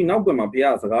တွေကိုကြည့်ပြီးနောက်ကွယ်မှာဘု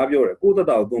ရားစကားပြောတယ်ကိုယ်သက်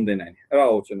တာကိုသွန်သင်နိုင်တယ်အဲ့ဒါ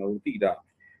ကိုကျွန်တော်တို့သိတာ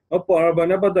နော် parable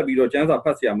နဲ့ပတ်သက်ပြီးတော့ကျမ်းစာဖ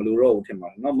တ်စရာမလိုတော့ဘူးထင်ပါ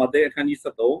တယ်နော်မဿဲအခန်းကြီး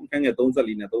73အခန်းငယ်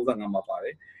34နဲ့35မှာပါတ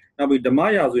ယ်နောက်ပြီးဓမ္မ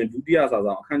ရာဇဝင်ဒုတိယစာ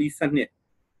ဆောင်အခန်းကြီး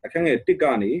12အခန်းငယ်1က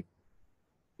နေ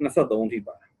23အထိ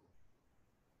ပါတယ်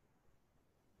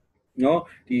နော်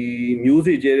ဒီမျိုး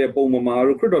စေ့ကျဲတဲ့ပုံမမာ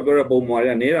တို့ခရစ်တော်ပြောတဲ့ပုံမာ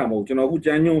တွေကနဲတာမဟုတ်ကျွန်တော်အခုကျ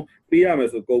မ်းညွှန်းပေးရမယ်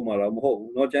ဆိုကုန်မှာတော့မဟုတ်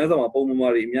ဘူးเนาะကျမ်းစာမှာပုံမမာ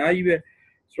တွေအများကြီးပဲ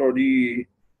ဆိုတော့ဒီ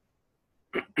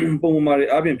ပုံမမာတွေ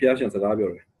အပြင်ဘုရားရှင်စကားပြော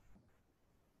တယ်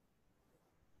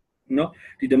နော်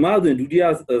ဒီဓမ္မအစဉ်ဒုတိယ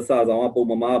စာဆောင်ကပုံ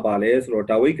မမာကဘာလဲဆိုတော့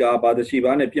ဒါဝိဒ်ကဘာသရှိ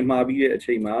ဘာနဲ့ပြစ်မှားပြီးတဲ့အ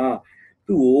ချိန်မှာ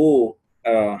သူ့ကို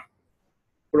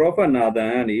ပရောဖက်နာသ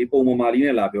န်ကနေပုံမမာလေး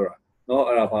နဲ့လာပြောတာနော်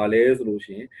အဲ့ဒါဘာလဲဆိုလို့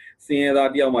ရှိရင်စင်ရသား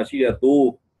တယောက်မှရှိတဲ့သိုး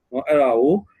နော်အဲ့ဒါ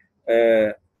ကို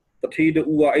တတိ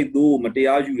တူကအဲ့သိုးမတ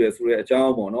ရားယူတယ်ဆိုတဲ့အကြော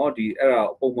င်းပေါ့နော်ဒီအဲ့ဒါ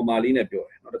ပုံမမာလေးနဲ့ပြော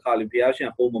တယ်နော်တခါလေဘုရားရှင်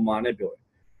ပုံမမာနဲ့ပြောတယ်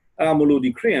အဲ့ဒါမလို့ဒီ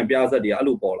ခရစ်ယာန်ပြဆက်တွေကအဲ့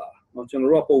လိုပေါ်လာတာနော်ကျွန်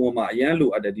တော်တို့ကပုံမမာအရန်လို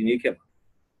အပ်တယ်ဒီနေ့ခေတ်မှာ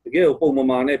တကယ်ကိုပုံမ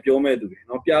မာနဲ့ပြောမဲ့သူတွေ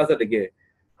နော်ပြဆက်တကယ်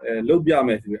လုတ်ပြ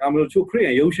မဲ့သူတွေအဲ့မလို့ချို့ခရစ်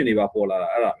ယာန်ရုပ်ရှင်တွေပါပေါ်လာတာ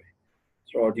အဲ့ဒါပဲ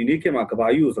ဆိုတော့ဒီနေ့ခေတ်မှာကဘာ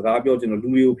ကြီးကိုစကားပြောချင်တော့လူ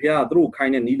တွေကိုဘုရားသူတို့ခို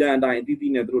င်းတဲ့နီလန်အတိုင်းအသီး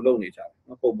သီးနဲ့သူတို့လုပ်နေကြတယ်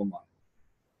နော်ပုံမမာ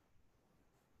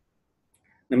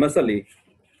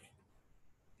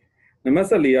နံပါတ်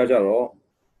14ကကြတော့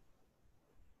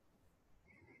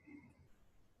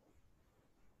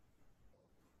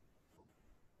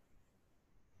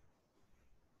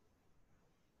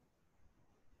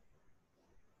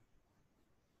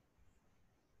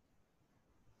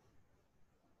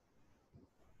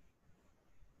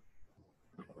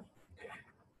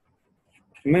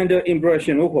mental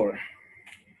impression ကိုခေါ်တယ်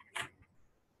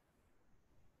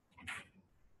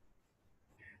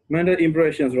mental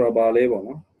impression ဆိုတာဘာလဲပေါ့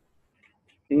နော်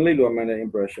အင်္ဂလိပ်လို mental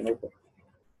impression ကိုခေါ်တယ်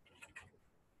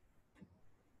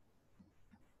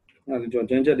အဲ့ဒါကျွန်တော်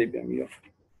ကျမ်းချက်တွေပြန်ပြီးတော့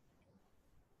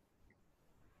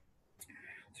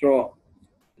ဆိုတော့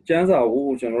ကျမ်းစာကို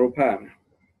ကျွန်တော်တို့ဖတ်ရမယ်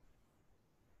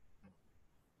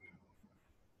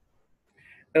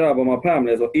အဲ့ဒါဘာမှဖတ်ရမ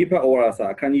လဲဆိုအေးဖတ်ဩဝါဒစာ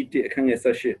အခန်းကြီး1အခန်းငယ်18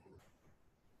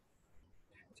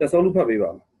ဆက်စောလို့ဖတ်ပေး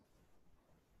ပါမယ်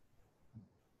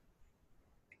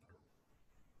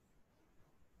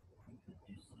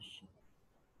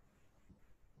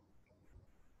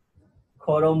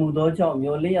ခေါ်တော်မူသောကြောင့်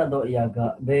မျောလင့်ရသောအရာက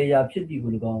ဘယ်အရာဖြစ်သည်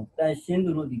ကို၎င်းတန်ရှင်း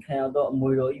သူတို့သည်ခံရသောအ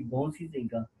မွေတော်၏ဘုန်းစည်းစိမ်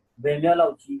ကဘယ်မျှလော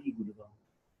က်ကြီးသည်ကို၎င်း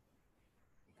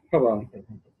ဟုတ်ပါ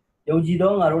ယုံကြည်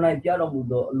သောငါတို့၌ပြတော်မူ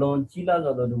သောအလွန်ကြီးလာ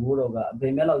စွာသောတဘိုးတော်ကအဘ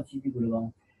ယ်မျှလောက်ကြီးသည်ကို၎င်း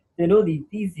သင်တို့သည်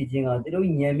သိစေခြင်းကသင်တို့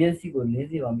ဉာဏ်မျက်စိကိုလင်း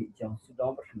စေပါမည်အကြောင်းဆုတော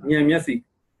င်းပတ္ထနာဉာဏ်မျက်စိ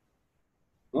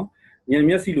နော်ဉာဏ်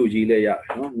မျက်စိလို့ရေးလဲရတယ်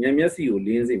နော်ဉာဏ်မျက်စိကိုလ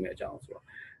င်းစေမယ်အကြောင်းဆိုတော့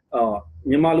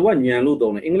မြန်မာလိုကဉာဏ်လို့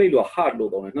သုံးတယ်အင်္ဂလိပ်လိုက heart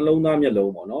လို့သုံးတယ်နှလုံးသားမျက်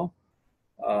လုံးပေါ့နော်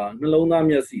နှလုံးသား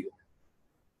မျက်စိကို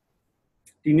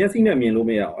ဒီမျက်စိနဲ့မြင်လို့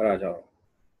မရအောင်အဲ့ဒါကြောင့်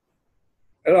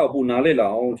အဲ့တော့ပူနားလေလာ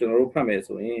အောင်ကျွန်တော်တို့ဖတ်မယ်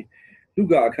ဆိုရင်လူ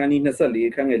ကအခန်းကြီး24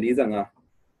အခန်းငယ်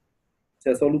45ဆ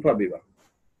က်စောလူဖတ်ပေးပါ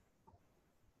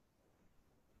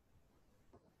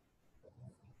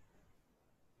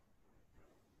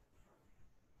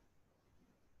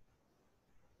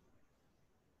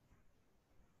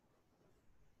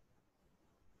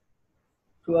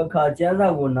ထိုအခါကျမ်းစာ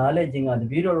ကိုနားလည်ခြင်းကတ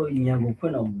ပည့်တော်တို့ဉာဏ်ကိုဖွ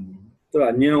င့်တော်မူမည်သူကဉာ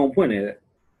ဏ်ကိုဖွင့်နေတဲ့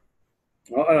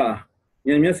နော်အဲ့ဒါ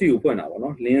ဉာဏ်မျက်စိကိုဖွင့်တာပေါ့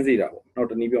နော်လင်းစေတာပေါ့နောက်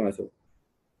တနည်းပြောမယ်ဆို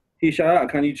ဟေရှာယအ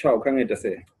ခန်းကြီး6အခန်းငယ်10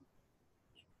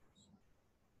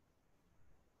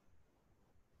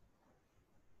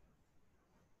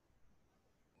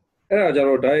အဲ့ဒါကြ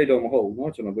တော့ diet တော့မဟုတ်ဘူးเนา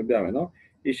ะကျွန်တော်ပြပြမယ်เนาะ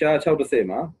ဟေရှာယ6:10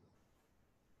မှာ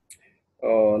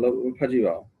လောက်ဖတ်ကြည့်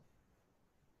ပါဦး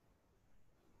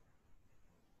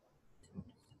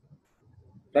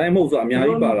တိုင်းမဟုတ်ဆိုအများ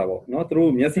ကြီးပါတာပေါ့เนาะသူ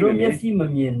တို့မျက်စိမ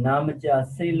မြင်နားမကြား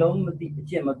စိတ်လုံးမသိအ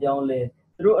ကျင့်မပြောင်းလဲ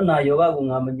သူတို့အနာရောဂါကို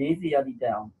ငါမငြိမ်းစေရသည့်တို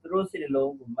င်အောင်သူတို့စိတ်နှ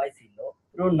လုံးကိုမိုက်စေလို့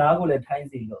သူတို့နားကိုလည်းထိုင်း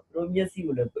စေလို့သူတို့မျက်စိ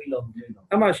ကိုလည်းပိတ်လို့မလို့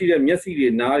အမှရှိတဲ့မျက်စိတွေ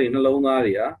နားတွေနှလုံးသား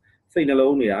တွေကစိတ်နှ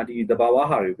လုံးတွေကဒီတဘာဝ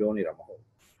ဟာတွေပြောနေတာမဟုတ်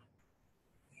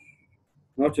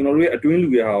เนาะကျွန်တော်တို့ရဲ့အတွင်းလူ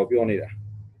ရဲ့ဟာကိုပြောနေတာ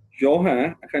ယောဟန်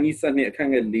အခန်းကြီး7အခ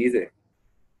န်းငယ်40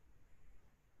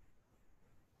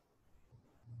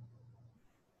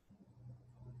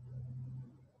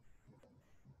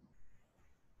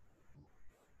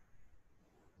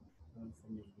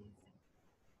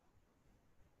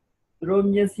သူတို့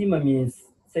မျက်စိမမြင်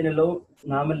စိတ်နှလုံး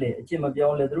နားမလဲအကျင့်မပြော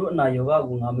င်းလဲသူတို့အနာရောဂါ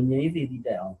ကိုငါမငြိမ်းစေသည့်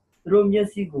တိုင်အောင်သူတို့မျက်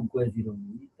စိကိုကွယ်စီတော်မူ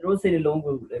သည်သူတို့စိတ်နှလုံး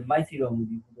ကိုလည်းမိုက်စီတော်မူ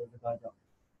သည်ဟူသောစကားကြောင့်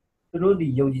သူတို့သ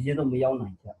ည်ယုံကြည်ခြင်းသို့မရောက်နို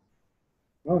င်ကြ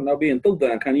နော်နောက်ပြီးရင်တုတ်တ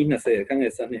န်အခန်းကြီး20အခန်းင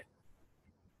ယ်7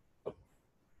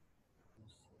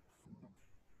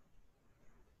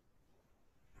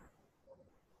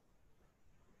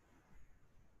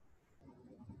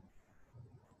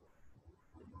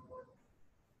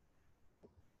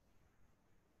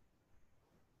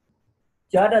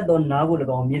ကြားတတ်သောနားကို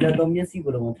၎င်းမြင်တတ်သောမျက်စိ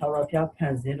ကို၎င်းထာဝရဘုရားဖ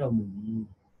န်ဆင်းတော်မူမည်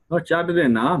။နော်ကြားတတ်တဲ့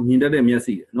နားမြင်တတ်တဲ့မျက်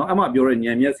စိနော်အမှပြောတဲ့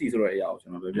ဉာဏ်မျက်စိဆိုတဲ့အရာကိုကျွ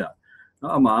န်တော်ပြောပြ။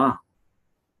နော်အမှ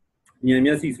ဉာဏ်မျ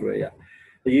က်စိဆိုတဲ့အရာ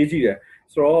အရေးကြီးတယ်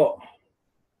။ဆို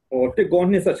တော့တစ်ကော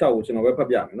26ကိုကျွန်တော်ပဲဖတ်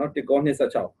ပြမယ်နော်တစ်ကော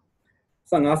26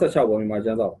 15-16ပေါ်မှာကျ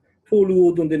မ်းစာပါ။ထိုလူကို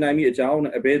သွန်သင်နိုင်မိအကြောင်း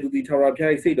နဲ့အဘယ်သူဒီထာဝရဘု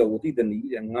ရား၏စိတ်တော်ကိုသိတဲ့နည်း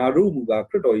တဲ့ငါတို့မူကား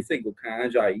ခရစ်တော်၏စိတ်ကိုခံရ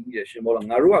ကြ၏တဲ့ရှင်ဘောလား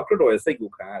ငါတို့ကခရစ်တော်ရဲ့စိတ်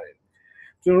ကိုခံရတယ်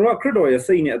ကျွန်တော်တို့ကခရစ်တော်ရဲ့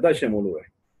စိတ်နဲ့အသက်ရှင်ဖို့လိုတယ်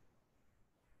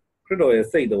ခရစ်တော်ရဲ့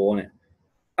စိတ်သဘောနဲ့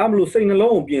အမလို့စိတ်နှ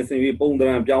လုံးကိုပြင်ဆင်ပြီးပုံသဏ္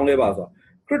ဍာန်ပြောင်းလဲပါဆို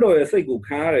ခရစ်တော်ရဲ့စိတ်ကို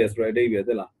ခံရတယ်ဆိုတဲ့အဓိပ္ပာယ်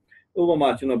သိလားဥပမာ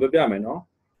ကျွန်တော်ပြပြမယ်နော်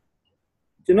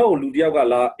ကျွန်တော်လူတယောက်က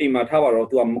လာအိမ်မှာထားပါတော့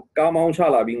သူကကားမောင်းချ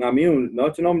လာပြီးငါမင်းကို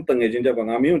နော်ကျွန်တော်တငယ်ချင်းတယောက်က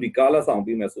ငါမင်းကိုဒီကားလက်ဆောင်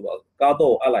ပေးမယ်ဆိုတော့ကား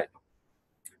တော့အပ်လိုက်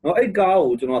နော်အဲ့ကား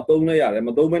ကိုကျွန်တော်သုံးလဲရတယ်မ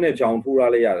သုံးဘဲနဲ့ကြောင်ထိုးရ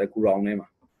လဲရတယ်ကူရောင်ထဲမှာ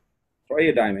ဆိုအဲ့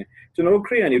ဒီအတိုင်းပဲကျွန်တော်တို့ခ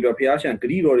ရစ်ယာန်တွေအတွက်ဘုရားရှင်ဂ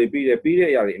ရုတော်တွေပေးတဲ့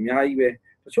အရာတွေအများကြီးပဲ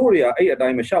တချို့တွေကအဲ့အတို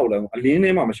င်းမလျှောက်လန်းအလင်းထဲ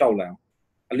မှာမလျှောက်လန်း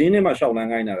အလင်းထဲမှာလျှောက်လန်း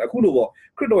ခိုင်းတာအခုလိုပေါ့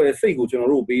ခရစ်တော်ရဲ့စိတ်ကိုကျွန်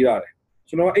တော်တို့ပေးရတယ်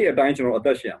ကျွန်တော်အဲ့အတိုင်းကျွန်တော်အသ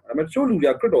က်ရှင်ရမှာဒါပေမဲ့တချို့လူတွေ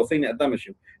ကခရစ်တော်စိတ်နဲ့အသက်မရှိ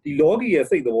ဘူးဒီလောကီရဲ့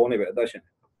စိတ်သဘောနဲ့ပဲအသက်ရှင်တ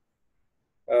ယ်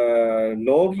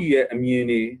လောကီရဲ့အမြင်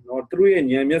တွေနော်သူတို့ရဲ့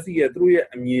ဉာဏ်မျက်စိရဲ့သူတို့ရဲ့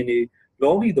အမြင်တွေ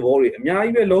လောကီသဘောတွေအများ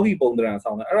ကြီးပဲလောကီပုံသဏ္ဍာန်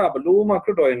ဆောင်တယ်အဲ့ဒါဘလို့မှခရ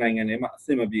စ်တော်ရဲ့နိုင်ငံထဲမှာအဆ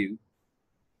င်မပြေဘူး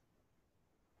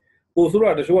ပို့ဆို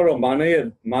တော့တချို့ကတော့မာနရဲ့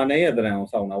သဏ္ဍာန်ကို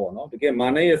ဆောင်တာပေါ့နော်တကယ်မာ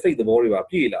နရဲ့စိတ်သဘောတွေပါ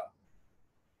ပြည့်လာ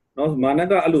နော်မာန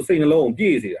ကအဲ့လိုစိတ်နှလုံးကိုပြ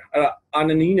ည့်စေတာအဲ့ဒါအာန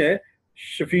နီးနဲ့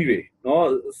ရှဖီတွေနော်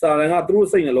စာရန်ကသူတို့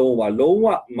စိတ်နှလုံးကိုပါလုံးဝ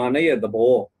မာနရဲ့သ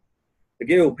ဘော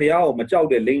တကယ်ကိုဖះကို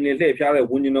မကြောက်တဲ့လိန်လင်းလှည့်ဖျားတဲ့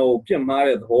ဝင်းကျင်တော်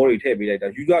ကိုပြစ်မှားတဲ့သဘောတွေထည့်ပေး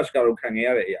လိုက်တာယူဒရှ်ကတော့ခံခဲ့ရ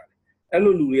တဲ့အရာ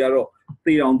အဲ့လိုလူတွေကတော့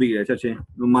သေတောင်သေတယ်ချက်ချ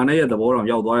င်းမာနရဲ့သဘောတောင်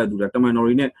ရောက်သွားတဲ့သူတွေတ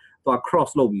မန်တော်တွေနဲ့သွား cross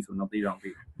လုပ်ပြီးဆိုတော့သေတောင်သေ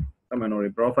တယ်တမန်တော်တွေ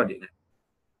prophet တွေနဲ့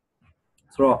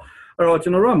ဆိုတော့အဲ့တော့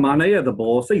ကျွန်တော်တို့ကမာနရဲ့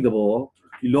သဘောစိတ်သဘော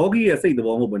ဒီ logi ရဲ့စိတ်သ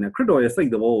ဘောမဟုတ်ဘဲနဲ့ခရစ်တော်ရဲ့စိတ်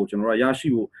သဘောကိုကျွန်တော်တို့ရရှိ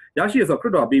ဖို့ရရှိရဆိုခရ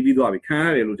စ်တော်ပေးပြီးသွားပြီခံ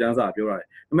ရတယ်လို့ကျမ်းစာပြောရ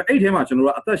တယ်ဒါပေမဲ့အဲ့ထဲမှာ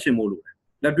ကျွန်တော်တို့အသက်ရှင်ဖို့လို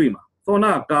တယ်လက်တွေ့မှာသော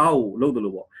နာကားကိုလုပ်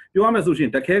တယ်လို့ပေါ့ပြောရမယ်ဆိုရှင်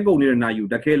တခဲကုန်နေတဲ့နာယူ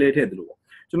တခဲလဲထည့်တယ်လို့ပေါ့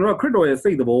ကျွန်တော်တို့ခရစ်တော်ရဲ့စိ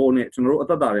တ်သဘောနဲ့ကျွန်တော်တို့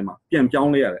အသက်တာထဲ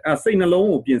မှာပြန်ပြောင်းလဲရတယ်အဲစိတ်နှလုံး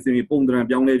ကိုပြင်ဆင်ပြီးပုံသဏ္ဍာန်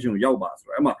ပြောင်းလဲခြင်းကိုရောက်ပါ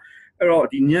ဆိုတော့အဲ့မှာအဲ့တော့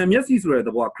ဒီဉာဏ်မျက်စိဆိုတဲ့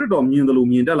သဘောကခရစ်တော်မြင်တယ်လို့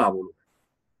မြင်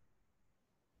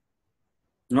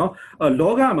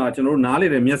တတ်လာဖို့လို့နော်လောကမှာကျွန်တော်တို့နားလေ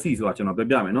တဲ့မျက်စိဆိုတာ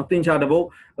ကျွန်တော်ပြပြမယ်နော်သင်္ချာတပု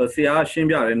တ်ဆရာရှင်း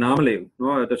ပြတယ်နားမလဲဘူး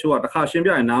နော်တချို့ကတစ်ခါရှ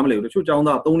င်းပြရင်နားမလဲဘူးတချို့ចော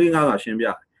င်းသား3 4 5ကရှင်းပြ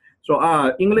တယ်ဆိုတော့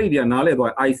အင်္ဂလိပ်တွေကနားလဲ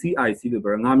သွား IC လို့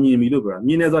ပြောတာငါမြင်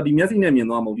ပြီလို့ပြောတာမြင်တယ်ဆိုတာဒီမျက်စိနဲ့မြင်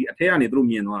သွားမဟုတ်ဒီအထက်ကနေသူတို့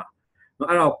မြင်သွားတာနော်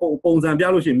အဲ့တော့ပုံစံပြ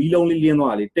လို့ရှိရင်မီးလုံးလေးလင်းသွား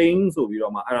တာလေတိန်းဆိုပြီးတော့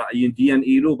မှအဲ့ဒါအရင်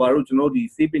DNA တို့ဘာလို့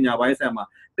ကျွန်တော်ဒီစေပညာပိုင်းဆိုင်မှာ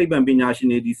သိပ္ပံ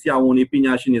ပညာရှင်တွေဒီဆရာဝန်တွေပ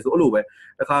ညာရှင်တွေဆိုအဲ့လိုပဲ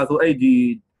တစ်ခါဆို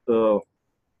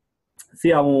အဲ့ဒီဆ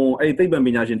ရာဝန်အဲ့သိပ္ပံ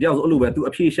ပညာရှင်တယောက်ဆိုအဲ့လိုပဲသူ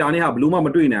အဖြေရှာနေဟာဘလို့မှ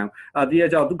မတွေ့နိုင်ဘူးတ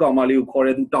ရက်ကြောက်သူ့ကောင်မလေးကိုခေါ်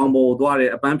တယ်သူတောင်ပေါ်သွား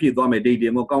တယ်အပန်းဖြေသွားမယ်ဒိတ်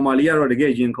တယ်မို့ကောင်မလေးကတော့တ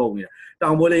ကယ်ရင်ခုန်နေတာ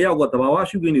တောင်ပေါ်လေရောက်တော့တဘာဝ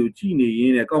ရှုခင်းတွေကိုကြည်နေရ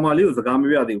င်းနဲ့ကောင်မလေးကိုစကား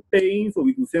မပြောရသေးဘူးတိန်းဆို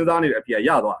ပြီးသူစဉ်းစားနေတဲ့အဖြေ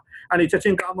ရသွားအဲ့ဒီချက်ချ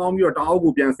င်းကားမောင်းပြီးတော့တောင်အောက်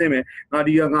ကိုပြန်ဆင်းမယ်ငါ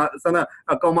ဒီကငါဆန္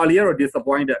ဒကောင်မလေးကတော့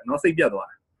disappointed เนาะစိတ်ပြတ်သွား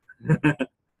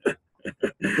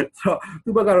တယ်ဆိုတော့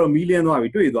သူ့ဘက်ကတော့မီးလင်းသွား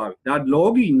ပြီတွေ့သွားပြီဒါ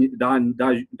logi ဒါ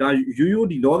ရိုး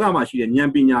ဒီလောကမှာရှိ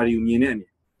တဲ့ဉာဏ်ပညာတွေကိုမြင်တဲ့အမြ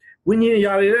င်ဝိညာဉ်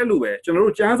အရာတွေလည်းလို့ပဲ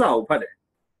ကျွန်တော်တို့ကျမ်းစာကိုဖတ်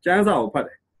တယ်ကျမ်းစာကိုဖတ်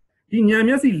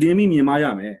တယ်ဒီဉာဏ်မျက်စိလင်းပြီးမြင်မ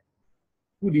ရမယ်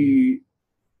ခုဒီ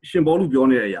ရှင်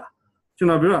ဘောလူပြောနေတဲ့အရာကျွန်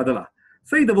တော်ပြောတာဟုတ်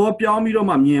လားစိတ်သဘောပြောင်းပြီးတော့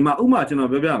မှမြင်မှဥမာကျွန်တော်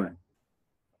ပြောပြ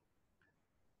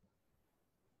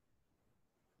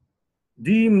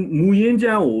မယ်ဒီမူရ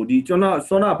င်းကျမ်းကိုဒီကျွန်တော်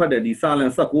စောနာဖတ်တဲ့ဒီစာလံ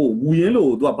19ကိုမူရ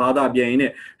င်းလို့သူကဘာသာပြန်ရင်း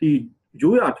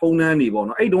နဲ့ဒီရိုးရာထုံနှ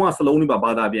န်းနေပေါ့နော်အဲ့တုန်းကစလုံးလေးပါ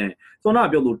ဘာသာပြန်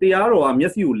စောနာပြောလို့တရားတော်ကမျ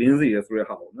က်စိကိုလင်းစေတယ်ဆိုတဲ့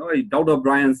ဟာပေါ့နော်အဲ့ဒေါက်တာ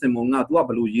ဘရိုင်ယန်ဆင်မွန်ကသူက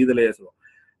ဘယ်လိုရေးသလဲ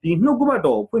ဆိုတော့ဒီနှုတ်ကပတ်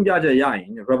တော်ကိုဖွင့်ပြချက်ရရင်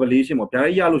revelation ပေါ့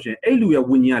ဗျာရလို့ရှိရင်အဲ့လူရဲ့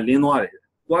ဝိညာဉ်ကလင်းသွားတယ်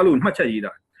သွားလို့မှတ်ချက်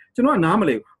ရေးတာကျွန်တော်ကနား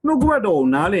မလဲနှုတ်ကပတ်တော်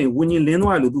ကိုနားလည်ဝိညာဉ်လ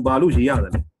င်းသွားတယ်လို့သူဘာလို့ရေးရ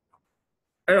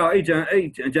တယ်လဲအဲ့တော့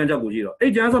အဲ့ကျမ်းချက်ကိုရေးတော့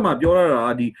အဲ့ကျမ်းစာမှာပြောရ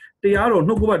တာဒီတရားတော်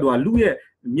နှုတ်ကပတ်တော်ကလူ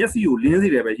ရဲ့မျက်စိကိုလင်းစေ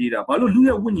တယ်ပဲရေးတာဘာလို့လူ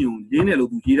ရဲ့ဝိညာဉ်ကိုလင်း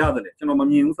တယ်လို့သူရေးရတယ်လဲကျွန်တော်မ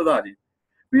မြင်ဘူးစသဖြင့်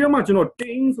ပြီးတော့မှကျွန်တော်တ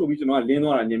င်းဆိုပြီးကျွန်တော်ကလင်း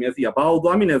သွားတာဉာဏ်မျက်စိ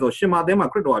ကဘာလို့သွားမိလဲဆိုတော့ရှင်မာသဲ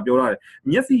မှာခရစ်တော်ကပြောရတယ်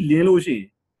မျက်စိလင်းလို့ရှိရင်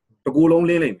တကိုယ်လုံး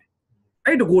လင်းလိုက်မယ်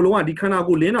အဲ့တကိုယ်လုံးကဒီ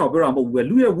ခန္ဓာကိုယ်လင်းတာကိုပြောတာမဟုတ်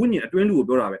ဘူးပဲလူရဲ့ဝိညာဉ်အတွင်းလူ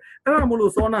ကိုပြောတာပဲအဲ့ဒါမို့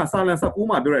လို့စောနာစာလံ19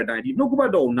မှာပြောတဲ့အတိုင်းဒီနှုတ်ကပတ်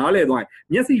တော်ကိုနားလဲသွား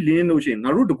ရင်မျက်စိလင်းလို့ရှိ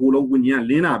ရင်ငါတို့တကိုယ်လုံးဝိညာဉ်က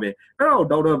လင်းတာပဲအဲ့ဒါကို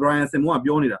ဒေါက်တာဘရိုင်ယန်ဆင်မွန်က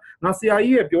ပြောနေတာငါ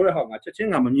ဆရာကြီးရဲ့ပြောတဲ့ဟာငါချက်ချင်း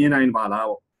ငါမမြင်နိုင်ပါ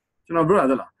လားပေါ့ကျွန်တော်ပြောတာ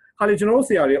သလားခါလေ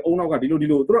ကျွန်တော်တို့ဆရာတွေအုံနောက်ကဒီ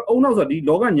လိုသူတို့အုံနောက်ဆိုဒီ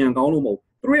လောကဉာဏ်ကောင်းလို့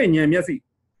မဟုတ်သူတို့ရဲ့ဉာဏ်မျက်စိ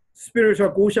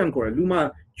spiritual quotient ခေါ်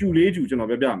တယ်လူမှကျူလေးကျူ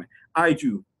ကျွန်တော်ပြောပြမယ် IQ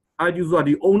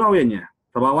ဆိုတာဒီအုံနောက်ရဲ့ဉာဏ်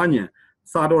သဘာဝဉာဏ်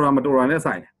စာတော်တာမတော်တာနဲ့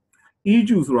ဆိုင်တယ် EQ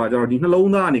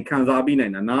ဆိုတာကျတော့ဒီနှလုံးသားကနေခံစားပြီး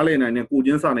နိုင်တာနားလည်နိုင်တယ်ကိုချ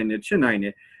င်းစာနိုင်တယ်ချစ်နိုင်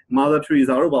တယ် Mother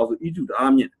Teresa တို့ပါဆို EQ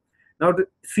တအားမြင့်နောက်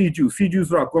CQ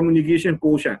ဆိုတာ communication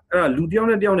quotient အဲ့ဒါလူတစ်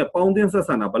ယောက်နဲ့တစ်ယောက်နဲ့ပေါင်းသင်းဆက်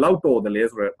ဆံတာဘယ်လောက်တော်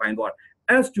တယ်လဲဆိုတော့ပိုင်းသွားတယ်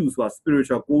S2 ဆိုတာ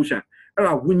spiritual quotient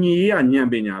အဲ့ဒါဝိညာဉ်ရေး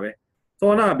ကဉာဏ်ပညာပဲ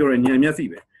သောနာပြောတဲ့ဉာဏ်မျက်စိ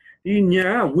ပဲဒီဉာ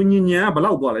ဏ်ကဝိညာဉ်ဉာဏ်က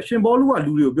ဘယ်လောက်သွားလဲရှင်ဘောလူက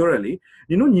လူတွေကိုပြော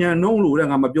တယ်လေနင်တို့ဉာဏ်နှုံးလို့တဲ့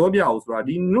ငါမပြောပြအောင်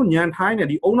ဆိုတာဒီနင်တို့ဉာဏ်ထိုင်း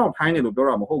တယ်ဒီအုံနောက်ထိုင်းတယ်လို့ပြော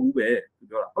တာမဟုတ်ဘူးပဲသူ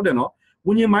ပြောတာဟုတ်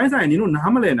တယ်နော်ဝိညာဉ်မိုင်းဆိုင်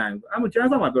နင်တို့နားမလည်နိုင်ဘူးအဲ့မှာကျ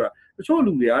မ်းစာမှာပြောတာတချို့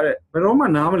လူတွေကတဲ့ဘယ်တော့မှ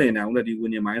နားမလည်နိုင်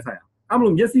ဘူးလေဒီဝိညာဉ်မိုင်းဆိုင်အဲ့မ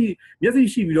လို့မျက်စိ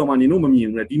ရှိပြီးတော့မှနင်တို့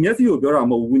မမြင်ဘူးလေဒီမျက်စိ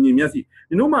ကိုပြောတာမဟုတ်ဝိညာဉ်မျက်စိ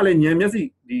နင်တို့မှလ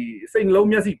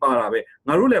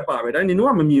ည်းဉာဏ်မျက်စိဒီစိတ်နှလုံးမျက်စိပါတာပဲငါတို့လည်းပါပဲဒါနင်တို့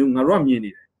ကမမြင်ဘူးငါတို့ကမြင်နေ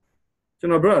တယ်ကျွန်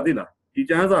တော်ပြောတာသိ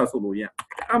လားဒီကျမ်းစာဆိုလို့ရ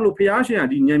အဲ့မလို့ဖျားရှင်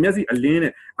ကဒီဉာဏ်မျက်စိအလင်း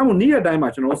နဲ့အဲ့မလို့နေ့ရက်တိုင်းမှာ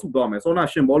ကျွန်တော်ဆုတောင်းမယ်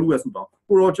စောနာရှင်ဘောလူရဲ့ဆုတော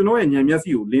င်းကိုတော့ကျွန်တော်ရဲ့ဉာဏ်မျက်စိ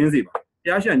ကိုလ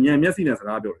င်းစေပါဖျားရှင်ဉာဏ်မျက်စိနဲ့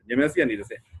စကားပြောတယ်ဉာဏ်မျက်စိကနေ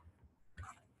တစ်ဆ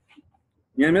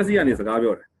င့်ဉာဏ်မျက်စိကနေစကား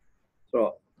ပြောတယ်ဆို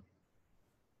တော့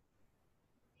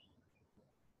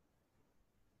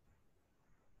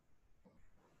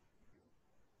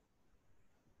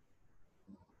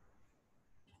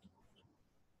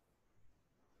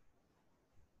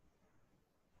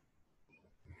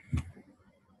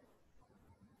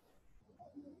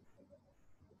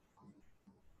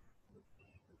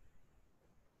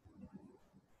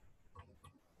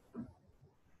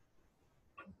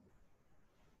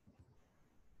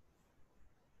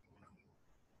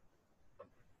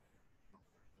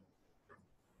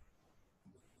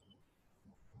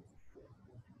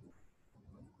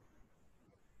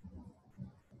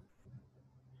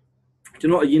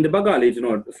ကျွန်တော်အရင်တစ်ပတ်ကလေ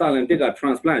ကျွန်တော်စာလန်တစ်က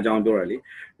transplant အကြောင်းပြောရလေ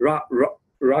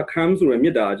Rakham ဆိုရမြ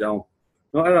စ်တာအကြောင်း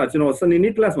เนาะအဲ့ဒါကျွန်တော်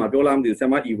စနေနေ့ class မှာပြောလာမှဒီဆရာ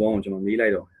မ Evon ကိုကျွန်တော်မေးလို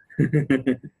က်တော့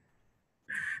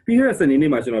ပြီးခဲ့တဲ့စနေနေ့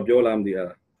မှာကျွန်တော်ပြောလာမှဒီ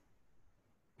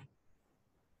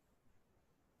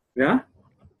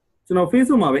အဲ့ဒါညာကျွန်တော်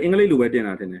Facebook မှာပဲအင်္ဂလိပ်လိုပဲတင်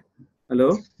တာထင်တယ်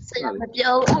ဟယ်လိုဆရာမ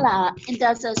ပြောဟလာ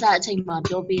intercessor အချိန်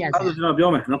မှာပြောပေးရဆရာအဲ့ဒါကျွန်တော်ပြော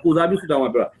မယ်နော်ကိုစားပြုဆူတောင်း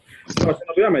မှာပြောတာကျွန်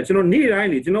တော်ပြောရမယ်ကျွန်တော်နေ့တိုင်း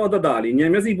လေကျွန်တော်အသက်တာလေးညံ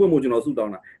မျက်စိပွင့်မှုကျွန်တော်ဆူတော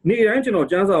င်းတာနေ့တိုင်း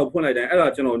ကျွန်တော်ကျန်းစာကိုဖွင့်လိုက်တိုင်းအဲ့ဒါ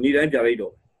ကျွန်တော်နေ့တိုင်းပြ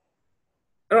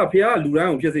လိုက်တော့အဲ့ဒါဖခင်ကလူတို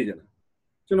င်းကိုဖြစ်စေချင်တာ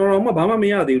ကျွန်တော်တော့ဘာမှမ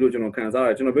ရသေးဘူးလို့ကျွန်တော်ခံ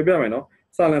စားရတယ်ကျွန်တော်ပြောပြ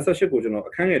မယ်နော်စာလန်18ကိုကျွန်တော်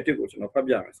အခန်းငယ်1ကိုကျွန်တော်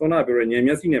ဖတ်ပြမယ်စောနာပြောရညံ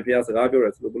မျက်စိနဲ့ဖခင်စ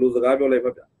ကားပြောရဲဆိုလို့ဘယ်လိုစကားပြောလဲ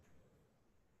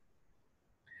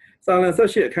ဖတ်ပြစာလန်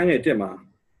18အခန်းငယ်1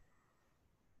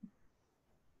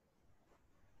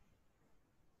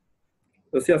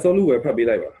မှာဆရာစောလူဝယ်ဖတ်ပေး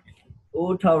လိုက်ပါ။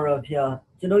အိုးထာဝရဘု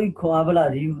ရားကျွန်တော်ဤခွန်အား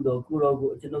ဗလာဒီဟုသောကိုတော်ကို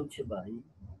ကျွန်တော်ချစ်ပါ၏။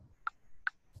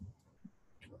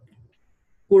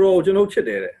ကိုတော်ကိုကျွန်တော်ချစ်တ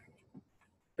ယ်တဲ့။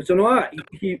ကျွန်တော်က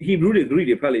Hebrew တွေ Greek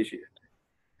တွေဖတ်လို့ရှိတယ်။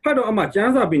ဖတ်တော့အမှကျ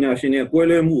မ်းစာပညာရှင်တွေကွဲ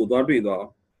လွဲမှုကိုသွားတွေ့သွား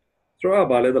။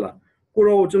ဆိုတော့ဗာလဲသလား။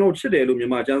ကိုတော်ကိုကျွန်တော်ချစ်တယ်လို့မြန်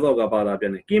မာကျမ်းစာကဘာသာပြ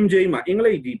န်တယ်။ King James မှာအင်္ဂ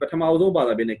လိပ်ဒီပထ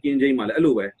မဆုံးဘာသာပြန်တယ် King James မှာလည်းအဲ့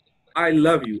လိုပဲ I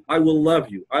love you I will love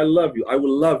you I love you I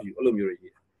will love you အဲ့လိုမျိုးတွေ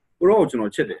ရေး။ကိုတော်ကို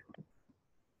ကျွန်တော်ချစ်တယ်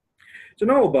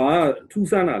ကျွန်တော်ဘာထူး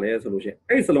ဆန်းတာလဲဆိုလို့ရှိ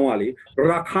ရင်အဲ့စလုံးကလေ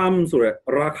Rakham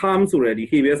ဆိုတဲ့ဒီ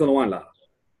Hebrew စလုံးကလာ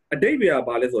အတိတ်က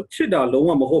ဘာလဲဆိုချစ်တာလုံးဝ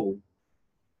မဟုတ်ဘူး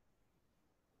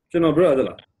ကျွန်တော်ပြောရ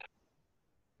သလား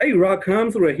အဲ့ Rakham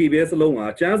ဆိုတဲ့ Hebrew စလုံးက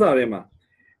ကျမ်းစာထဲမှာ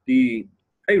ဒီ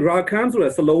အဲ့ Rakham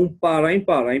ဆိုတဲ့စလုံးပါတို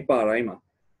င်းမှာ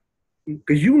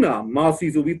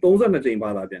ဂယုနာမာစီဆိုပြီး32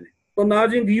ကြိမ်ပါတာပြန်တယ်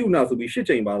တနာချင်းဂယုနာဆိုပြီး8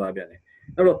ကြိမ်ပါတာပြန်တယ်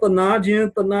အဲ့တော့တနာချ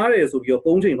င်းတနာတယ်ဆိုပြီးတော့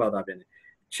3ကြိမ်ပါတာပြန်တယ်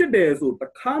ချစ်တယ်ဆို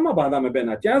တခါမှဘာသာမပြန်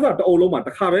တာကျမ်းစာတအုပ်လုံးမှာတ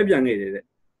စ်ခါပဲပြန်ခဲ့တယ်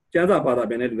တဲ့ကျမ်းစာဘာသာ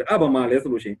ပြန်တဲ့လူတွေအဘမှာလဲဆို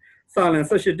လို့ရှိရင်စာလန်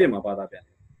18တက်မှာဘာသာပြန်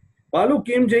တယ်ဘာလို့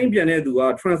King James ပြန်တဲ့သူက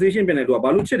translation ပြန်တဲ့သူကဘာ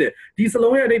လို့ချစ်တယ်ဒီစ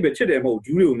လုံးရဲ့အဓိပ္ပာယ်ချစ်တယ်မဟုတ်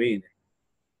ဂျူးတွေကိုမင်းနေ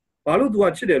ဘာလို့သူ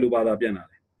ကချစ်တယ်လို့ဘာသာပြန်တာ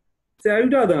လဲ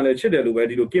ဆရာယုဒတန်လည်းချစ်တယ်လို့ပဲ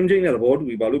ဒီလို King James နဲ့သ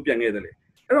ဘောတူပြီးဘာလို့ပြန်ခဲ့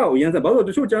တယ်လဲအဲ့ဒါကိုရန်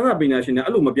ဆက်ဘာလို့တချို့ကျမ်းစာပညာရှင်တွေ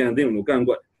အဲ့လိုမပြန်သင့်ဘူးလို့ကန့်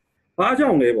ကွက်ဘာကြော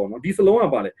င့်လဲပေါ့နော်ဒီစလုံး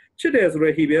ကပါလေချစ်တယ်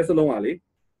ဆိုတဲ့ Hebrew စလုံးကလေ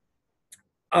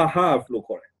I have လို့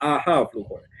ခေါ်တယ် I have လို့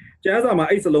ခေါ်တယ်ကျမ်းစာ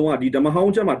မှာအဲ့စလုံးကဒီဓမ္မ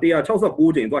ဟောင်းကျမ်းမှာ166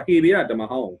ကြိမ်သူကဟေဘေးကဓမ္မ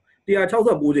ဟောင်း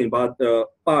166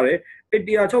ကြိမ်ပါတယ်အဲ့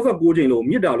166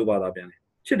ကြိမ်လို့မြစ်တာလို့ဘာသာပြန်တယ်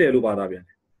ချစ်တယ်လို့ဘာသာပြန်တ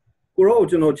ယ်ကိုရော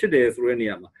ကျွန်တော်ချစ်တယ်ဆိုတဲ့နေ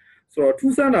ရာမှာဆိုတော့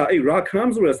ထူးဆန်းတာအဲ့ Rakham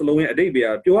ဆိုတဲ့စလုံးရဲ့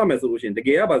အဓိပ္ပာယ်ပြောရမယ်ဆိုလို့ရှိရင်တက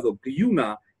ယ်ကပါဆို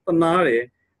ဂယုနာတနာ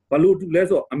တယ်ဘလို့တူလဲ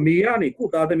ဆိုအမေကနေကို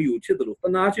သားသမီးကိုချစ်တယ်လို့တ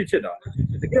နာချစ်တာ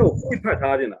တကယ်ကိုဖိတ်ဖတ်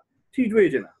ထားခြင်းတာထိတွေ့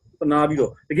ခြင်းတာတနာပြီးတော့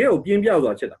တကယ်ကိုပြင်းပြ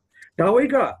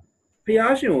စွာချစ်တာဒါဝိဒ်က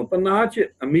ဖျားရှင်ကိုတနာချစ်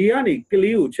အမေကနေ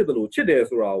ကလေးကိုချစ်တယ်လို့ချစ်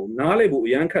တယ်ဆိုတာကိုနားလည်ဖို့အ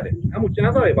ရန်ခက်တယ်။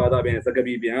အဲ့မှကျမ်းစာရဲ့ဘာသာပြန်စ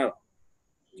ကားပြန်ရတာ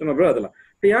ကျွန်တော်ပြောရသလား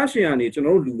ဖျားရှင်ကနေကျွန်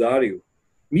တော်တို့လူသားတွေ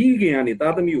ကိုမိခင်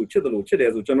ကနေသားသမီးကိုချစ်တယ်လို့ချစ်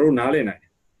တယ်ဆိုကျွန်တော်တို့နားလည်နိုင်တယ်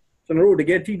။ကျွန်တော်တို့တ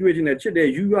ကယ်ထိတွေ့ခြင်းနဲ့ချစ်တယ်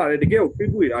ယူရတယ်တကယ်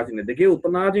ကိုဖိတ်ပွေထားခြင်းနဲ့တကယ်ကို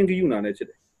တနာခြင်းဂယုဏ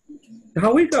နဲ့ချစ်တယ်။ဒါ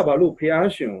ဝိဒ်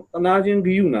ကဘာလို့ဖျားရှင်ကိုတနာခြင်း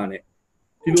ဂယုဏ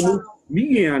နဲ့ဒီလို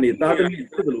မျိုးမိခင်ကနေသားသမီး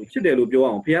ချစ်တယ်လို့ချစ်တယ်လို့ပြော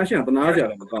အောင်ဖျားရှင်ကတနာစရာ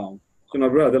လည်းမကောင်းဘူး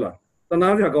ကျွန်တော်ပြောရသလား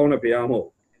တနာစရာကောင်းတဲ့ဖျားမဟုတ်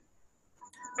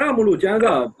အဲ့မလို့ကျ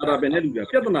မ်းစာဘာသာပြန်တဲ့လူတွေက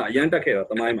ပြဿနာအရန်တက်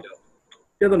ခဲ့တာသမိုင်း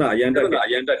မှာပြဿနာအရန်တက်ခဲ့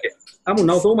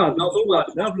အဲ့မို့နောက်ဆုံးမှာနောက်လို့ပဲ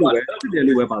ဖြစ်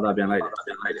တယ်လို့ပဲဘာသာပြန်လိုက်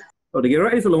တယ်ဟိုတကယ်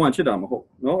တော့အဲ့စလုံးကချစ်တာမဟုတ်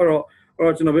เนาะ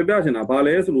အဲ့တော့ကျွန်တော်ပြပြချင်တာဘာ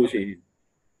လဲဆိုလို့ရှိ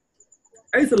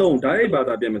ရင်အဲ့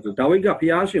စလုံးဓာတ်အိတ်ဘာသာပြန်မယ်ဆိုဒါဝိဒ်က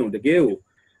ဖျားရှင်ကိုတကယ်ကို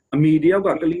အမိတယောက်က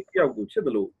ကလေးတယောက်ကိုချစ်တ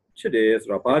ယ်လို့ချစ်တယ်ဆို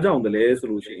တာဘာကြောင့်တလဲ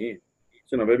ဆိုလို့ရှိ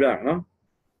ရင်ကျွန်တော်ပြပြ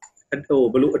ရနော်ဟို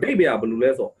ဘလို့အတိတ်ဘယ်ဘလို့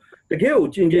လဲဆိုတကယ်ကို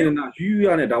ကျင်နာယူ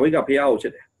ရနဲ့ဒါဝိဒ်ကဖျားကိုချ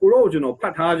စ်တယ်ကိုတော့ကျွန်တော်ဖ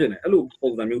တ်ထားခြင်းတယ်အဲ့လိုပုံ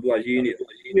စံမျိုးသူကရေးနေတယ်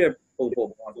ရေးတဲ့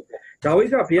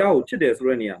ပုံပေါ့ဒါဝိဒ်ကဘုရားကိုချစ်တယ်ဆို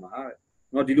တဲ့နေရာမှာ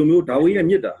เนาะဒီလိုမျိုးဒါဝိဒ်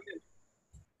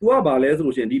ရဲ့မြစ်တာသူကဘာလဲ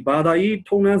ဆိုလို့ရှိရင်ဒီဘာသာရေး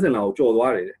ထုံးတမ်းစင်လာကို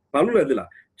ကြော်သွားတယ်ဘာလို့လဲသိ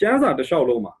လားကျမ်းစာတစ်လျှောက်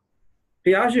လုံး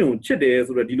မှာဘုရားရှင်ကိုချစ်တယ်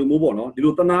ဆိုတော့ဒီလို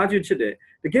မျိုးပေါ့နော်ဒီလိုတနာချင်းချစ်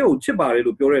တယ်တကယ်ကိုချစ်ပါ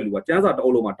တယ်လို့ပြောတဲ့လူကကျမ်းစာ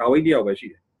တစ်အုပ်လုံးမှာဒါဝိဒ်တယောက်ပဲ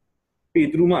ရှိတယ်ပေ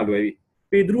တရုမှလွယ်ပြီ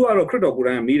ပေတရုကတော့ခရစ်တော်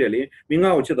ကိုယ်တိုင်မေးတယ်လေမင်း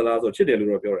ငါ့ကိုချစ်သလားဆိုတော့ချစ်တယ်လို့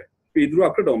တော့ပြောတယ်ပေတရု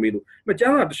ကခရစ်တော်မေးလို့ကျ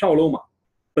မ်းစာတစ်လျှောက်လုံးမှာ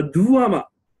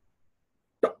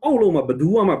ဘယ်သူမှတအုပ်လုံးမှာဘယ်သူ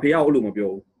မှဘုရားအုပ်လို့မပြော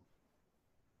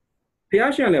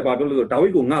ဘူးဘုရားရှင်လည်းဘာပြောလို့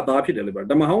ဆိုဒါဝိဒ်ကိုငါသားဖြစ်တယ်လို့ပြော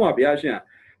ဓမ္မဟောင်းမှာဘုရားရှင်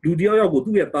ကလူတယောက်ကို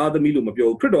သူ့ရဲ့သားသမီးလို့မပြော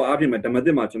ဘူးခရစ်တော်အားဖြင့်ဓမ္မသ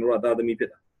စ်မှာကျွန်တော်တို့ကသားသမီးဖြစ်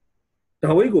တာဒါ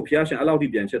ဝိဒ်ကိုဘုရားရှင်အဲ့လောက်ထိ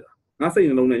ပြန်ချစ်တာငါစိတ်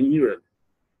နှလုံးနဲ့ညီညွတ်တယ်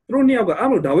သူတို့နှစ်ယောက်က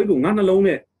အဲ့လိုဒါဝိဒ်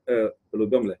ကိုငါနှလုံးနဲ့ဘယ်လို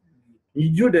ပြော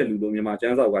မလဲညီညွတ်တဲ့လူလို့မြန်မာကျ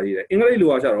မ်းစာကရေးတယ်အင်္ဂလိပ်လို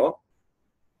ကကျတော့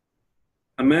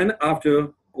a man after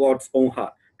God's own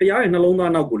heart ဘုရားရဲ့နှလုံး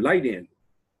သားနောက်ကိုလိုက်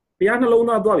တယ်ဘုရားနှလုံး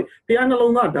သားသွားပြီဘု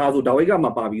ရားနှလုံးသားဒါဆိုဒါဝိဒ်ကမှ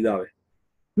ပါပြီး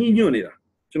သားပဲညှိညွတ်နေတာ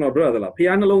ကျွန်တော်ပြောရသလားဘု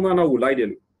ရားနှလုံးသားနောက်ကိုလိုက်တယ်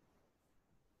လို့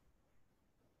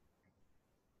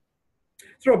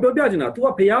ဆိုတော့ပြောပြချင်တာ तू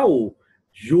ကဘုရား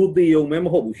ကိုယိုသေးုံမဲမ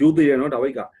ဟုတ်ဘူးယိုသေးတယ်နော်ဒါဝိ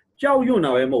ဒ်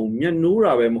ကကြောက်ရွံ့တာပဲမဟုတ်ဘူးမျက်နှိုး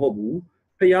တာပဲမဟုတ်ဘူး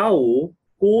ဘုရားကို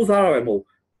ကိုးစားတာပဲမဟုတ်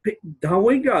ဒါ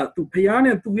ဝိတ်ကသူဖျား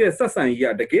နဲ့သူ့ရဲ့ဆက်ဆံကြီးက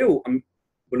တကယ်ကို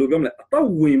ဘယ်လိုပြောမလဲအတော့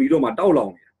ဝင်ပြီးတော့မှတောက်လော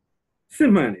င်နေတာစ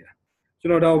စ်မှန်နေတာကျွ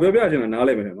န်တော်ဒါကိုပြောပြချင်တာနားလ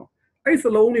ည်မယ်နော်အဲ့စ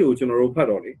လုံးတွေကိုကျွန်တော်တို့ဖတ်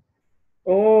တော့လေ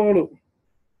လို့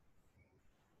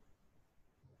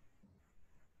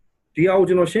ဒီအောင်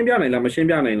ကျွန်တော်ရှင်းပြနိုင်လားမရှင်း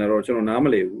ပြနိုင်လားတော့ကျွန်တော်နားမ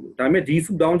လည်ဘူးဒါပေမဲ့ဒီ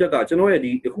စုတောင်းချက်ကကျွန်တော်ရဲ့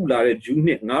ဒီအခုလာတဲ့ဂျူး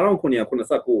နှစ်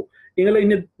9989အင်္ဂလိပ်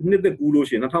နှစ်သက်ကူလို့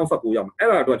ရှိရင်2019ရောက်မှာအဲ့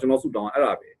ဒါတော့ကျွန်တော်စုတောင်းအဲ့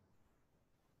ဒါပဲ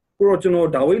ကိုတော့ကျွန်တော်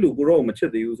ဒါဝိတ်လို့ကိုတော့မချ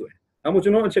စ်သေးဘူးဆိုရင်ဒါမှမဟုတ်ကျွ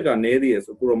န်တော်အချက်ကနည်းသေးရဲ့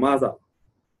ဆိုကိုတော့မစား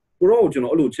ကိုတော့ကျွန်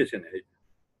တော်အဲ့လိုချစ်ချင်တယ်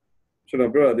ကျွန်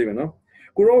တော်ပြောရသေးမယ်နော်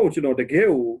ကိုတော့ကျွန်တော်တကယ်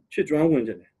ကိုချစ်ကျွမ်းဝင်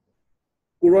ချင်တယ်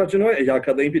ကိုတော့ကျွန်တော်ရဲ့အရာခ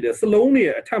တ်သိမ်းဖြစ်တယ်စလုံးတွေ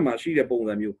အထက်မှာရှိတဲ့ပုံ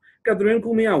စံမျိုးကက်သရင်း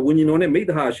ကူမီယာဝิญဉ်တော်နဲ့မိ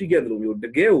သားရှိခဲ့တယ်လို့မျိုးတ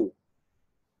ကယ်ကို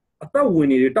အသက်ဝင်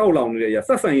နေတယ်တောက်လောင်နေတဲ့အရာဆ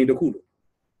က်ဆံရေးတစ်ခုလို့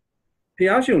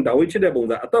ဖျားရှင်ဒါဝိတ်ချစ်တဲ့ပုံ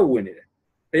စံအသက်ဝင်နေတယ်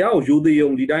ဖျားကိုယူသေးုံ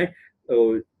ဒီတိုင်း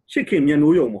ချစ်ခင်မြန်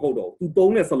နိုးယုံမဟုတ်တော့ဘူးသူ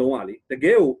သုံးတဲ့စလုံးကလေတက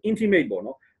ယ်ကို intimate ပေါ့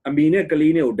နော်အမီနဲ့က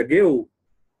လေးနဲ့ကိုတကယ်ကို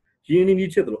ရင်းနှီး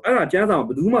နှီးချစ်တယ်လို့အဲ့ဒါကျမ်းစာဘ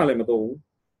ယ်သူမှလည်းမသုံးဘူး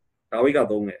ဒါဝိတ်က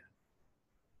သုံးတယ်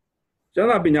ကျမ်း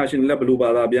စာပညာရှင်လည်းဘယ်လိုဘာ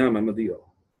သာပြန်မှမသိတော့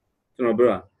ကျွန်တော်ပြော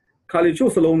တာခါလီ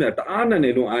ချို့စလုံးနဲ့တအားနံနေ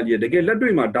လို့အားကြီးတကယ်လက်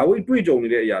တွေ့မှာဒါဝိတ်တွေ့ကြုံနေ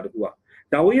တဲ့အရာတခုက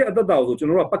ဒါဝိတ်ရဲ့အသက်တာကိုဆိုကျွန်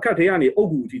တော်တို့ကပကတ်ထဲကနေအုပ်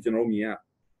ကူအထိကျွန်တော်တို့မြင်ရ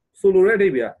ဆိုလိုတဲ့အဓိ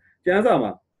ပ္ပာယ်ကကျမ်းစာ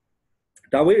မှာ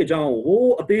ဒါဝိတ်အကြောင်းကို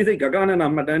ဟိုးအသေးစိတ်ဂဂနနာ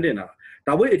မှတ်တမ်းတင်တာ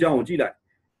ဒါဝိတ်အကြောင်းကိုကြည့်လိုက်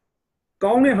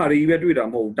ကောင်းတဲ့ဟာတွေကြီးပဲတွေ့တာ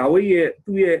မဟုတ်ဘူးဒါဝိတ်ရဲ့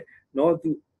သူ့ရဲ့နော်သူ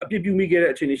အပြစ်ပြုမိခဲ့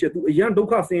တဲ့အချိန်တွေရှိတယ်သူအရန်ဒုက္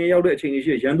ခဆင်းရဲရောက်တဲ့အချိန်တွေ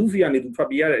ရှိတယ်ရန်သူစီကနေသူထွက်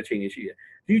ပြေးရတဲ့အချိန်တွေရှိတယ်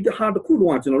ဒီဟာတစ်ခု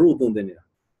လုံးကကျွန်တော်တို့အသုံးသင်နေတာ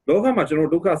လောကမှာကျွန်တော်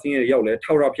တို့ဒုက္ခဆင်းရဲရောက်လဲ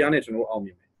ထောက်ရဖျားနဲ့ကျွန်တော်တို့အောင်မြ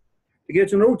င်မယ်တကယ်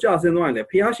ကျွန်တော်တို့ကြာဆင်းသွားရင်လည်း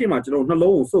ဖျားရှင်မှာကျွန်တော်နှ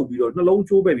လုံးကိုစုပ်ပြီးတော့နှလုံး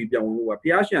ချိုးပဲ့ပြီးပြောင်းလို့ပါ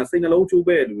ဖျားရှင်စိတ်နှလုံးချိုး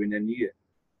ပဲ့လူတွေနဲ့နီးတယ်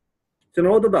ကျွန်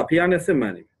တော်တို့တတ်ဖျားနဲ့စစ်မှ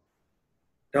န်နေ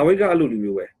ဒါဝိတ်ကအဲ့လိုလူ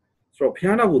မျိုးပဲဆိုတော့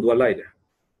ဖျားနောက်ကိုသူကလိုက်တယ်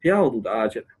ဖျားကိုသူတအား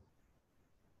ချစ်တယ်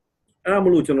အဲ့ဒါမ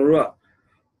လို့ကျွန်တော်တို့က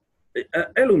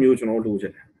အဲ့လိုမျိုးကျွန်တော်တို့လိုချ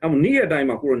င်တယ်အဲ့မနေ့ရက်တိုင်း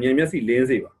မှာကိုရောညံမျက်စိလင်း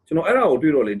စေပါကျွန်တော်အဲ့ဒါကို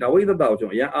တွေ့တော့လေဒါဝိတ်သက်တာကိုကျွန်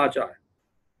တော်အရန်အားချတယ်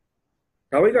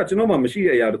ဒါဝိတ်ကကျွန်တော်မှမရှိ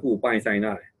တဲ့အရာတခုကိုပိုင်ဆိုင်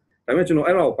တာတယ်ဒါပေမဲ့ကျွန်တော်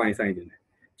အဲ့ဒါကိုပိုင်ဆိုင်တယ်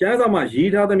ကျမ်းစာမှာ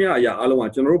ရေးထားသမျှအရာအလုံးက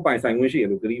ကျွန်တော်တို့ပိုင်ဆိုင်ခွင့်ရှိတယ်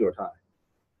လို့ဂရုတော်ထားတယ်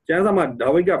ကျမ်းစာမှာဒါ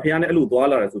ဝိတ်ကဖျားနဲ့အဲ့လိုသွား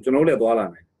လာတယ်ဆိုကျွန်တော်တို့လည်းသွားလာ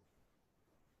နိုင်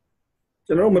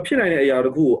ကျွန်တော်တို့မဖြစ်နိုင်တဲ့အရာတ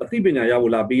ခုကိုအသိပညာရ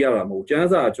ဖို့လာပေးရတာမဟုတ်ကျမ်း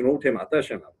စာကကျွန်တော်တို့အထက်မှာအသက်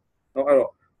ရှင်လာတယ်နော်အဲ့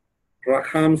တော့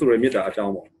Raham ဆိုရမြစ်တာအကြော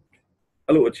င်းပေါ့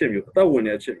အဲ့လိုအချက်မျိုးအသက်ဝင်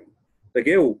တဲ့အချက်မျိုးတက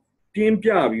ယ်ကိုပြင်းပြ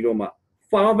ပြီးတော့မှ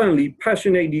fervently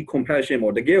passionately compassion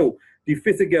ပေါ့တကယ်ကိုဒီ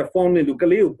physical form နဲ့လူက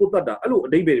လေးကိုပုတ်တတ်တာအဲ့လိုအ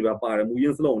ဓိပ္ပာယ်တွေပါပါတယ်မူရ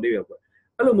င်းစလုံးအဓိပ္ပာယ်ပေါ့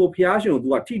အဲ့လိုမျိုးဖျားရှင်ကို तू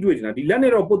ကထိတွေ့နေတာဒီလက်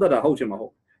နဲ့တော့ပုတ်တတ်တာဟုတ်ချင်မှာဟု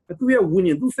တ်သူ့ရဲ့ဝိ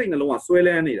ညာဉ်သူ့စိတ်နှလုံးကဆွဲလ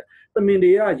န်းနေတာသမင်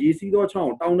တွေကရေစီးသောချော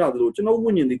င်းတောင်းတသလိုကျွန်တော်ဝိ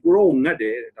ညာဉ်ဒီကိုရောကိုငတ်တ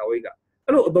ယ်ဒါဝိတ်က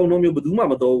အဲ့လိုအသုံးလုံးမျိုးဘယ်သူမှ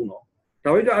မသုံးဘူးနော်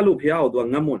ဒါဝိတ်ကအဲ့လိုဖျားကို तू က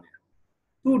ငတ်မွတ်နေတာ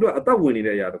သူ့အတွက်အသက်ဝင်နေ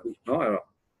တဲ့အရာတခုနော်အဲ့တော့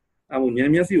အမှုဉာ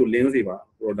ဏ်မျက်စိကိုလင်းစေပါ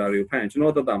ဟိုဒါတွေကိုဖတ်ရင်ကျွန်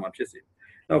တော်သက်တာမှာဖြစ်စေ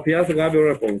နောက်ဖျားစကားပြော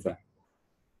တဲ့ပုံစံ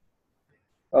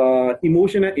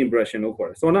emotional impression လို့ခေါ်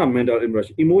တယ်ဆိုတော့ mental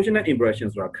impression emotional impression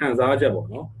ဆိုတာခံစားချက်ပေါ့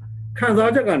နော်ခံ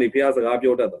စားချက်ကနေဖျားစကား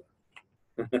ပြောတတ်တယ်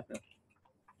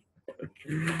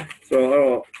ဆို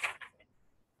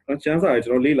တော့ချမ်းစာ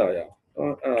ကျွန်တော်လေ့လာရအော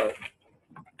င်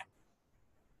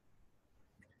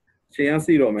ရှင်းရ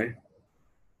စီတော့မယ်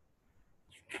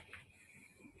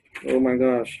oh my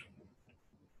gosh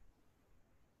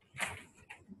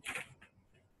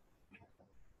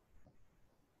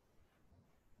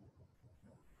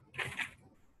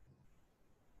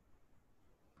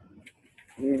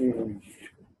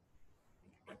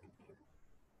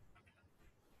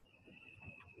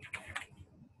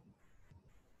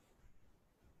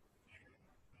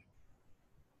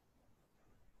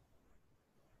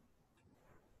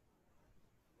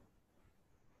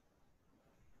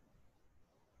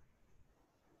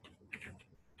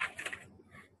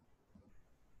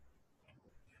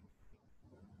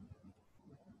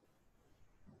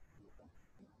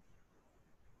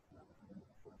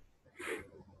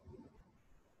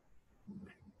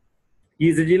ရေ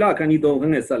စကြည်လအခန်းကြီး3ခ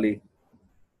န်းငယ်14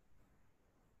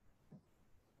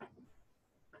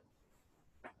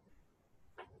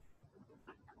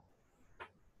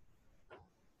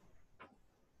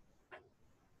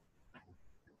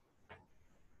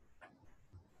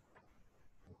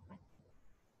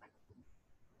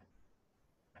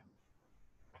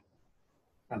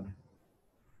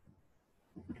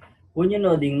ဝိညာဉ်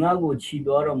တော်သည်ငါ့ကိုချီ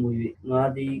သွားတော်မူ၍ငါ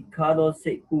သည်ခါသော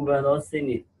စိတ်ပူပန်သောစိတ်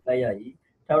နှင့်လိုက်ရ၏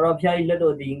ထာဝရဘုရား၏လက်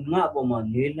တော်သည်ငါ့အပေါ်မှာ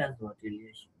လေးလံစွာတင်လျ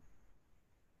က်ရှိ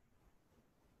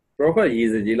prophet ရေ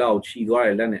စကြည်လကိုချီသွားတ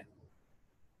ယ်လက်နဲ့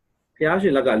ဘုရားရှ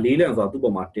င်လက်ကလေးလံစွာသူ့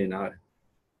ပေါ်မှာတင်ထားတယ်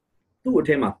သူ့အထ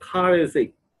က်မှာခါတဲ့စိ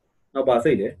တ်နောက်ပါ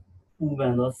စိတ်လေ ပူပ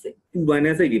န်သောစိတ် ပူပန်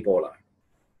တဲ့စိတ်တွေပေါ်လာ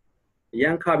အရ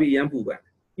န်ခါပြီးအရန်ပူပန်ဣ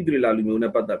သရေလလူမျိုး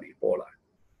နဲ့ပတ်သက်ပြီးပေါ်လာ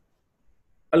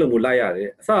အဲ့လိုမျိုးလိုက်ရတယ်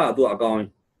အစကသူ့အကောင်း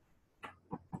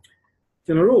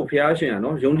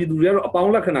ကျွန်တော်တို့ဖျားရှင်နော်ယုံကြည်သူတွေကတော့အပေါ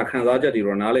င်းလက္ခဏာခံစားချက်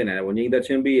တွေတော့နားလည်နိုင်တယ်ဗောငြိမ်သက်ခြ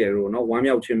င်းပေးရတော့နော်ဝ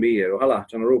မ်းမြောက်ခြင်းပေးရတော့ဟုတ်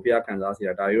လားကျွန်တော်တို့ဖျားခံစားစ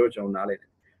ရာဒါတွေတော့ကျွန်တော်နားလည်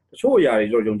တယ်တချို့အရာ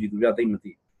တွေတော့ယုံကြည်သူတွေသိမ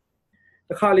သိ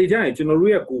တစ်ခါလေကျရင်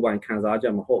ကျွန်တော်တို့ရဲ့ကိုယ်ပိုင်ခံ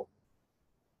စားချက်မဟုတ်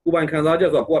ကိုယ်ပိုင်ခံ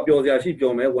စားချက်ဆိုတာကိုယ်ကပျော်စရာ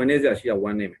ရှိပျော်မယ်ဝမ်းနည်းစရာရှိရ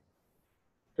ဝမ်းနည်း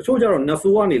မယ်တချို့ကျတော့နတ်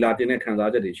ဆိုးကနေလာတင်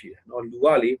တဲ့ခံစားချက်တွေရှိတယ်နော်လူက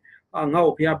လေ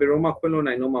ငါ့ကိုဖျားဘယ်တော့မှခွင့်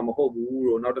လွှတ်နိုင်တော့မှမဟုတ်ဘူး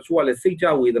လို့နောက်တချို့ကလည်းစိတ်ကြ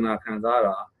ဝေဒနာခံစား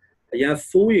တာအရန်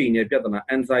စိုးရိမ်တဲ့ပြဿနာ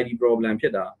anxiety problem ဖြ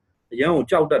စ်တာအရန်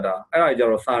ကိုကြောက်တတ်တာ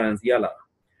အဲ့ဒါကြတော့စာရန်စီ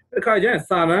ရလာတာတစ်ခါကျ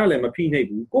ရင်စာရန်ကလည်းမဖိ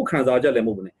နှိပ်ဘူးကိုယ်ခံစားချက်လည်း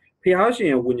မဟုတ်ဘူးねဖျားရှင်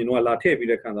ရဲ့ဝิญဉ်တော့လာထည့်ပြီး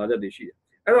တဲ့ခံစားချက်တွေရှိ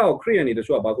တယ်အဲ့ဒါကိုခရစ်ယာန်တွေ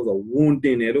တချို့ကဘာလို့ဆိုတော့ဝန်တ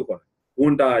င်တယ်လို့ခေါ်တယ်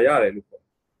ဝန်တာရ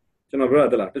တယ်လို့ခေါ်ကျွန်တော်ပြောတာ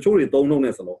တလားတချို့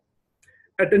တွေသုံးလုံးနဲ့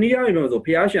စလို့အဲ့တနည်းအားဖြင့်ပြောဆို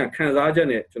ဖျားရှင်ခံ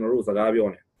စားချက်နဲ့ကျွန်တော်တို့စ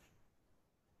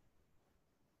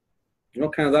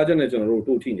ကားပြောနေနော်ခံစားချက်နဲ့ကျွန်တော်တို့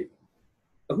တို့ထိနေ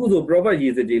အခုဆို prophet ရေ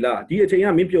စကြည်လားဒီအချိန်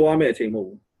ကမင်းပြောရမယ့်အချိန်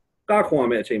မဟုတ်ဘူးကခွန်ရ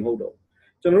မယ့်အချိန်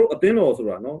မဟုတ်တော့ကျွန်တော်တို့အသင်းတော်ဆို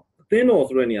တာနော်အသ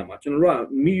င်းတော်ဆိုတဲ့နေရာမှာကျွန်တော်တို့က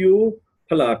မီ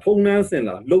ယိုဖလာထုံနှန်း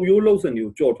စင်လာလှုပ်ရိုးလှုပ်စင်တွေကို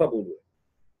ကြော်ထွက်ဖို့လို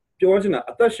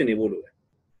တယ်ပြောချင်တာအသက်ရှင်နေဖို့လို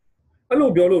တယ်အဲ့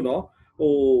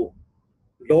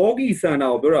လိုပြောလို့နော်လောကီစံတာ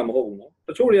ကိုပြောတာမဟုတ်ဘူးနော်တ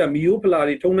ချို့တွေကမီယို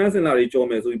ဖလာတွေထုံနှန်းစင်လာတွေ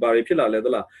ကြော်မယ်ဆိုပြီးဘာတွေဖြစ်လာလဲ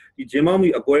သလားဒီဂျင်မောင်းမီ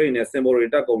အကွဲတွေနဲ့စင်ဘော်တွေ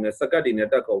တက်ကုန်တယ်စကတ်တွေနဲ့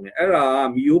တက်ကုန်တယ်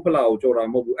အဲ့ဒါကမီယိုဖလာကိုကြော်တာ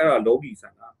မဟုတ်ဘူးအဲ့ဒါလောကီစံ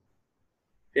တာ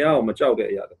ဘုရားကိုမကြောက်တဲ့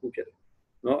အရာတစ်ခုဖြစ်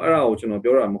တယ်နော်အဲ့ဒါကိုကျွန်တော်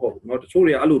ပြောတာမဟုတ်ဘူးเนาะတချို့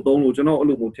တွေကအဲ့လိုသုံးလို့ကျွန်တော်အဲ့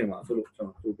လိုမျိုးထင်ပါဆိုလို့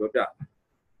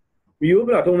ကျွန်တော်ပြောပြမီယို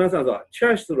ဖလာထုံနှန်းစံဆိုတာ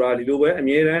church ဆိုတာဒီလိုပဲ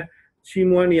အမြဲတမ်းချီး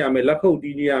မွမ်းနေရမယ်လက်ခုပ်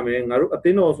တီးနေရမယ်ငါတို့အ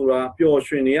သင်းတော်ဆိုတာပျော်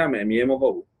ရွှင်နေရမယ်အမြဲမဟု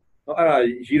တ်ဘူးเนาะအဲ့ဒါ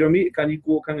ယေရမိအခန်းကြီး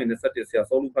9အခန်းငယ်27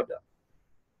ဆရာဆောလူ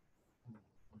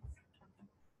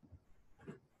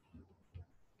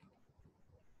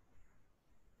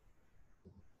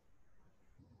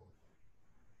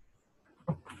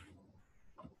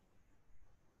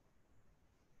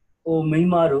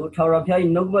မတို့ထာဝရဘုရား၏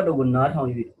နှုတ်ကပတ်တော်ကိုနားထောင်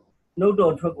၍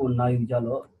နှုတ်တော်ထွက်ကိုနာယူကြ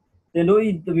လော့သင်တို့၏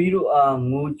သမီးတို့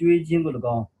အားငိုကြွေးခြင်းကို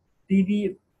၎င်းတီးပြီး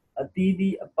အတီး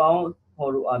ပြီးအပေါ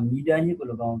င်းဖော်တို့အားမြည်တမ်းခြင်းကို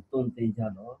၎င်းသွန်သင်ကြ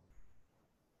လော့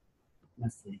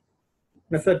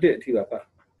21အထိပါဖတ်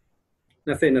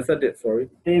21 sorry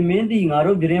သင်မင်းသည်ငါ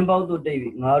တို့ပြင်းပေါက်တို့တိတ်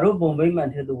၍ငါတို့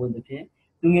ပုံဗိမ္မာန်ထဲသို့ဝင်သဖြင့်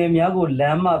သူငယ်များကို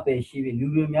လမ်းမှပယ်ရှိ၍လူ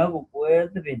တွေများကို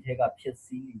ပွဲသဖြင့်ထဲကဖြစ်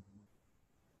စည်းလိ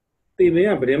မ့်တေမ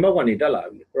င်းကဗဒင်ဘောက်ကနေ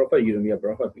တက်လာပြီ prophet ယေရမိက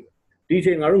prophet ပြီဒီအ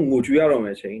ချိန်ငါတို့ငိုကြွေးရတော့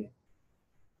မယ်ချိန်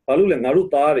ဘာလို့လဲငါတို့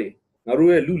သားတွေငါတို့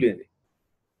ရဲ့လူလင်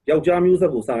တွေယောက်ျားမျိုး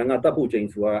ဆက်ကိုစာရန်ကတတ်ဖို့ချိန်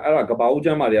ဆိုတာအဲ့ဒါ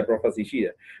ကဘာဦးကျမ်းမာတွေက prophecy ရှိတ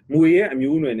ယ်မွေရဲ့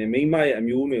အမျိုးအနွယ်နဲ့မိန်းမရဲ့အ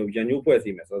မျိုးအနွယ်ကိုရန်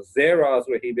ညှိုးဖွဲ့စီမယ်ဆိုတော့ Zera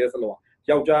ဆိုတဲ့ Hebrew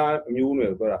စလုံးယောက်ျားအမျိုးအနွယ်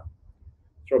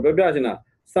ကိုပြောတာဆိုတော့ပြောပြချင်တာ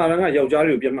စာရန်ကယောက်ျား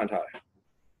တွေကိုပြတ်မှတ်ထားတယ်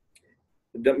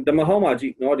ဓမ္မဟောင်း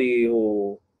မှာကြည့်နော်ဒီ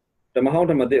ဓမ္မဟောင်း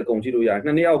ဓမ္မသစ်အကုန်ကြည့်လို့ရ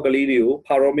တယ်နှစ်နှစ်အောက်ကလေးတွေကို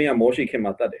ဖာရောမင်းကမောရှိ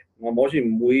ခင်မှာတတ်တယ်မောရှိ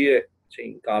မွေးရဲ့အ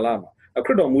ချိန်ကာလမှာခ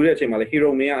ရစ်တော်မွေးတဲ့အချိန်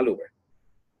မှာလေဟီရိုမင်းကအဲ့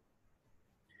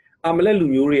လိုပဲအာမ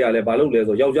လက်လူမျိုးတွေကလည်းဘာလုပ်လဲ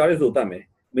ဆိုယောက်ျားတွေဆိုတတ်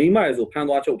မယ်မိန်းမတွေဆိုဖ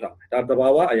မ်းသွားချုပ်ထားမယ်ဒါ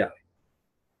တဘာဝ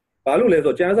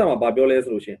အရာပဲဘာလို့လဲဆိုကျမ်းစာမှာဘာပြောလဲ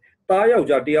ဆိုလို့ရှင်သား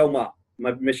ယောက်ျားတယောက်မှ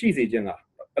မရှိစေခြင်းက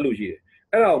အဲ့လိုရှိတယ်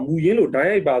အဲ့ဒါကိုမူရင်းလို့ဓာတ်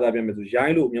ရိုက်ဘာသာပြန်မယ်ဆိုရို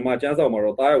င်းလို့မြန်မာကျမ်းစာ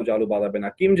မှာတော့သားယောက်ျားလို့ဘာသာပြန်တာ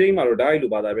Kim James မှာတော့ဓာတ်ရိုက်လို့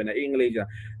ဘာသာပြန်တယ်အင်္ဂလိပ်ကျမ်း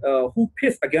who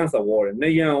pits against the wall နေ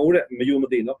ရန်ဟိုတဲ့မယုံမ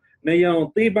သိနော်နေ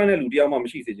ရန်သေးပန်းတဲ့လူတယောက်မှမ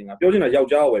ရှိစေခြင်းကပြောချင်တာယော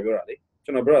က်ျားကိုပဲပြောတာလေ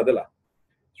ကျွန်တော်ပြောတာသိလား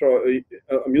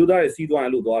ဆိုတော့အမျိုးသားရဲ့စီးသွား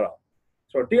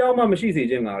ရင်လို့သွားတာဆိုတော့တယောက်မှမရှိစေ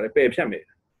ခြင်းကလည်းပယ်ဖြတ်မယ်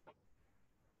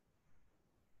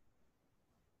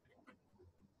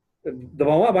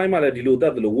တဘာဝအပိုင်းမှာလည်းဒီလိုတ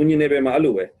တ်တယ်လို့ဝิญဉ်နယ်ပယ်မှာအဲ့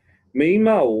လိုပဲမိန်း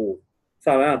မကို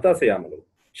စာရန်ကတတ်เสียရ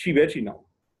မလို့ခြိပဲ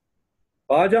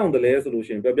ခြိနှောင်ဘာကြောင့်တလဲဆိုလို့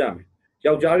ရှိရင်ပြောပြ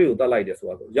မယ်ယောက်ျားတွေကိုတတ်လိုက်တယ်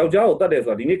ဆိုတော့ယောက်ျားကိုတတ်တယ်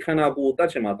ဆိုတာဒီနေ့ခန္ဓာကိုယ်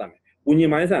တတ်ချင်မှတတ်မယ်ဝิญဉ်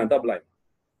ပိုင်းဆိုင်တတ်ပလိုက်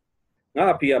ငါ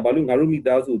အဖေကဘာလို့ငါတို့မိ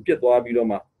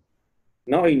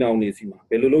သားစုပြစ်သွားပြီးတော့မှနောက်အိမ်အောင်နေစီမှာ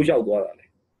ဘယ်လိုလုပ်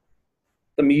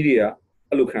ရောက်သွားတာလဲသမီးတွေ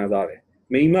ကအဲ့လိုခံစား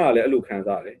တယ်မိန်းမကလည်းအဲ့လိုခံ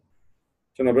စားတယ်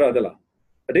ကျွန်တော်ပြောတာတက်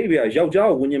လားအတိတ်ကယော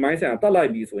က်ျားကိုဝิญဉ်ပိုင်းဆိုင်တတ်လိုက်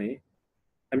ပြီဆို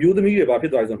ရင်အမျိုးသမီးတွေဘာဖြ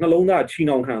စ်သွားလဲဆိုနှလုံးသား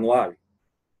ချီနှောင်ခံသွားပြီ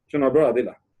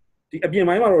ကျွန်တော်ပြောတာသိလားဒီ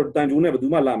အပြင်ပိုင်းမှာတော့တန်ကြိုးနဲ့ဘယ်သူ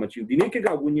မှလာမချီဘူးဒီနေ့ခေတ်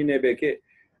ကဝิญဉ်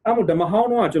နယ်ပဲခေတ်အဲ့မို့ဓမ္မဟောင်း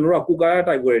တော့ကျွန်တော်တို့ကကိုကာယ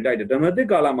တိုက်ပွဲတွေတိုက်တယ်ဓမ္မသစ်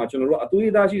ကာလမှာကျွန်တော်တို့က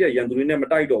အသွေးသားရှိတဲ့ရန်သူတွေနဲ့မ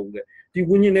တိုက်တော့ဘူးလေဒီ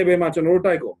ဝิญဉ်နယ်ပဲမှာကျွန်တော်တို့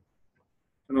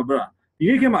တိုက်ကုန်ကျွန်တော်ပြောတာဒီ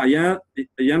နေ့ခေတ်မှာ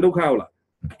အရန်ဒုက္ခရောက်လာ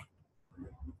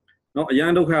နော်အရ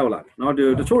န်ဒုက္ခရောက်လာနော်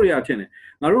တချို့တွေကထင်တယ်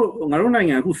ငါတို့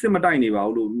နိုင်ငံအခုစစ်မ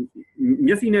တိုက်နေပါဘူးလို့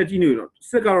မျက်စိနဲ့ကြည့်နေတော့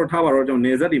စစ်ကတော့ထားပါတော့ကျွန်တော်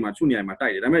နေဆက်တွေမှာချုနေရာမှာတို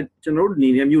က်တယ်ဒါပေမဲ့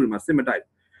ကျွန်တော်တို့နေနေမျိုးတွေမှာစစ်မ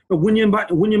တိုက်ဝิญဉ်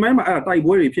ပိုင်းမှာအဲ့ဒါ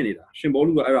တိုက်ပွဲတွေဖြစ်နေတာရှင်ဘော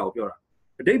လူကအဲ့ဒါ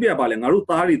ကိုပြောတာအတိတ်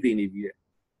ကပါလဲငါတို့သားတွေတည်နေပြီတဲ့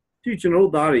ဒီ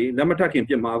ကျွန်တော်တို့သားတွေလက်မထက်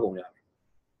ခင်ပြစ်မှားကုန်ကြပြီ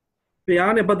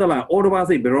ဖျားနဲ့ပတ်သက်လာအော်ဒဘာ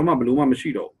စိတ်ဘယ်တော့မှဘလို့မှမရှိ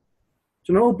တော့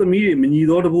ဘူးကျွန်တော်တို့သမီးတွေမညီ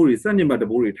သောတဘိုးတွေစက်ညင်ဘတ်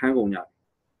တဘိုးတွေထမ်းကုန်ကြ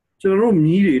ပြီကျွန်တော်တို့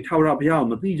မြီးတွေထာဝရဘုရား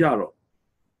ကိုမသိကြ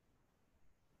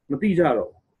တော့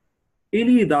အေ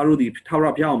လိသားတို့ဒီထာဝ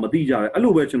ရဘုရားကိုမသိကြတယ်အဲ့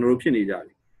လိုပဲကျွန်တော်တို့ဖြစ်နေကြ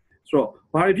ပြီ So,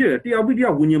 why did the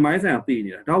idea when you might say,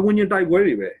 now when you die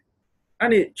very well.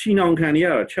 And it China can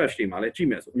hear a church team, like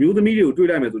Chimes. You the media do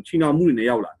them to China moon in the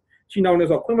Yaula. China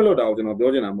is a criminal out in a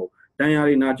Belgian.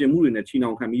 Diary Naja moon in the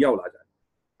China can be Yaula.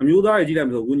 And you die,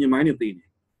 when you mind thing.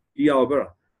 Yaubera.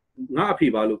 Not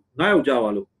Pivalu, not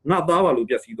Javalu, not Davalu,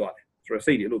 just you got it. So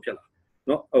say the Lupella.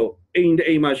 No, oh, ain't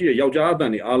the aim machine, Yauja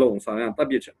than the Alone, San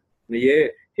Tabicha. Yeah,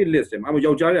 he lists him. I'm a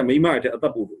Yauja, may might at the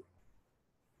Budu.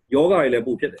 Yoga, I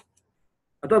lebu pit.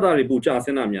 Atadari Bucha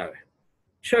Senamia.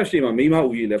 Church team, Mima,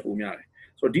 we left Umia.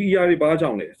 So DER barge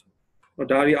on this. No,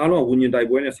 Dari Alon, when you die,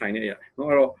 when you sign it.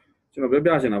 No,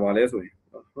 Babian about this way.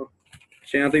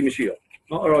 Shanty Michio.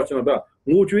 No, or about.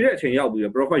 Move to that chain out with a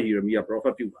prophet here, me a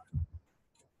prophet.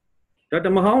 That the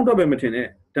Mahon of Emerton,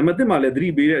 the Mathema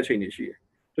 3 beer change here.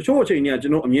 The show chain, you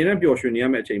know, a million pure near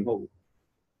my chain hole.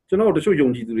 So now the show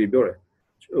young to rebuild.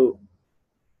 So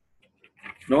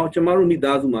no, Chamaru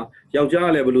Nidazuma, Yauja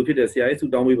level located as CI to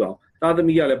down with Tata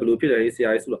Mia level located as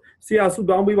CI Sula. See us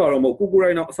down with our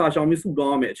Kukurai now, Sasha Misu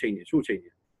Dom at change, show change.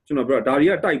 So no, brother,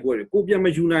 Daria type word, Kopia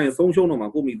Majuna and Sonshon no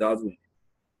Makumi Dazu.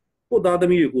 Put Tata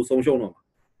Mia who Sonshon no.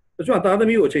 The shot Tata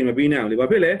Mio chain may be now,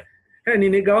 Livapele, and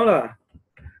in Negala.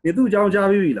 You do John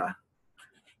Javila.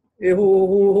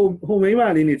 Who may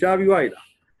man in the Javi Wida.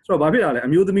 So Babila,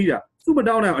 amuse the media. Super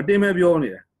down now, a day may be on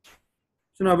here.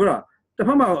 So now, brother, the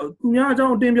Pama, Kunya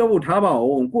John Demia would have our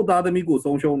own good other Migo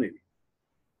so show me.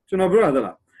 So now,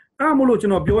 brother, I'm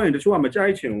looking up your end to show I'm a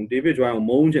chichin, David Joan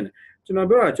Monjan. So now,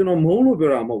 brother, you know, Mono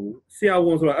Beramo, see I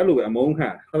want to allow a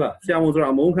monka. Hello, see I want to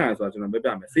a monka, so I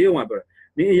don't see one brother.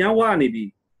 The young one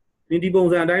be. In the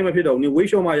bones and diamond pit only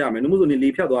wish on my arm and Muslim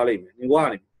leave Piado in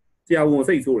one. See, I won't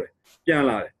say so.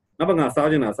 Janla, Nabanga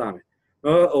Sergeant Asami.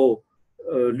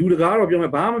 Ludagar of your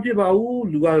Bahama people,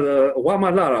 Luga,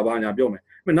 Wama Lara, Banya Biome.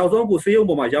 But now don't go say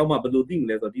over my Yama Balutin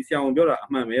letter, this young Bella,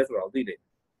 my Mesra, did it.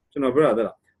 So, no,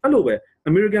 brother. Hello,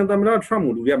 American Tamara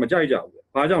Tramu, we have Majaja,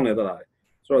 Pajan letter.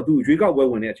 So, do you got well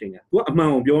when they're changing? What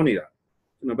amount of Bionida?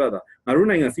 No, brother. I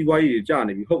running and see why you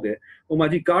Johnny, we hope that. Oh, my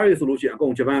Gary solution,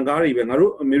 going Japan Gary, when I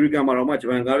wrote American Marama,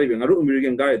 Japan Gary, when I wrote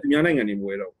American Gary, to Yanang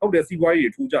anymore. How they see why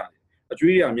you two Johnny? A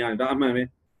tree, I'm young, that man.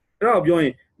 I'll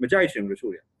join Majation,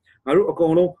 Rasuria. I wrote a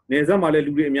cono, Nezama,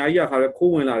 Maya, had a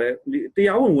cool and they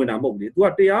are when I'm moved.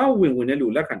 What they are when they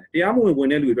look like they are when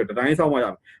they look at the dines on my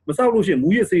arm. Masolution,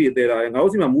 Muya say there, and I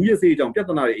was in my Muya say, John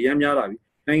Piatana, Yamyara,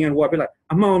 hanging what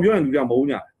among you and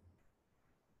Yamonia.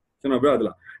 So, no,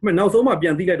 brother. Now so much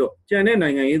beyond the ghetto, Janet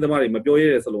and the Mari,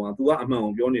 Majoya Salon, to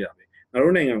among Jonia. I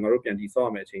running and European saw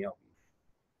matching out.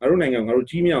 I running and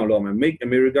Jimmy Alom and make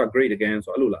America great again,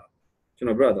 so Alula.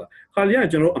 General brother. Halia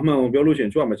General among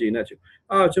Biolution, Chuamachi Nature.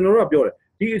 Ah, General Biore,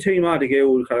 he chain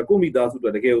Martigo, Karakumi does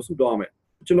to the Gale Sudame.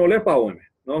 General Lepa women.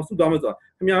 No Sudamasa.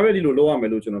 I mean, I already know I'm a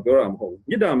Lucian of Biram home.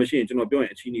 Yida machine, General Bion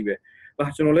and Chinibe.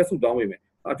 But General Sudan women.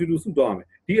 I to do Sudame.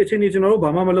 The Chinese General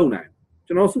Bama Lona.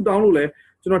 General Sudan Lule,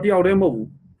 General Diaudemo.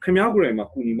 Kamiagrama,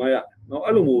 Kunimaya, no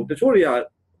Alumo, the Choria,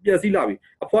 Yasilavi,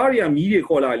 a Paria media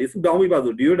call I listen down with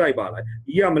the dear Dibala,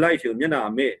 Yam Light,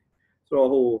 Yana May.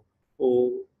 So,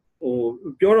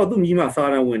 Pure Dumima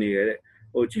Sana winning,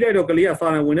 or Chile Kalia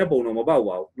Sana winnable no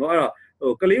Mabawa, no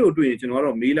Kaleo doing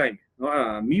general Milan, no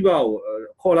Miba,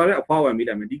 call a power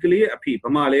Milan, Dicalia a peep, a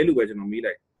Malay Lugan on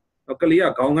Milan, no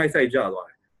Kalia, Gong I say Java.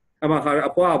 I'm a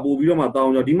Power Bubioma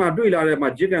down, or Dima Duila,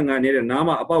 my Jigan and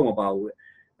Nama about.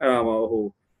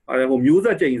 I have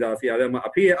music change as I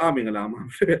appear arming alarm.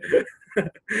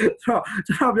 So,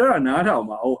 you're not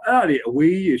how early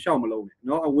we Shamalone,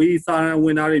 no, we sign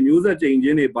when I music change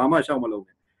in a Bama Shamalone.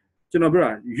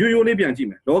 General, you only be a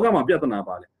Jimmy, Logama Piatana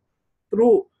Valley.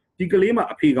 Through the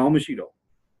Galima appeal on Machido.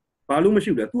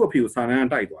 Palumashida, 2 appeals, Sana and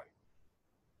Tide.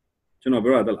 General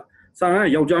Brother, Sana,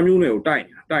 Yojamuno,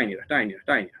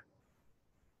 tiny.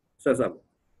 Says up.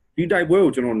 He died well,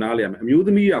 General Naliam, amuse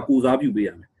me, Akuza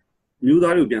Bubiam. New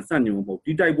Darubian San Yumo,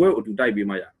 did I well to die be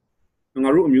Maya?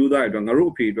 Nangaru Muda,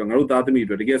 Dangaru P, Dangaru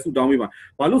Datameter, the guest who down with my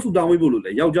Balusu down with Bulu,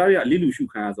 Yaujaria, Lilu Shu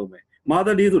Kans of me.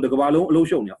 Mother Dizo, the Gavalo,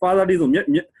 Loshonia, Father Dizo,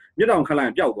 Yedam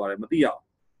Kalan, Jauga, Matia.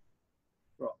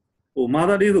 Oh,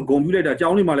 Mother Dizo, Gomuleta,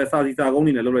 Johnny Malasa, only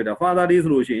in the Loretta, Father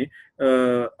Dizo,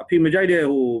 a Pimajade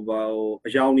who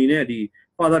Johnny Neddy,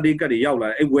 Father Dicadi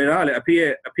Yaula, where I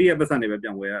appear a person ever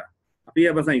been where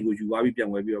appear a person who you are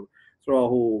where you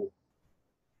so.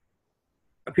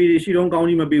 She don't count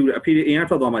him a bill, appear in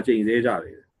after my change age.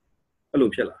 Hello,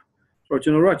 Pella. So,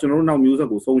 General now music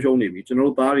was social navy,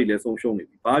 General Dari less social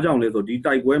navy. Bajan less or D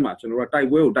type Wema, General type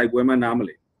well, type Wema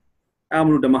normally.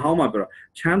 Amru the Mahama,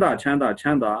 Chanda, Tata,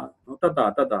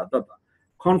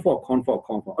 Comfort.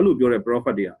 I look your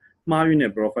prophet dear.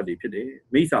 Marine prophet,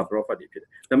 Mesa prophet,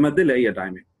 the Madilla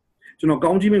diamond.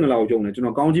 ကျွန်တော်ကောင်းကြီးမင်္ဂလာကိုယုံတယ်ကျွန်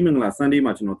တော်ကောင်းကြီးမင်္ဂလာ Sunday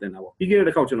မှာကျွန်တော်သင်တာပေါ့ပြီးခဲ့တဲ့တ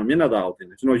စ်ခေါက်ကျွန်တော်မျက်နှာသာကို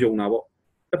သင်တယ်ကျွန်တော်ယုံတာပေါ့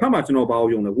တစ်ဖက်မှာကျွန်တော်ဘာ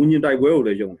ကိုယုံလဲဝိညာဉ်တိုက်ပွဲ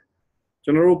ကိုလည်းယုံ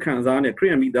တယ်ကျွန်တော်တို့ခံစားနေခ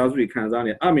ရစ်ယာန်မိသားစုတွေခံစား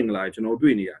နေအမင်္ဂလာ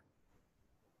ကျွန်တော်တွေ့နေရ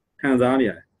တယ်ခံစားနေ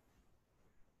ရတယ်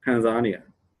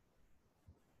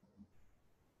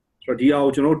ဆိုတော့ဒီအော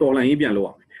င်ကျွန်တော်တော်လှန်ရေးပြန်လုပ်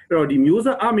အောင်အဲ့တော့ဒီမျိုးဆ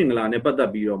က်အမင်္ဂလာနဲ့ပတ်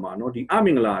သက်ပြီးတော့မှเนาะဒီအ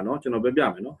မင်္ဂလာเนาะကျွန်တော်ပြောပြ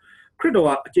မယ်เนาะခရစ်တော်က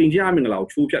အကျင့်ချင်းအမင်္ဂလာကို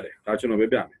ချိုးဖြတ်တယ်ဒါ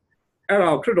ကျွန်တော်ပြောပြမယ်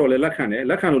အဲ့ဒါကိုခရစ်တော်လည်းလက်ခံတယ်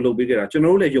လက်ခံလို့လုပ်ပေးခဲ့တာကျွန်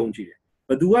တော်တို့လည်းယုံကြည်တယ်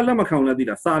ဘယ်သူကလက်မခံလဲသိ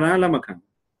တာစာတန်ကလက်မခံ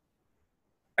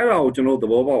အဲ့ဒါကိုကျွန်တော်သ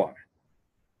ဘောပေါက်ပါ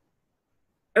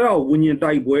မယ်အဲ့ဒါကိုဝิญဉ်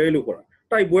တိုက်ပွဲလို့ခေါ်တာ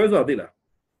တိုက်ပွဲဆိုတာသိလား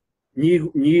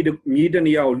ညီ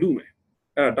တနေရာကိုလူ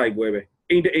မယ်အဲ့ဒါတိုက်ပွဲပဲ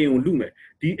အိမ်တအိမ်ကိုလူ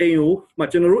မယ်ဒီအိမ်ကိုမှ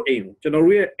ကျွန်တော်တို့အိမ်ကို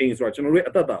ကျွန်တော်တို့ရဲ့အိမ်ဆိုတာကျွန်တော်တို့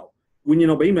ရဲ့အသက်တာကိုဝิ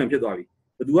ญဉ်တော်ဗိမာန်ဖြစ်သွားပြီ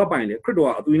ဘယ်သူကပိုင်လဲခရစ်တော်က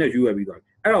အသွေးနဲ့ယူရပြီးသွားပြီ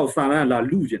အဲ့ဒါကိုစာတန်ကလာ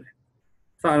လူခြင်းတယ်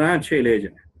စာတန်ကချဲ့လဲခြ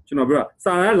င်းတယ်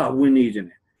ကျွန်တော်ပြောတာစာတန်ကလာဝင်နေခြ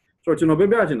င်းတယ်ဆိုတော့ကျွန်တော်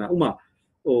ပြချင်တာ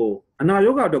ဥမာအနာ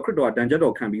ရောဂါတော့ခရစ်တော်က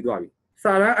တန်ကြပ်တော်ခံပြီးသွားပြီ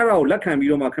စာတန်အဲ့ဒါကိုလက်ခံပြီး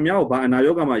တော့မှခမ ्या ကိုဘာအနာ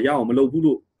ရောဂါမှရအောင်မလုပ်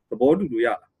ဘူးလို့သဘောတူလို့ရ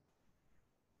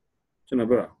လားကျွန်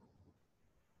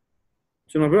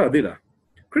တော်ပြောတာသိ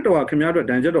လားခရစ်တော်ကခမ ्या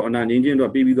အတွက်တန်ကြပ်တော်အနာငြိမ်းခြင်း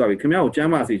အတွက်ပြီးသွားပြီခမ ्या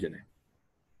ကိုကျမ်းမာစေခြင်းတယ်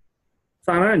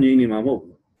စာတန်ကငြိမ်းနေမှာမဟုတ်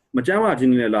ဘူးမကျမ်းမာခြင်း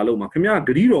နဲ့လာလို့မှာခမ ्या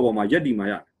ဂရီတော်ပေါ်မှာယက်တီမှာ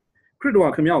ရတယ်ခရစ်တော်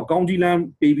ကခမ ्या ကိုကောင်းကြီးလ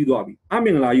မ်းပေးပြီးသွားပြီအ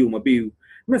မင်္ဂလာကြီးကိုမပေး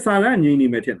ဘူးမြတ်စာတန်ငြိမ်းနေ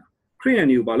မယ်ထင်တာခရိယန်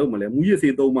တွေကိုဘာလို့မလဲမူရစေ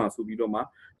သုံးမှ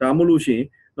ဆိုပြီးတော့မှဒါမှမဟုတ်လို့ရှိရင်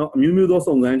เนาะအမျိုးမျိုးသော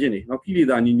စုံစမ်းခြင်းတွေเนา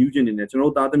ะကိလေသာညှဉ်းညူးခြင်းတွေနဲ့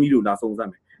ကျွန်တော်သားသမီးတို့လာစုံစ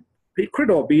မ်းမယ်ခရစ်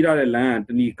တော်ပေးထားတဲ့လမ်းက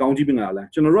တနည်းကောင်းကြီးမင်္ဂလာလမ်း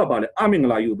ကျွန်တော်တို့ကဘာလဲအမင်္ဂ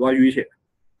လာကြီး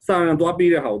ကိုသွားရွေးချယ်စာရန်သွား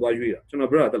ပေးတဲ့ဟာကိုသွားရွေးတာကျွန်တော်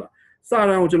ပြောတာတက်လားစာ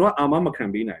ရန်ကိုကျွန်တော်အာမ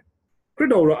မခံပေးနိုင်ခ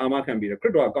ရစ်တော်ကအာမခံပေးတယ်ခ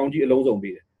ရစ်တော်ကကောင်းကြီးအလုံးစုံ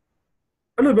ပေးတယ်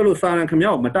အဲ့လိုပြောလို့စာရန်ခမ ्या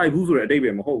ကိုမတိုက်ဘူးဆိုတဲ့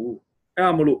အတိတ်ပဲမဟုတ်ဘူးအဲ့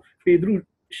ဒါမလို့ပေတရု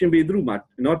ရှင်ပေတရုမှာ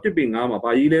เนาะတစ်ပင်ငါးမှာ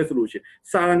ဗာရေးလဲဆိုလို့ရှိရင်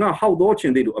စာရန်ကဟောက်သောခြ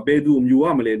င်းတွေတို့အဘယ်သူမျိုးရ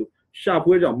မလဲလို့ရှာ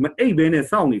ဖွေကြောင့်မအိပ်ဘဲနဲ့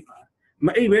စောင့်နေ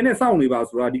ပါ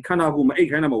ဆိုတာဒီခန္ဓာကိုယ်မအိပ်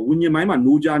ခိုင်းတာမဝิญဉ်ပိုင်း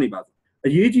မှာနိုးကြားနေပါဆို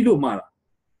အရေးကြီးလို့မှားတာ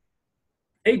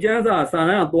အိတ်ကျ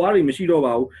န်းစာရန်ကသွားတွေမရှိတော့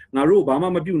ပါ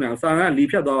ဘူးငါတို့ဘာမှမပြုတ်နိုင်စာရန်ကလေ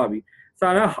ဖြတ်သွားပါ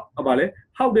ပြီစာရန်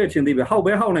ကဘာလဲဟောက်တဲ့ခြင်း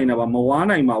တွေပဲဟောက်နိုင်တာပါမ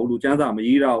ဝါးနိုင်ပါဘူးလို့ကျန်းစာ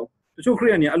မရေးတော့တချို့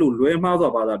ခရိယန်တွေအဲ့လိုလွဲမှား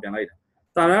စွာဘာသာပြန်လိုက်တာ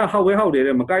စာရန်ကဟောက်တယ်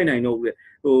တဲ့မကိုက်နိုင်တော့ဘူးတဲ့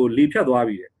လေဖြတ်သွား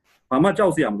ပြီတဲ့ဘာမှကြော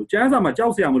က်စရာမလိုကျန်းစာ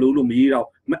မှာကြောက်စရာမလိုလို့မရေးတော့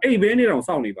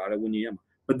မအိပ်ဘဲနေတော့စောင့်နေပါတယ်ဝิญဉ်ရ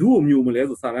မှာဘသူ့ကိုမျိုးမလဲ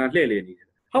ဆိုစာရန်ကလှည့်လည်နေတယ်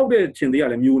ဟောက်တဲ့ခြင်းတွေ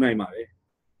ကလည်းမျိုးနိုင်ပါတယ်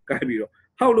ကြိုက်ပြီးတော့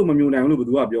ဟောက်လို့မမျိုးနိုင်ဘူးလို့ဘ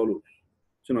သူ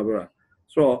ကပြောလို့ကျွန်တော်ပြောတာ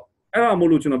ဆိုတော့အဲ့ဒါမို့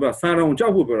လို့ကျွန်တော်ပြောစာရန်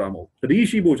ကိုကြောက်ဖို့ပြောတာမဟုတ်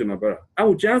သတိရှိဖို့ကျွန်တော်ပြောတာအဲ့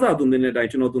ဟိုကျန်းစာသွန်သင်တဲ့အတို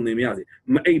င်းကျွန်တော်သွန်သင်မ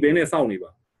ရစေမအိပ်ဘဲနဲ့စော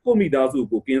င့်နေပါကိုမိ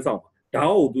သားစုကိုကင်း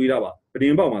ဆောင်ပါဓာတ်ကိုသွေးတာပါပဒ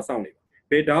င်းပေါက်မှာစော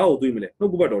င့်နေပါဘယ်ဓာတ်ကိုသွေးမလဲ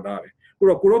နှုတ်ကပတ်တော်ဓာတ်ပဲကို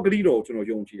ရောဂတိတော်ကိုကျွန်တော်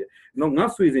ယုံကြည်တယ်နော်ငါ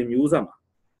ဆွေစဉ်မျိုးဆက်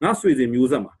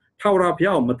မှာထာဝ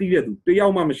ရဘုရားကိုမသိတဲ့သူတ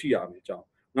ယောက်မှမရှိရမယ်အကြော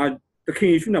င်းငါသ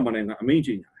ခင်ယေရှုနာမနဲ့ငါအမိန့်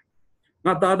ကြေညာတယ်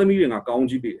ငါသားသမီးတွေငါကောင်း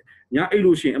ကြီးပေးတယ်ညာအိတ်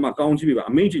လို့ရှိရင်အမှကောင်းကြီးပေးပါ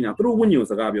အမိန့်ကြေညာသူတို့ဝိညာဉ်ကို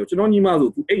စကားပြောကျွန်တော်ညီမ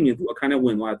ဆိုသူအိတ်နေသူအခန်းထဲ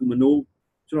ဝင်သွားတယ်သူ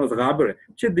မနိုးကျွန်တော်စကားပြော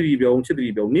တယ်ချစ်တရီပြော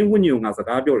နင်းဝိညာဉ်ကိုငါစ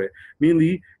ကားပြောတယ်မင်းဒီ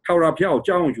ထာဝရဘုရားကို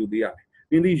ကြောက်အောင်ယူသေးရတယ်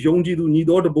မင်းဒီ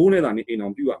ယုံကြည်သူညီတော်တဘိုးနဲ့သာနေအိမ်အော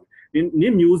င်ပြုရမယ်န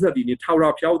င်းမျိုးဆက်ဒီနေထာဝ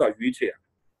ရဘုရားကိုသာရွေးချယ်ရ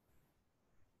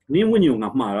နင်းဝိညာဉ်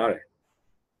ကိုငါမှားရ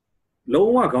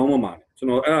တယ်လုံးဝကောင်းမမှာ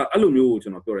ကျွန်တော်အဲ့လိုမျိုးကိုကျွ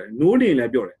န်တော်ပြောတယ်နိုးနေလ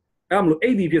ည်းပြောတယ်အဲ့ဒါမလို့အိ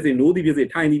တ်ဒီဖြစ်စေနိုးဒီဖြစ်စေ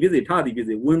ထိုင်ဒီဖြစ်စေထဒီဖြစ်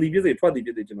စေ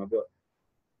ဝင်ဒီဖြစ်စေထွက်ဒီဖြစ်စေကျွန်တော်ပြော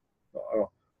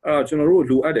တယ်အဲ့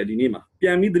ကျွန်တော်တို့လိုအပ်တယ်ဒီနေ့မှာပြ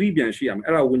န်ပြီးသတိပြန်ရှိရမယ်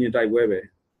အဲ့ဒါဝิญဉ်တိုက်ပွဲပဲ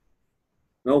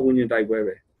နော်ဝิญဉ်တိုက်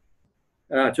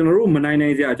ပွဲပဲအဲ့ကျွန်တော်တို့မ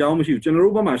နိုင်စရာအကြောင်းမရှိဘူးကျွန်တော်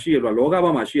တို့ဘက်မှာရှိရလို့လောက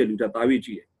ဘက်မှာရှိရလူတက်သားပြီးကြ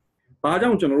ည့်တယ်ဘာကြော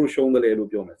င့်ကျွန်တော်တို့ရှုံးတယ်လဲလို့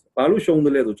ပြောမယ်ဘာလို့ရှုံး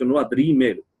တယ်လဲဆိုကျွန်တော်က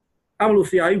သတိမဲ့လို့အဲ့မလို့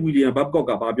ဆရာကြီးဝီလီယံဘတ်ကော့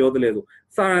ကဘာပြောတယ်လဲ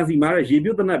ဆိုစာရန်စီမှာတဲ့ရေ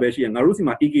ပြုတ်တနတ်ပဲရှိ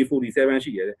ရငါတို့စီမှာ AK47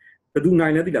 ရှိရတယ်ဘယ်သူ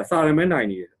နိုင်လဲသိလားစာရန်မဲနိုင်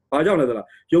နေတယ်ဘာကြောင့်လဲသလား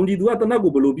ယုံကြည်သူကတနတ်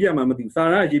ကိုဘယ်လိုပြတ်မှမသိ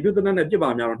ဘူးစာရန်ကရေပြုတ်တနတ်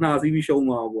နဲ့ပြစ်ပါများတော့နှာစီးပြီးရှုံး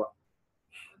သွား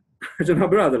ကွာကျွန်တော်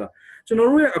ပြောရသလားကျွန်တော်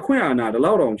တို့ရဲ့အခွ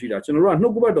င့်အာဏာဒီလောက်တောင်ရှိတာကျွန်တော်တို့က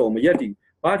နှုတ်ကပတ်တော်မရက်တည်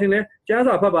ဘာထင်လဲကျမ်း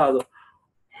စာဖတ်ပါဆို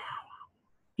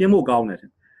ပြင်းဖို့ကောင်းတယ်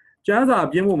ကျ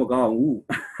မ်းစာပြင်းဖို့မကောင်းဘူး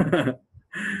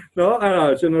နော်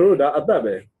အဲ့ဒါကျွန်တော်တို့ဒါအသက်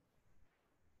ပဲ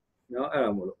နော်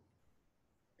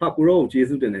အဲ့ဒါမို့လို့ဖတ်ကိုရောကျေး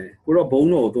ဇူးတင်တယ်ကိုရောဘုံ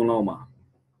တော်ကိုသွန်းလောက်မှာ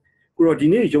ကိုရောဒီ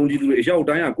နေ့ယုံကြည်သူတွေအ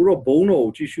ရောက်တိုင်းကကိုရော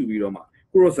ဘုံတော်ကိုကြည့်ရှုပြီးတော့မှ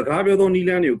ကိုရောစကားပြောသောနီး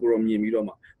လန်းတွေကို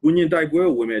ရောမြင်ပြီးတော့မှဝิญဉ်တိုက်ပွဲ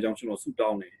ကိုဝင်မဲ့အကြောင်းကျွန်တော်ဆု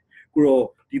တောင်းတယ်ကို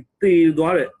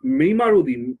ရောဒီသေသွားတဲ့မိ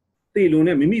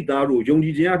မတို့ဒီသေလုံးနဲ့မိမိသားတို့ယုံကြ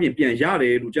ည်ခြင်းအပြင်ပြန်ရတ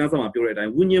ယ်လို့ကျမ်းစာမှာပြောတဲ့အတိုင်း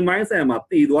ဝิญဉ်မိုင်းဆန်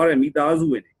မှာသေသွားတဲ့မိ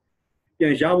သားစုဝင်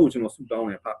တွေပြန်ရဖို့ကျွန်တော်ဆုတော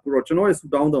င်းတယ်ဖကိုရောကျွန်တော်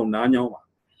ရဲ့ဆုတောင်းတော့နားညောင်းပါ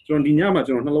ကျွန်တော်ဒီည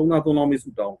မှာကျွန်တော်နှလုံးသားသုံးလော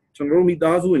င်းပြီးဆုတောင်းကျွန်တော်တို့မိ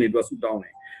သားစုဝင်တွေအတွက်ဆုတောင်း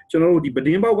တယ်ကျွန်တော်တို့ဒီပဒ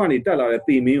င်းပေါက်ကနေတက်လာ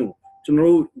တဲ့သေမင်းကို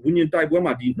ကျွန်တော်တို့ဝิญဉ်တိုက်ပွဲ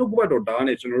မှာဒီနှုတ်ကပတ်တော်ဓာတ်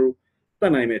နဲ့ကျွန်တော်တို့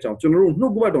တတ်နိုင်မယ့်အကြောင်းကျွန်တော်တို့နှု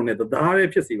တ်ကပတ်တော်နဲ့တ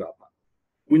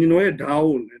ရားရဲဖြစ်စေပါပါဝิญဉ်တော်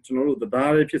ရဲ့ဓာတ်ကိုကျွန်တော်တို့တ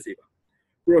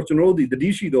ရားရဲဖြစ်စေပါကိုရောကျွန်တော်တို့ဒီ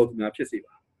တတိရှိတော်သူများဖြစ်စေ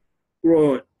ပါကိုရော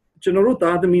ကျွန်တော်တို့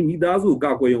သားသမီးမိသားစု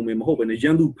ကာကွယ်ရုံပဲမဟုတ်ဘဲနဲ့ရ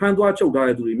န်သူဖမ်းသွားချုပ်ထား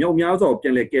တဲ့သူတွေမြောက်များစွာပြ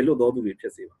န်လဲကယ်လွတ်တော်သူတွေဖြ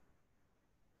စ်စေပါ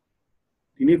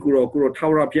ဒီနေ့ကိုတော့ထာ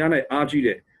ဝရဘုရား၌အားကြီး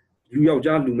တဲ့လူယော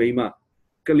က်ျားလူမိန်းမ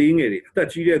ကလေးငယ်တွေအသက်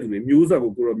ကြီးတဲ့သူတွေမျိုးဆက်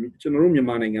ကိုတော့ကျွန်တော်တို့မြန်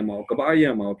မာနိုင်ငံမှာကမ္ဘာ့ရ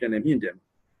န်မှာပြန်လဲမြင့်တယ်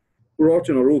ကိုတော့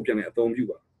ကျွန်တော်တို့ပြန်လဲအသုံးပြု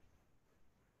ပါ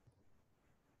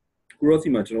ကိုတော့စီ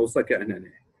မှာကျွန်တော်စက္ကန့်အနှံ့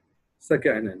နဲ့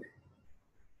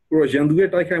ကိုတော့ရန်သူရဲ့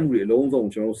တိုက်ခိုက်မှုတွေအလုံးစုံ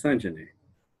ကျွန်တော်စန့်ကျင်တယ်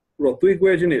ကိုတော့သွေး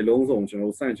ကွဲခြင်းတွေအလုံးစုံကျွန်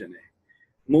တော်စန့်ကျင်တယ်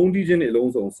မုန်းတီးခြင်းတွေအ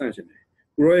လုံးစုံစန့်ကျင်တယ်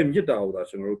ကိုရောရဲ့မြစ်တာကိုသာ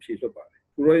ကျွန်တော်တို့ဖြည့်လွတ်ပါတယ်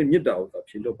ကိုရောရဲ့မြစ်တာကိုသာ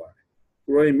ဖြည့်လွတ်ပါတယ်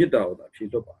ကိုရောရဲ့မြစ်တာကိုသာဖြည့်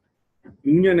လွတ်ပါတယ်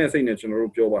လူညံ့တဲ့စိတ်နဲ့ကျွန်တော်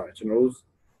တို့ပြောပါတယ်ကျွန်တော်တို့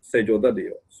စေကျော်သက်တွေ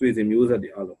ရောဆွေစဉ်မျိုးဆက်တွေ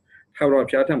အားလုံးထာဝရဘု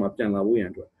ရားထံမှာပြန်လာဖို့ရန်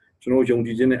အတွက်ကျွန်တော်ယုံကြ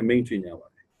ည်ခြင်းနဲ့အမိန့်truyềnညာပါ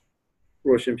တယ်ကို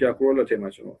ရောရှင်ဖျားကိုရောလက်ထဲမှာ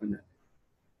ကျွန်တော်အနံ့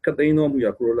ခတ်သိမ်းတော်မူ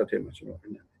ရာကိုရောလက်ထဲမှာကျွန်တော်အ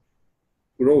နံ့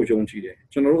ကိုရောယုံကြည်တယ်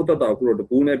ကျွန်တော်တို့အသက်တာကိုရောတ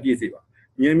ပိုးနဲ့ပြည့်စေပါ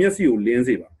ဉာဏ်မျက်စိကိုလင်း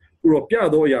စေပါကိုရောပြ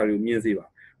သောအရာတွေကိုမြင်စေပါ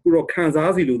ကိုရောခံ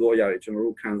စားစီလိုသောအရာတွေကျွန်တော်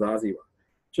တို့ခံစားစေပါ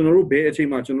ကျွန်တော်တို့ဘယ်အချိန်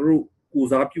မှာကျွန်တော်တို့ကို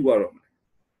စားပြုရတော့မလဲ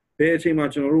ဘယ်အချိန်မှာ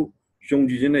ကျွန်တော်တို့ယုံ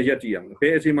ကြည်ခြင်းနဲ့ယက်တည်ရမလဲဘ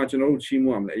ယ်အချိန်မှာကျွန်တော်တို့ချီး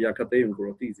မွမ်းရမလဲအရာခတ်သိမ်းကို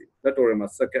ရောသိစေလက်တော်ထဲမှာ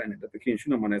စက္ကန့်နဲ့တခင်ရှု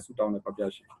နာမနဲ့ဆုတောင်းနဲ့ဖတ်ပြ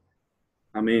ရှင်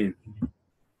အာမင်